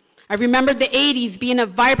here. I remember the 80s being a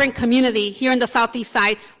vibrant community here in the Southeast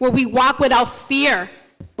Side where we walk without fear,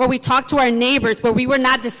 where we talk to our neighbors, where we were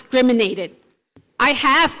not discriminated. I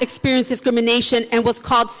have experienced discrimination and was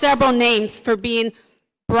called several names for being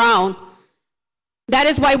brown. That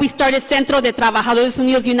is why we started Centro de Trabajadores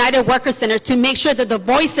Unidos United Worker Center, to make sure that the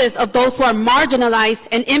voices of those who are marginalized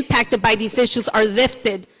and impacted by these issues are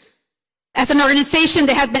lifted. As an organization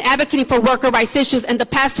that has been advocating for worker rights issues in the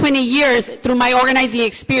past 20 years through my organizing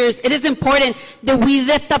experience, it is important that we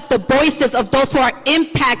lift up the voices of those who are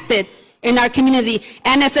impacted in our community.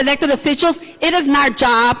 And as elected officials, it is not our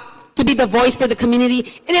job to be the voice for the community.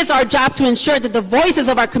 It is our job to ensure that the voices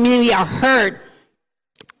of our community are heard.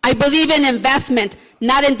 I believe in investment,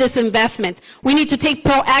 not in disinvestment. We need to take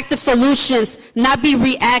proactive solutions, not be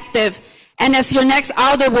reactive. And as your next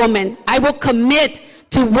alderwoman, I will commit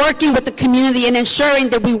to working with the community and ensuring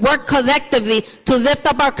that we work collectively to lift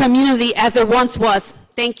up our community as it once was.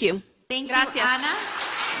 Thank you. Thank you, Ana.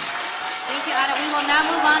 Thank you, Ana. We will now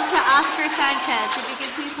move on to Oscar Sanchez. If you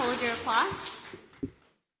could please hold your applause.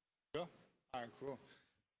 Cool.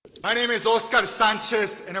 My name is Oscar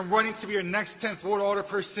Sanchez, and I'm running to be your next 10th Ward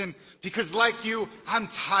alderperson because, like you, I'm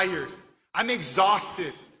tired. I'm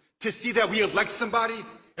exhausted to see that we elect somebody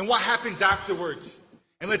and what happens afterwards.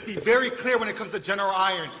 And let's be very clear when it comes to General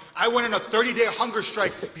Iron. I went on a 30-day hunger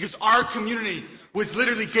strike because our community was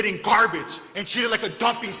literally getting garbage and treated like a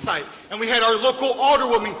dumping site. And we had our local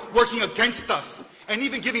alderwoman working against us and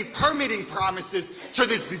even giving permitting promises to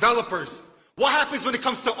these developers. What happens when it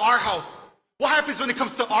comes to our health? What happens when it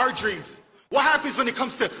comes to our dreams? What happens when it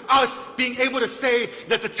comes to us being able to say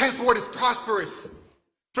that the 10th Ward is prosperous?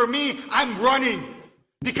 For me, I'm running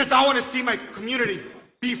because I want to see my community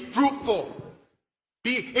be fruitful,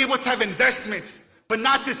 be able to have investments, but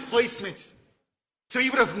not displacements. To be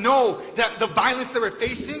able to know that the violence that we're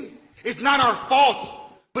facing is not our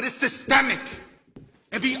fault, but it's systemic.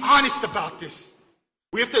 And be honest about this.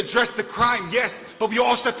 We have to address the crime, yes, but we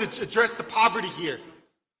also have to address the poverty here.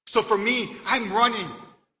 So for me, I'm running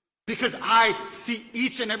because I see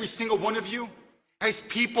each and every single one of you as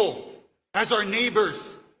people, as our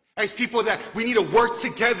neighbors, as people that we need to work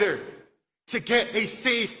together to get a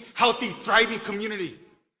safe, healthy, thriving community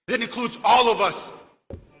that includes all of us.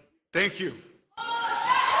 Thank you.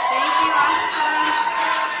 Thank you, officer.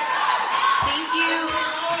 Thank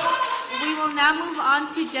you. We will now move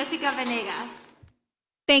on to Jessica Venegas.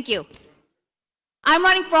 Thank you. I'm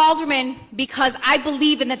running for alderman because I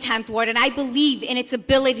believe in the 10th Ward and I believe in its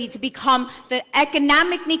ability to become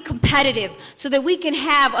economically competitive so that we can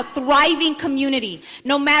have a thriving community,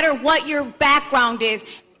 no matter what your background is,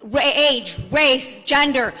 age, race,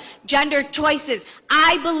 gender choices.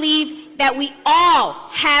 I believe that we all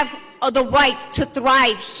have the right to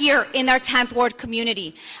thrive here in our 10th Ward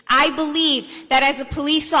community. I believe that as a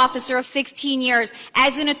police officer of 16 years,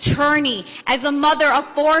 as an attorney, as a mother of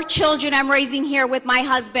 4 children I'm raising here with my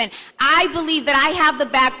husband, I believe that I have the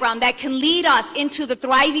background that can lead us into the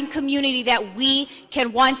thriving community that we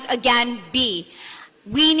can once again be.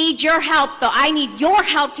 We need your help, though. I need your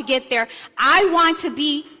help to get there. I want to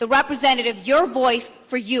be the representative, your voice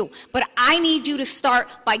for you. But I need you to start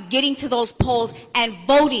by getting to those polls and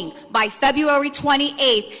voting by February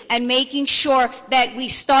 28th and making sure that we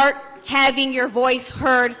start having your voice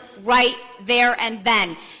heard right there and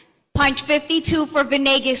then. Punch 52 for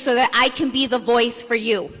Venegas so that I can be the voice for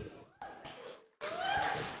you.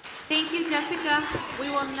 Thank you, Jessica. We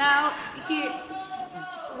will now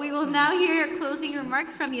hear closing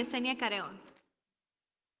remarks from Yesenia Carreon.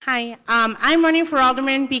 Hi, I'm running for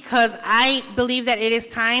alderman because I believe that it is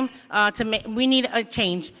time we need a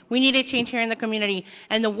change. We need a change here in the community.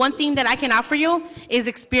 And the one thing that I can offer you is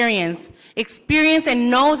experience. Experience and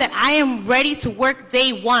know that I am ready to work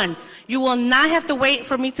day one. You will not have to wait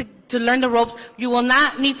for me to learn the ropes. You will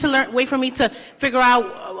not need to wait for me to figure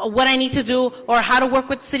out what I need to do or how to work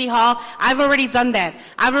with City Hall. I've already done that.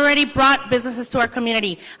 I've already brought businesses to our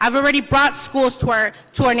community. I've already brought schools to our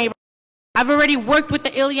neighborhood. I've already worked with the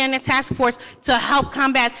Ileana Task Force to help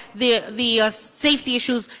combat the safety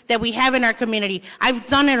issues that we have in our community. I've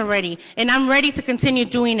done it already, and I'm ready to continue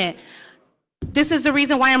doing it. This is the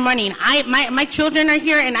reason why I'm running. My children are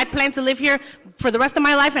here, and I plan to live here for the rest of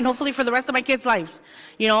my life and hopefully for the rest of my kids' lives.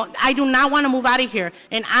 You know, I do not want to move out of here,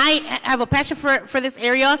 and I have a passion for this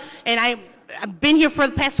area, and I've been here for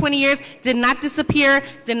the past 20 years, did not disappear,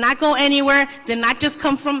 did not go anywhere, did not just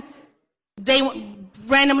come from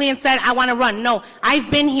randomly and said, I want to run. No,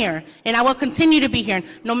 I've been here, and I will continue to be here.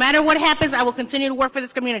 No matter what happens, I will continue to work for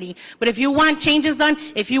this community. But if you want changes done,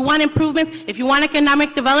 if you want improvements, if you want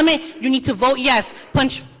economic development, you need to vote yes.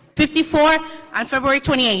 Punch 54 on February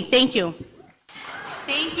 28th. Thank you.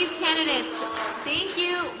 Thank you, candidates. Thank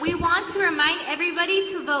you. We want to remind everybody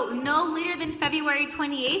to vote no later than February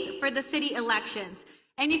 28th for the city elections.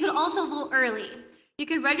 And you can also vote early. You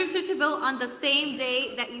can register to vote on the same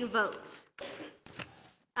day that you vote.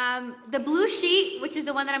 The blue sheet, which is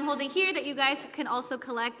the one that I'm holding here, that you guys can also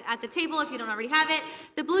collect at the table if you don't already have it.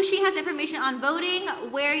 The blue sheet has information on voting,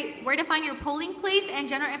 where to find your polling place, and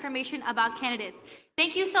general information about candidates.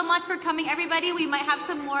 Thank you so much for coming, everybody. We might have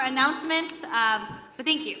some more announcements, but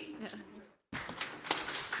thank you.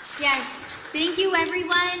 Yes, thank you,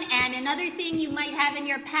 everyone. And another thing you might have in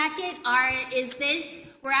your packet is this.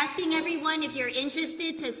 We're asking everyone if you're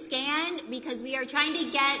interested to scan, because we are trying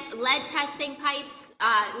to get lead testing pipes,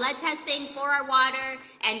 lead testing for our water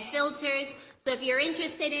and filters. So if you're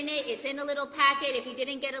interested in it, it's in a little packet. If you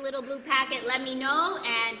didn't get a little blue packet, let me know,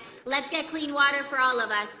 and let's get clean water for all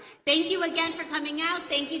of us. Thank you again for coming out.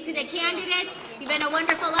 Thank you to the candidates. You've been a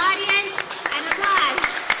wonderful audience, and applause.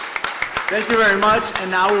 Thank you very much,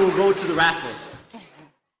 and now we will go to the raffle.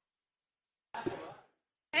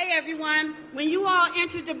 Hey everyone, when you all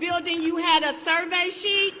entered the building, you had a survey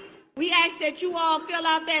sheet. We ask that you all fill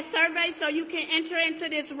out that survey so you can enter into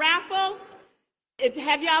this raffle.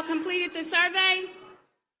 Have y'all completed the survey?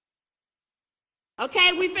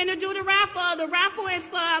 Okay, we finna do the raffle. The raffle is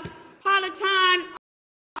for Palatine